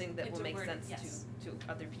draft. Something that will into make wording. sense Yes. to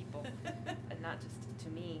other people and not just to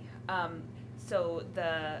me. So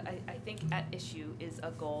I think at issue is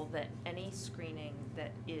a goal that any screening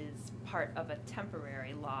that is part of a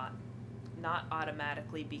temporary lot not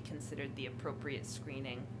automatically be considered the appropriate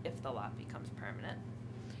screening if the lot becomes permanent.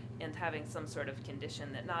 And having some sort of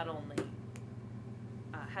condition that not only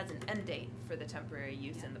has an end date for the temporary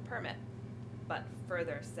use in the permit, but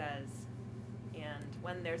further says, and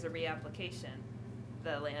when there's a reapplication,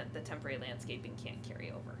 the temporary landscaping can't carry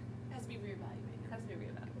over. Has to be reevaluated. Has to be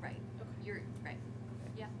reevaluated. Right. Okay. You're right.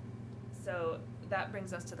 Okay. Yeah. So that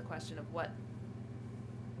brings us to the question of what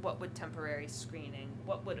would temporary screening,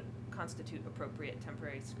 what would constitute appropriate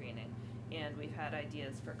temporary screening? And we've had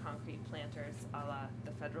ideas for concrete planters a la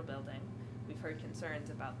the federal building. We've heard concerns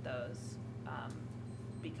about those,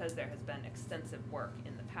 because there has been extensive work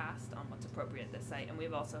in the past on what's appropriate at this site. And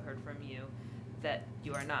we've also heard from you that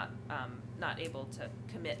you are not able to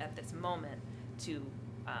commit at this moment to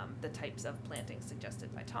the types of plantings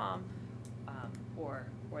suggested by Tom, or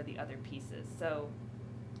the other pieces. So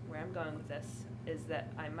where I'm going with this is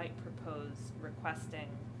that I might propose requesting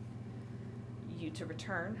you to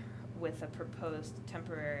return with a proposed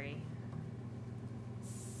temporary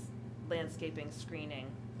landscaping screening,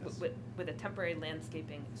 Yes. with a temporary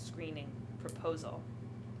landscaping screening proposal.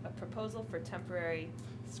 A proposal for temporary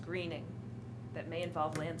screening that may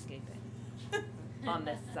involve landscaping on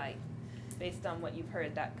this site. Based on what you've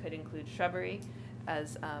heard, that could include shrubbery,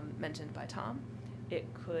 as mentioned by Tom.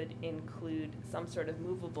 It could include some sort of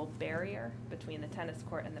movable barrier between the tennis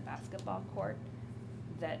court and the basketball court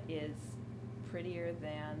that is prettier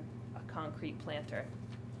than a concrete planter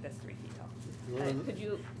that's 3 feet tall. Could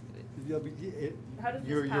you, Yeah, but how does this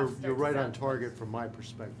you're, path you're, start you're to right on sound? target from my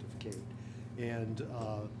perspective, Kate. And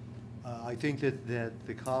I think that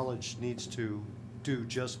the college needs to do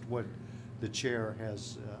just what the chair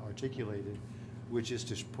has articulated, which is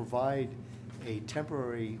to provide a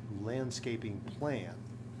temporary landscaping plan,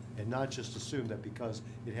 and not just assume that because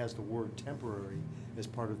it has the word temporary as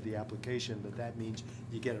part of the application, that means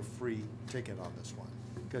you get a free ticket on this one.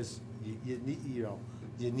 Because you need,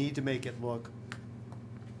 you need to make it look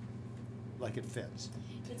like it fits.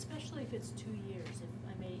 Especially if it's 2 years, if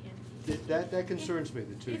I may. And That concerns me,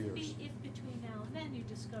 the 2 years. If between now and then you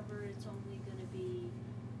discover it's only gonna be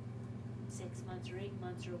 6 months or 8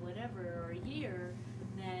 months or whatever, or a year,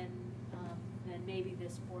 then maybe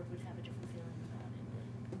this board would have a different feeling about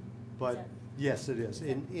it. But, yes, it is.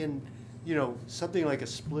 In something like a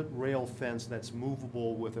split rail fence that's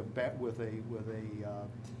movable with a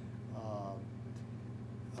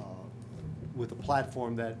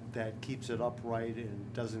platform that keeps it upright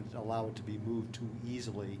and doesn't allow it to be moved too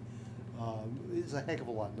easily, is a heck of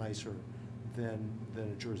a lot nicer than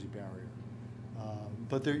a Jersey barrier.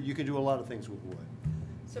 But you can do a lot of things with wood.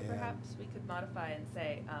 So And- perhaps we could modify and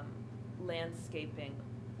say landscaping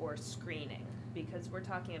or screening, because we're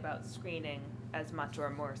talking about screening as much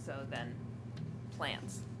or more so than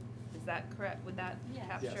plants. Is that correct? Would that Yes.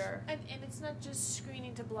 capture? And it's not just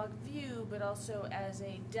screening to block view, but also as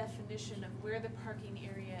a definition of where the parking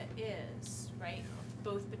area is, right?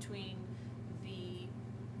 Both between the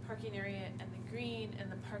parking area and the green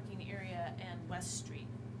and the parking area and West Street,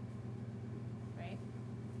 right?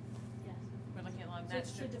 Yes. We're looking along So that to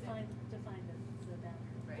strip. define the boundary.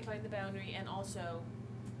 Define the boundary and also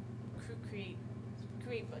create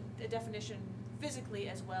a definition physically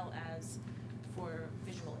as well as for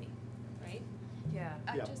visually, right? Yeah.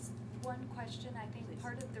 Yeah. Just one question. I think Please.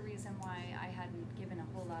 part of the reason why I hadn't given a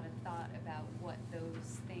whole lot of thought about what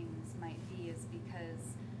those things might be is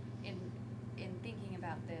because in thinking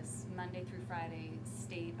about this, Monday through Friday,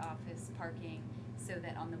 state office parking, so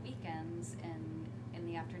that on the weekends and in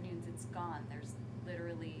the afternoons, it's gone. There's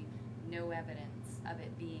literally no evidence of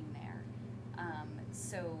it being there.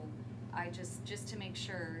 So I just to make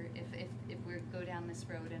sure, if we go down this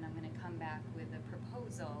road and I'm gonna come back with a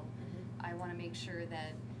proposal, I wanna make sure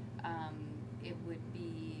that it would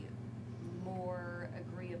be more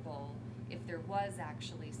agreeable if there was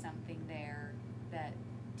actually something there that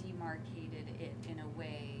demarcated it in a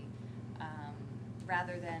way,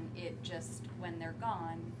 rather than it just, when they're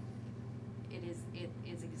gone, it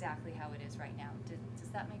is exactly how it is right now. Does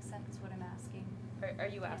that make sense, what I'm asking? Are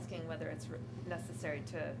you asking whether it's necessary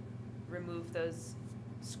to remove those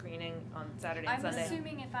screening on Saturday and I'm Sunday?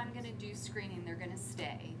 assuming if I'm gonna do screening, they're gonna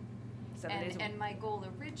stay. 7 days a week? And my goal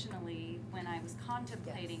originally, when I was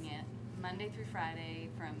contemplating it, Monday through Friday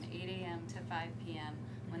from 8 a.m. to 5 p.m.,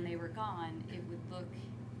 when they were gone, it would look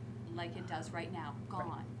like it does right now,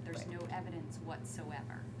 gone. There's right. no evidence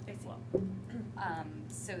whatsoever. I see.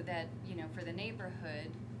 So that, you know, for the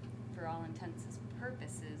neighborhood, for all intents and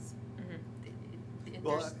purposes,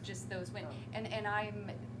 Well, there's just those and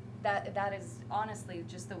that is honestly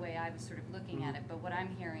just the way I was sort of looking at it, but what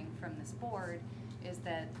I'm hearing from this board is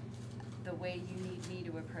that the way you need me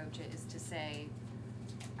to approach it is to say,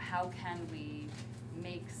 how can we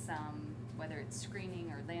make some, whether it's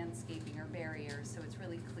screening or landscaping or barriers, so it's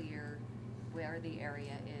really clear where the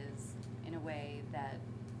area is in a way that.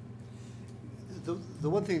 The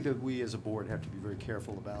one thing that we as a board have to be very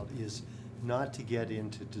careful about is not to get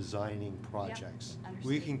into designing projects. We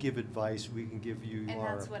understood. can give advice, we can give you And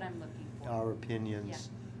that's what I'm looking for. our opinions,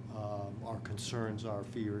 our concerns, our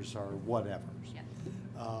fears, our whatevers. Yeah.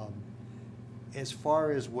 As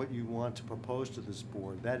far as what you want to propose to this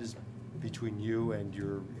board, that is between you and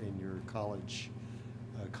your college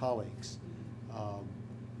colleagues.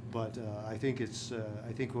 But I think it's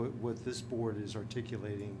I think what this board is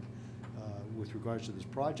articulating with regards to this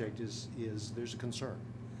project is there's a concern,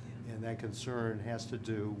 and that concern has to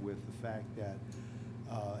do with the fact that,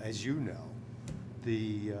 as you know,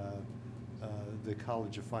 the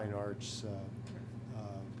College of Fine Arts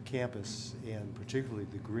campus, and particularly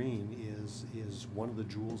the green, is one of the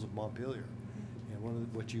jewels of Montpelier.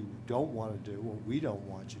 And what you don't want to do, what we don't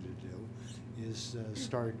want you to do, is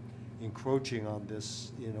start encroaching on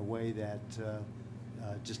this in a way that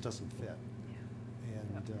just doesn't fit.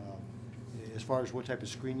 And as far as what type of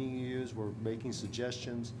screening you use, we're making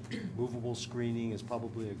suggestions. Movable screening is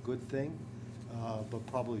probably a good thing, but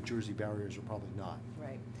probably Jersey barriers are probably not.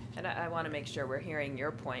 Right. And I want to make sure we're hearing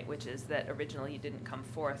your point, which is that originally you didn't come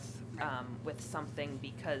forth with something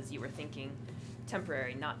because you were thinking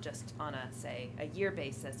temporary, not just on a year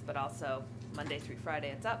basis, but also Monday through Friday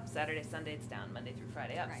it's up, Saturday, Sunday it's down, Monday through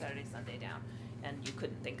Friday up, Right. Saturday, Sunday down. And you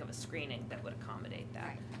couldn't think of a screening that would accommodate that.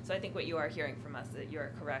 Right. So I think what you are hearing from us, that you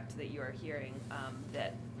are correct, that you are hearing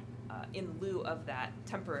that in lieu of that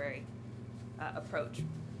temporary approach,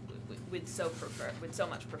 would so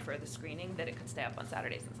much prefer the screening that it could stay up on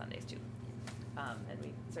Saturdays and Sundays too. And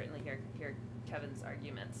we certainly hear Kevin's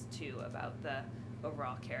arguments too about the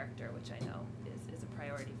overall character, which I know is a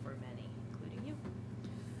priority for many, including you.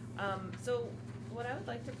 So what I would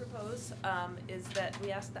like to propose is that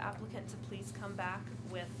we ask the applicant to please come back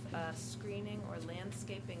with a screening or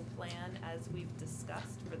landscaping plan as we've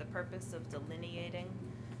discussed for the purpose of delineating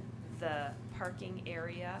the parking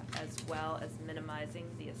area as well as minimizing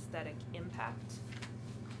the aesthetic impact.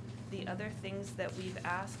 The other things that we've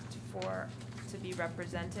asked for to be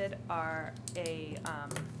represented are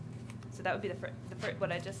so that would be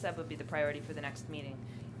what I just said would be the priority for the next meeting.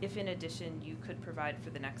 If in addition you could provide for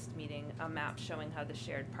the next meeting a map showing how the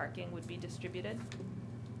shared parking would be distributed,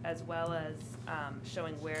 as well as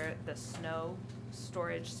showing where the snow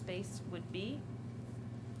storage space would be.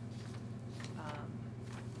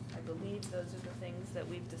 I believe those are the things that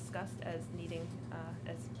we've discussed as needing,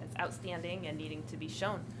 as outstanding and needing to be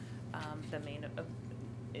shown. The main,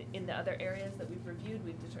 in the other areas that we've reviewed,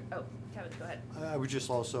 we've determined, oh, Kevin, go ahead. I would just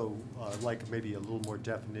also like maybe a little more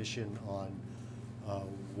definition on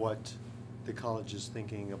what the college is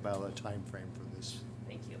thinking about a time frame for this.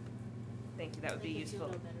 Thank you. Thank you, that would be I think you'll useful.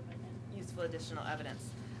 know better by then. Useful additional evidence.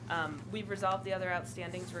 We've resolved the other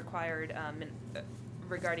outstandings required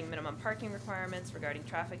regarding minimum parking requirements, regarding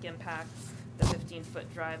traffic impacts, the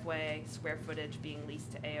 15-foot driveway, square footage being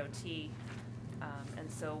leased to AOT.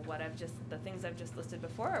 And so the things I've just listed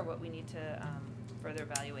before are what we need to further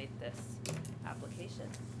evaluate this application.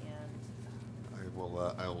 And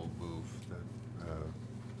I will move that,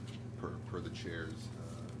 per the chair's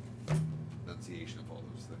enunciation of all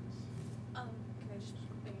those things. Can I just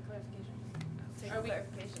make a clarification? take Are we-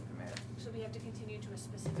 clarification from Meredith. So we have to continue to a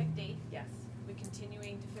specific date? Yes. We're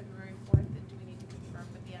continuing to February 4th, and do we need to confirm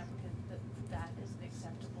with the applicant that that is an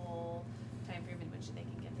acceptable timeframe in which they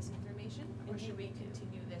can get this information? Or should we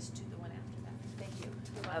continue this to the one after that? Thank you.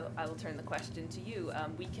 I will turn the question to you.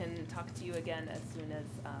 We can talk to you again as soon as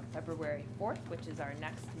February 4th, which is our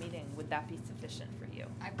next meeting. Would that be sufficient for you?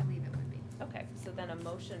 I believe it would be. Okay, so then a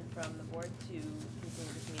motion from the board to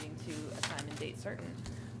continue this meeting to a time and date certain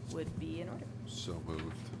would be in order. So moved.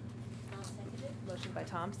 I'll second it. Motion by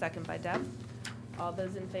Tom, second by Deb. All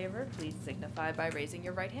those in favor, please signify by raising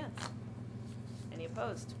your right hand. Any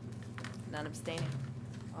opposed? None abstaining.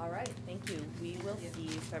 All right, thank you. We will Thank see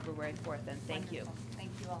you February 4th, and thank you. Wonderful.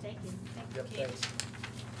 Thank you all. Thank you. Thank you, Yep, Kate. thanks.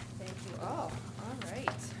 Thank you all. All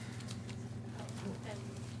right.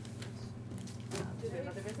 Do we have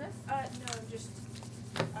other business? No, just,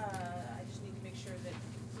 I just need to make sure that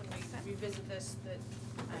when we revisit this, that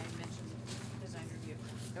I mentioned design review.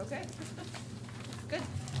 Okay. Good.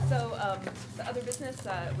 So, the other business,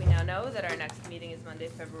 we now know that our next meeting is Monday,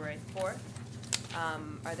 February 4th.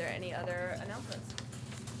 Are there any other announcements?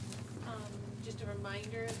 Just a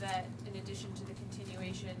reminder that in addition to the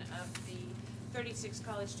continuation of the 36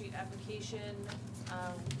 College Street application,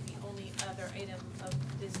 the only other item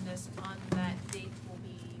of business on that date will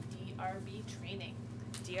be DRB training.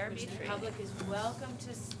 DRB Which the training. public is welcome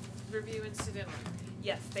to review and sit in on.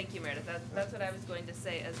 Yes, thank you, Meredith. That's what I was going to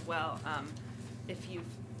say as well.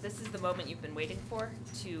 This is the moment you've been waiting for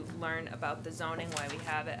to learn about the zoning, why we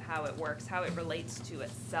have it, how it works, how it relates to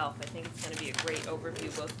itself. I think it's going to be a great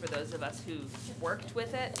overview both for those of us who've worked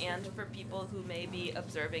with it and for people who may be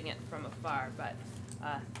observing it from afar. But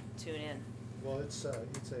tune in. Well, it's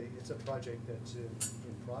a project that's in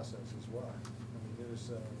process as well. I mean, there's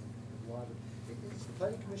a lot of, is the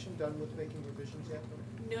planning commission done with making revisions yet?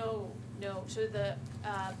 No. So the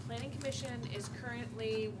planning commission is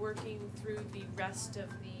currently working through the rest of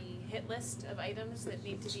the hit list of items that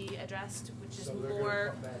need to be addressed, which is So they're more.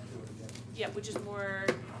 gonna come back to it again. Yeah, which is more,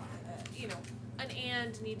 an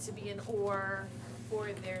and needs to be an or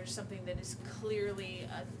there's something that is clearly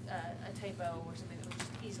a typo or something that was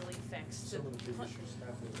just easily fixed. Some of the big issues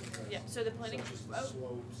have been addressed. Yeah, so the planning, Such as the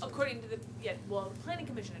slopes. according to the planning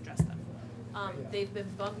commission addressed them. Yeah. They've been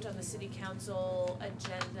bumped on the city council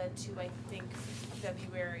agenda to, I think,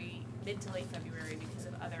 February, mid to late February because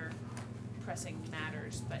of other pressing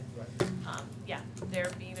matters, but, Right.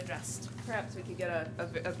 they're being addressed. Perhaps we could get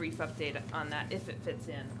a brief update on that if it fits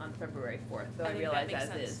in on February 4th. Though I I think realize that makes as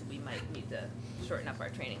sense. is, we might need to shorten up our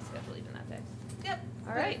training schedule even that day. Yep.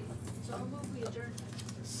 All right. So I'll move we adjourn.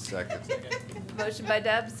 Second. Motion by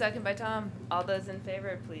Deb, second by Tom. All those in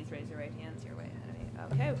favor, please raise your right hands. You're way ahead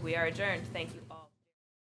of me. Okay, we are adjourned. Thank you.